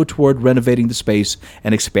would go toward renovating the space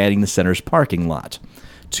and expanding the center's parking lot.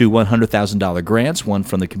 Two $100,000 grants, one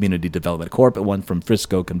from the Community Development Corp and one from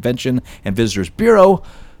Frisco Convention and Visitors Bureau,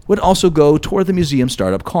 would also go toward the museum's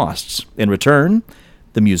startup costs. In return,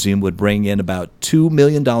 the museum would bring in about $2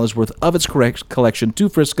 million worth of its collection to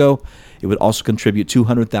Frisco. It would also contribute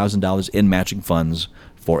 $200,000 in matching funds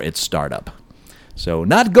for its startup. So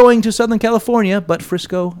not going to Southern California, but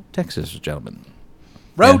Frisco, Texas, gentlemen.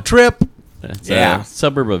 Road trip. It's a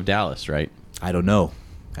suburb of Dallas, right? I don't know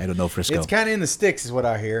Frisco. It's kind of in the sticks is what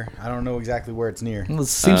I hear. I don't know exactly where it's near. Well, it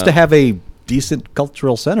seems to have a decent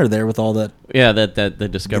cultural center there with all that. Yeah, that the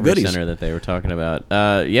Discovery goodies. Center that they were talking about.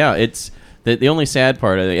 Yeah, it's the only sad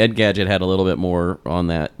part. Ed Gadget had a little bit more on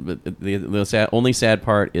that, but the only sad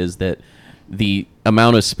part is that the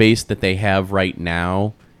amount of space that they have right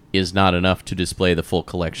now is not enough to display the full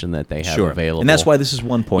collection that they have available. And that's why this is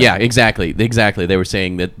 1 Yeah, exactly. They were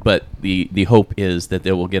saying that, but the hope is that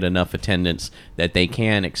they will get enough attendance that they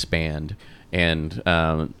can expand. And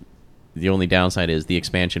the only downside is the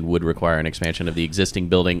expansion would require an expansion of the existing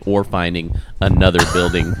building or finding another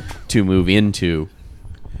building to move into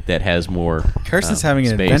that has more. Kirsten's having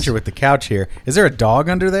an space. adventure with the couch here. Is there a dog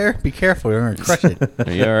under there? Be careful, you're going to crush it.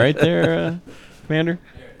 Are you all right there, Commander?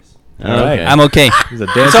 All right. Okay. I'm okay. He's a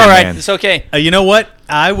dancing It's all right. man. It's okay. You know what?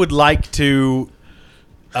 I would like to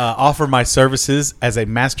offer my services as a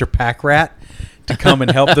master pack rat to come and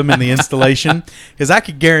help them in the installation, because I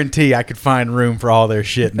could guarantee I could find room for all their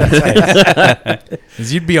shit in that space.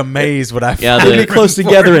 'Cause you'd be amazed what I Yeah, find the- Be close for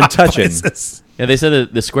together and my touching. places. Yeah, they said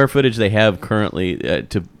that the square footage they have currently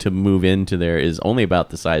to move into there is only about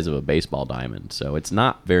the size of a baseball diamond, so it's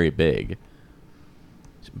not very big.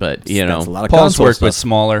 But you That's a know, lot of Paul's console worked with stuff.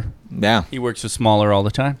 smaller. Yeah. He works with smaller all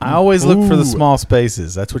the time. I always look for the small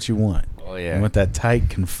spaces. That's what you want. Oh, yeah. You want that tight,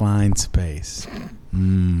 confined space.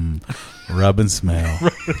 Rub and smell.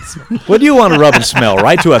 What do you want to rub and smell?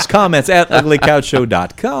 Write to us. Comments at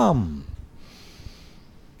uglycouchshow.com.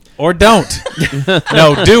 Or don't.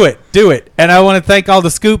 No, do it. Do it. And I want to thank all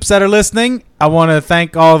the scoops that are listening. I want to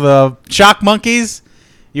thank all the shock monkeys.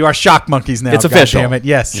 You are shock monkeys now. It's official. Damn it.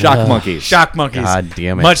 Yes. Shock monkeys. Shock monkeys. God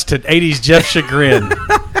damn it. Much to 80s Jeff chagrin.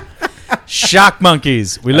 Shock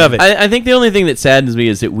monkeys. We love it. I think the only thing that saddens me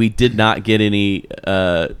is that we did not get any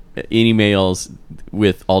emails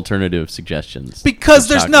with alternative suggestions. Because of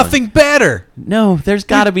there's Shock nothing better. No, there's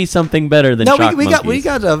got to be something better than No, Shock we got Monkeys.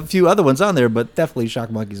 a few other ones on there, but definitely Shock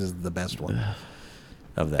Monkeys is the best one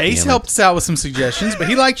of that. Ace helped us out with some suggestions, but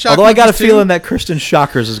he liked shock Although I got a monkeys too. feeling that Kristen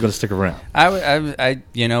Shockers is going to stick around. I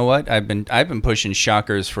you know what? I've been pushing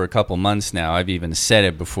Shockers for a couple months now. I've even said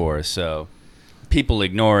it before, so people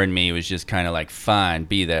ignoring me was just kind of like, fine,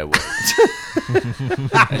 be that way.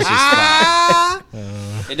 It's just fine.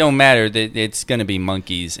 It don't matter. It's going to be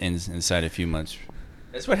monkeys inside a few months.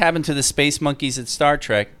 That's what happened to the space monkeys at Star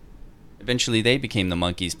Trek. Eventually, they became the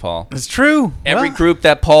monkeys, Paul. It's true. Every Well, group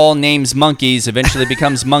that Paul names monkeys eventually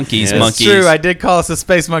becomes monkeys. Yeah, it's It's true. I did call us the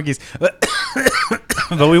space monkeys.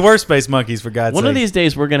 But we were space monkeys, for God's sake. One of these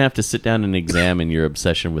days, we're gonna have to sit down and examine your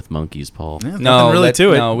obsession with monkeys, Paul. There's No, nothing really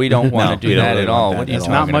to it. No, we don't want No, to we do don't that really at want all. that What are you There's at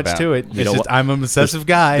all. not talking much about? to it. We It's don't just wa- I'm an obsessive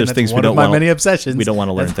guy. There's and things that's we one don't of my wanna- many obsessions. We don't want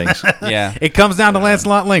to learn things. Yeah. It comes down to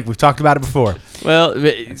Lancelot Link. We've talked about it before. Well,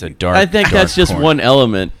 It's a dark. I think that's just corner. one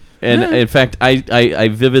element. And in fact, I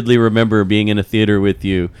vividly remember being in a theater with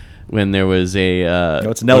you when there was a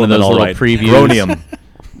It's an one of element, those all little right. previews. Gronium.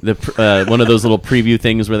 One of those little preview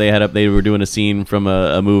things where they were doing a scene from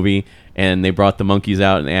a movie, and they brought the monkeys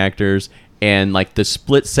out and the actors, and like the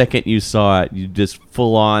split second you saw it, you just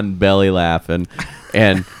full on belly laugh and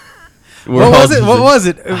we're What all was it? just- What was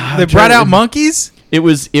it? They brought out monkeys? It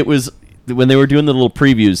was when they were doing the little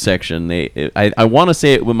previews section. I want to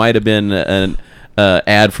say it might have been an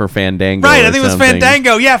ad for Fandango. Right, or I think it was something.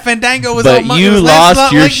 Fandango. Yeah, Fandango was all But monkey. you it was lost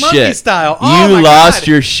Lancelot your Link monkey shit. style. Oh You my lost God.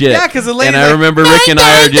 your shit. Yeah, because the lady and I like, remember Rick and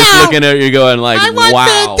I are just Fandango! looking at you, going like, I want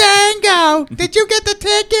 "Wow." Fandango. Did you get the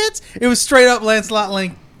tickets? It was straight up Lancelot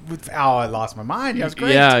Link. I lost my mind. That was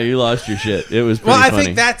great. Yeah, you lost your shit. It was pretty Well, I funny.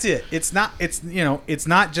 think that's it. It's not. It's it's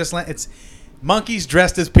not just. It's monkeys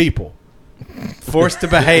dressed as people, forced to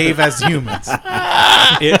behave as humans.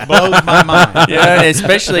 It blows my mind. Yeah,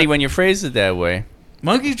 especially when you phrase it that way.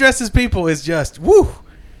 Monkeys dressed as people is just woo.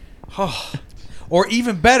 Oh. Or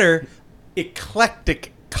even better,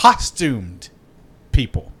 eclectic costumed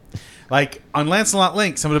people. Like on Lancelot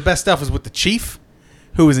Link, some of the best stuff was with the chief,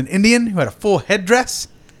 who was an Indian who had a full headdress.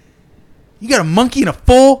 You got a monkey in a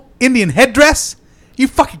full Indian headdress? You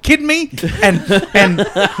fucking kidding me? And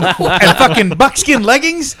fucking buckskin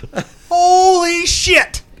leggings? Holy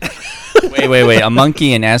shit! Wait. A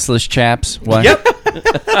monkey and assless chaps? What? Yep.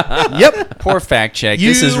 Yep. Poor fact check. You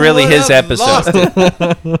This is really his would've episode. lost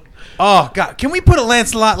it. Oh God! Can we put a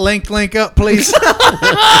Lancelot link up, please? Put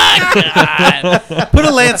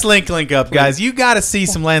a Lance link up, guys. You got to see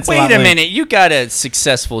some Lancelot. Wait a Link. minute. You got a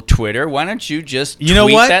successful Twitter. Why don't you just You know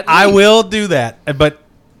tweet what? that I link? will do that, but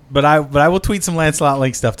I will tweet some Lancelot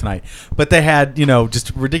Link stuff tonight. But they had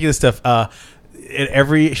just ridiculous stuff.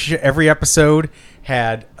 Every episode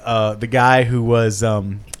had the guy who was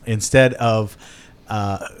instead of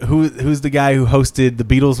who's the guy who hosted the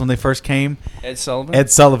Beatles when they first came. Ed Sullivan? Ed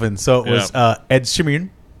Sullivan. So it was Yeah. Ed Sheeran.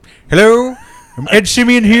 Hello, I'm Ed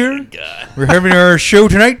Simeon here. We're having our show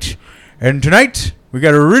tonight. And tonight, we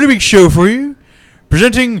got a really big show for you.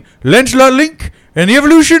 Presenting Lancelot Link and the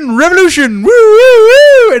Evolution Revolution. Woo, woo,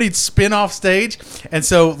 woo. And he'd spin off stage. And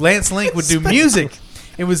so Lance Link would do music.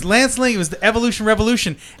 It was Lance Link. It was the Evolution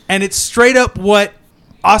Revolution. And it's straight up what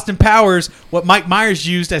Austin Powers, what Mike Myers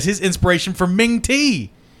used as his inspiration for Ming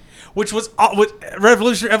T. Which was what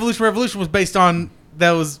Evolution was based on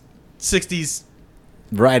those 60s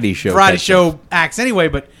Variety show acts anyway.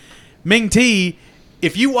 But Ming T,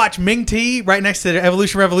 if you watch Ming T right next to the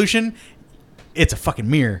Evolution Revolution, it's a fucking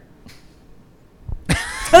mirror.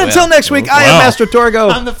 Until next week, I am Master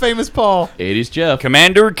Torgo. I'm the famous Paul. 80s Jeff.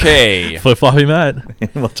 Commander K. Flip Floppy Matt.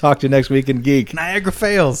 We'll talk to you next week in Geek. Niagara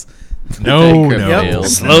fails. No, Baker no.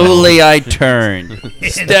 fails. Slowly I turn,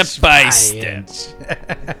 step by step.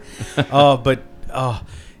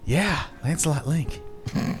 Yeah, Lancelot Link.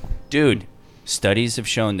 Dude, studies have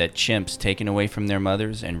shown that chimps taken away from their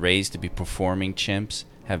mothers and raised to be performing chimps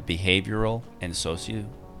have behavioral and socio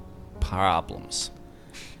problems.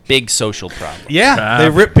 Big social problems. Yeah, they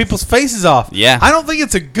rip people's faces off. Yeah. I don't think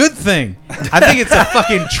it's a good thing. I think it's a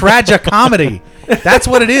fucking tragicomedy. That's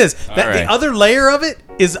what it is. right. The other layer of it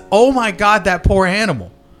is, oh my God, that poor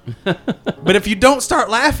animal. But if you don't start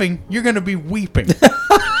laughing, you're going to be weeping.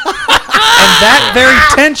 And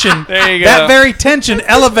that very tension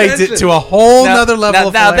elevates it to a whole nother level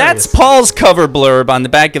of Now hilarious. that's Paul's cover blurb on the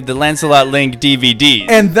back of the Lancelot Link DVD.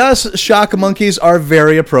 And thus, shock monkeys are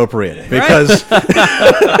very appropriate because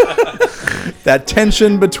that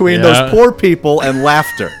tension between those poor people and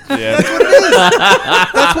laughter. That's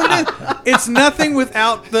what it is. It's nothing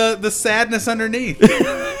without the sadness underneath.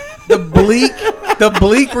 The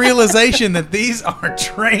bleak realization that these are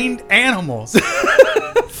trained animals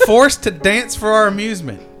forced to dance for our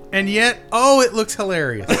amusement. And yet, it looks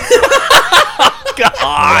hilarious.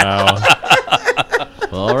 Wow.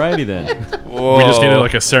 Alrighty then. We just needed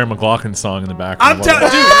like a Sarah McLachlan song in the background. I'm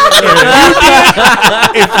telling you,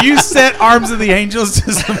 if you set Arms of the Angels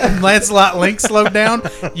to some Lancelot Link slowed down,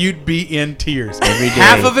 you'd be in tears. Every day.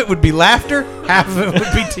 Half of it would be laughter, half of it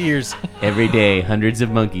would be tears. Every day, hundreds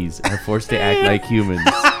of monkeys are forced to act like humans.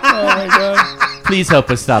 Oh my God. Please help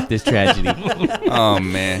us stop this tragedy. Oh,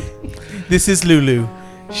 man. This is Lulu.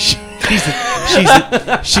 She's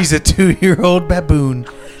a 2-year-old baboon.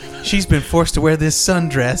 She's been forced to wear this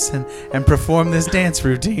sundress and perform this dance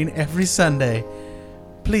routine every Sunday.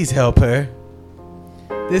 Please help her.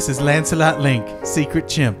 This is Lancelot Link, secret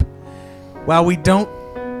chimp. While we don't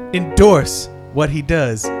endorse what he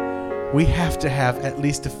does, we have to have at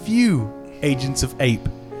least a few agents of ape.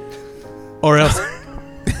 Or else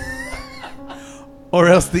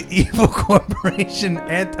the evil corporation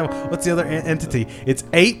what's the other entity? It's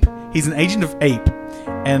ape. He's an agent of ape.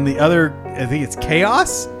 And the other, I think it's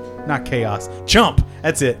chaos? Not chaos. Chump.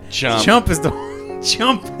 That's it. Chump. Chump is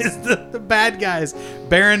the bad guys.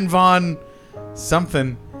 Baron von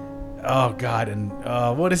something. Oh God! And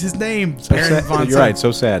what is his name? Baron von. You're right.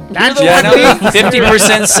 So sad. That's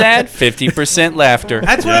 50% sad, 50% laughter.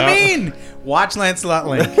 That's what I mean. Watch Lancelot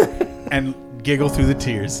Link and giggle through the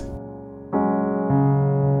tears.